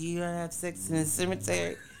 it's like, you want to have sex in the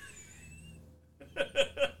cemetery?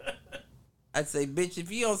 I'd say, bitch,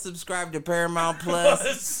 if you don't subscribe to Paramount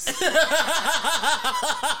Plus,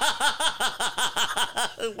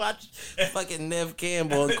 watch fucking Nev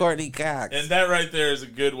Campbell and Courtney Cox. And that right there is a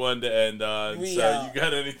good one to end on. So you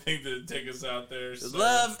got anything to take us out there? Sir?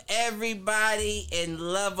 Love everybody and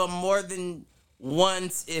love them more than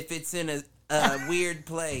once if it's in a weird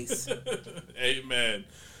place. Amen.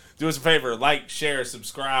 Do us a favor, like, share,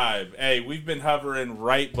 subscribe. Hey, we've been hovering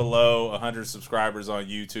right below 100 subscribers on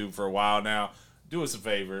YouTube for a while now. Do us a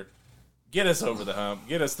favor. Get us over the hump.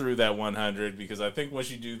 Get us through that 100, because I think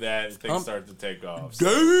once you do that, things start to take off. So,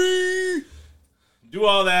 do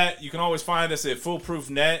all that. You can always find us at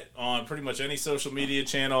Foolproof Net on pretty much any social media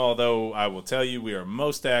channel, although I will tell you we are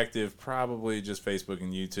most active probably just Facebook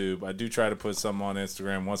and YouTube. I do try to put some on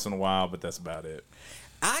Instagram once in a while, but that's about it.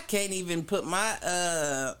 I can't even put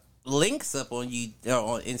my links up on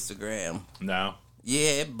on Instagram. No?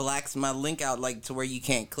 Yeah, it blacks my link out like to where you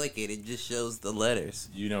can't click it. It just shows the letters.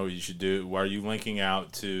 You know what you should do? Are you linking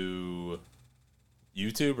out to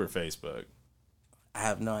YouTube or Facebook? I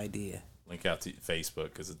have no idea. Link out to Facebook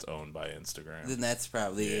because it's owned by Instagram. Then that's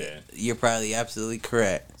probably it. You're probably absolutely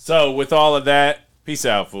correct. So, with all of that, peace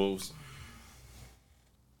out, fools.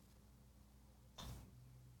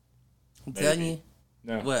 I'm telling you.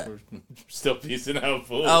 No, what? We're still peacing out,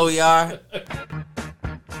 fools. Oh, we are?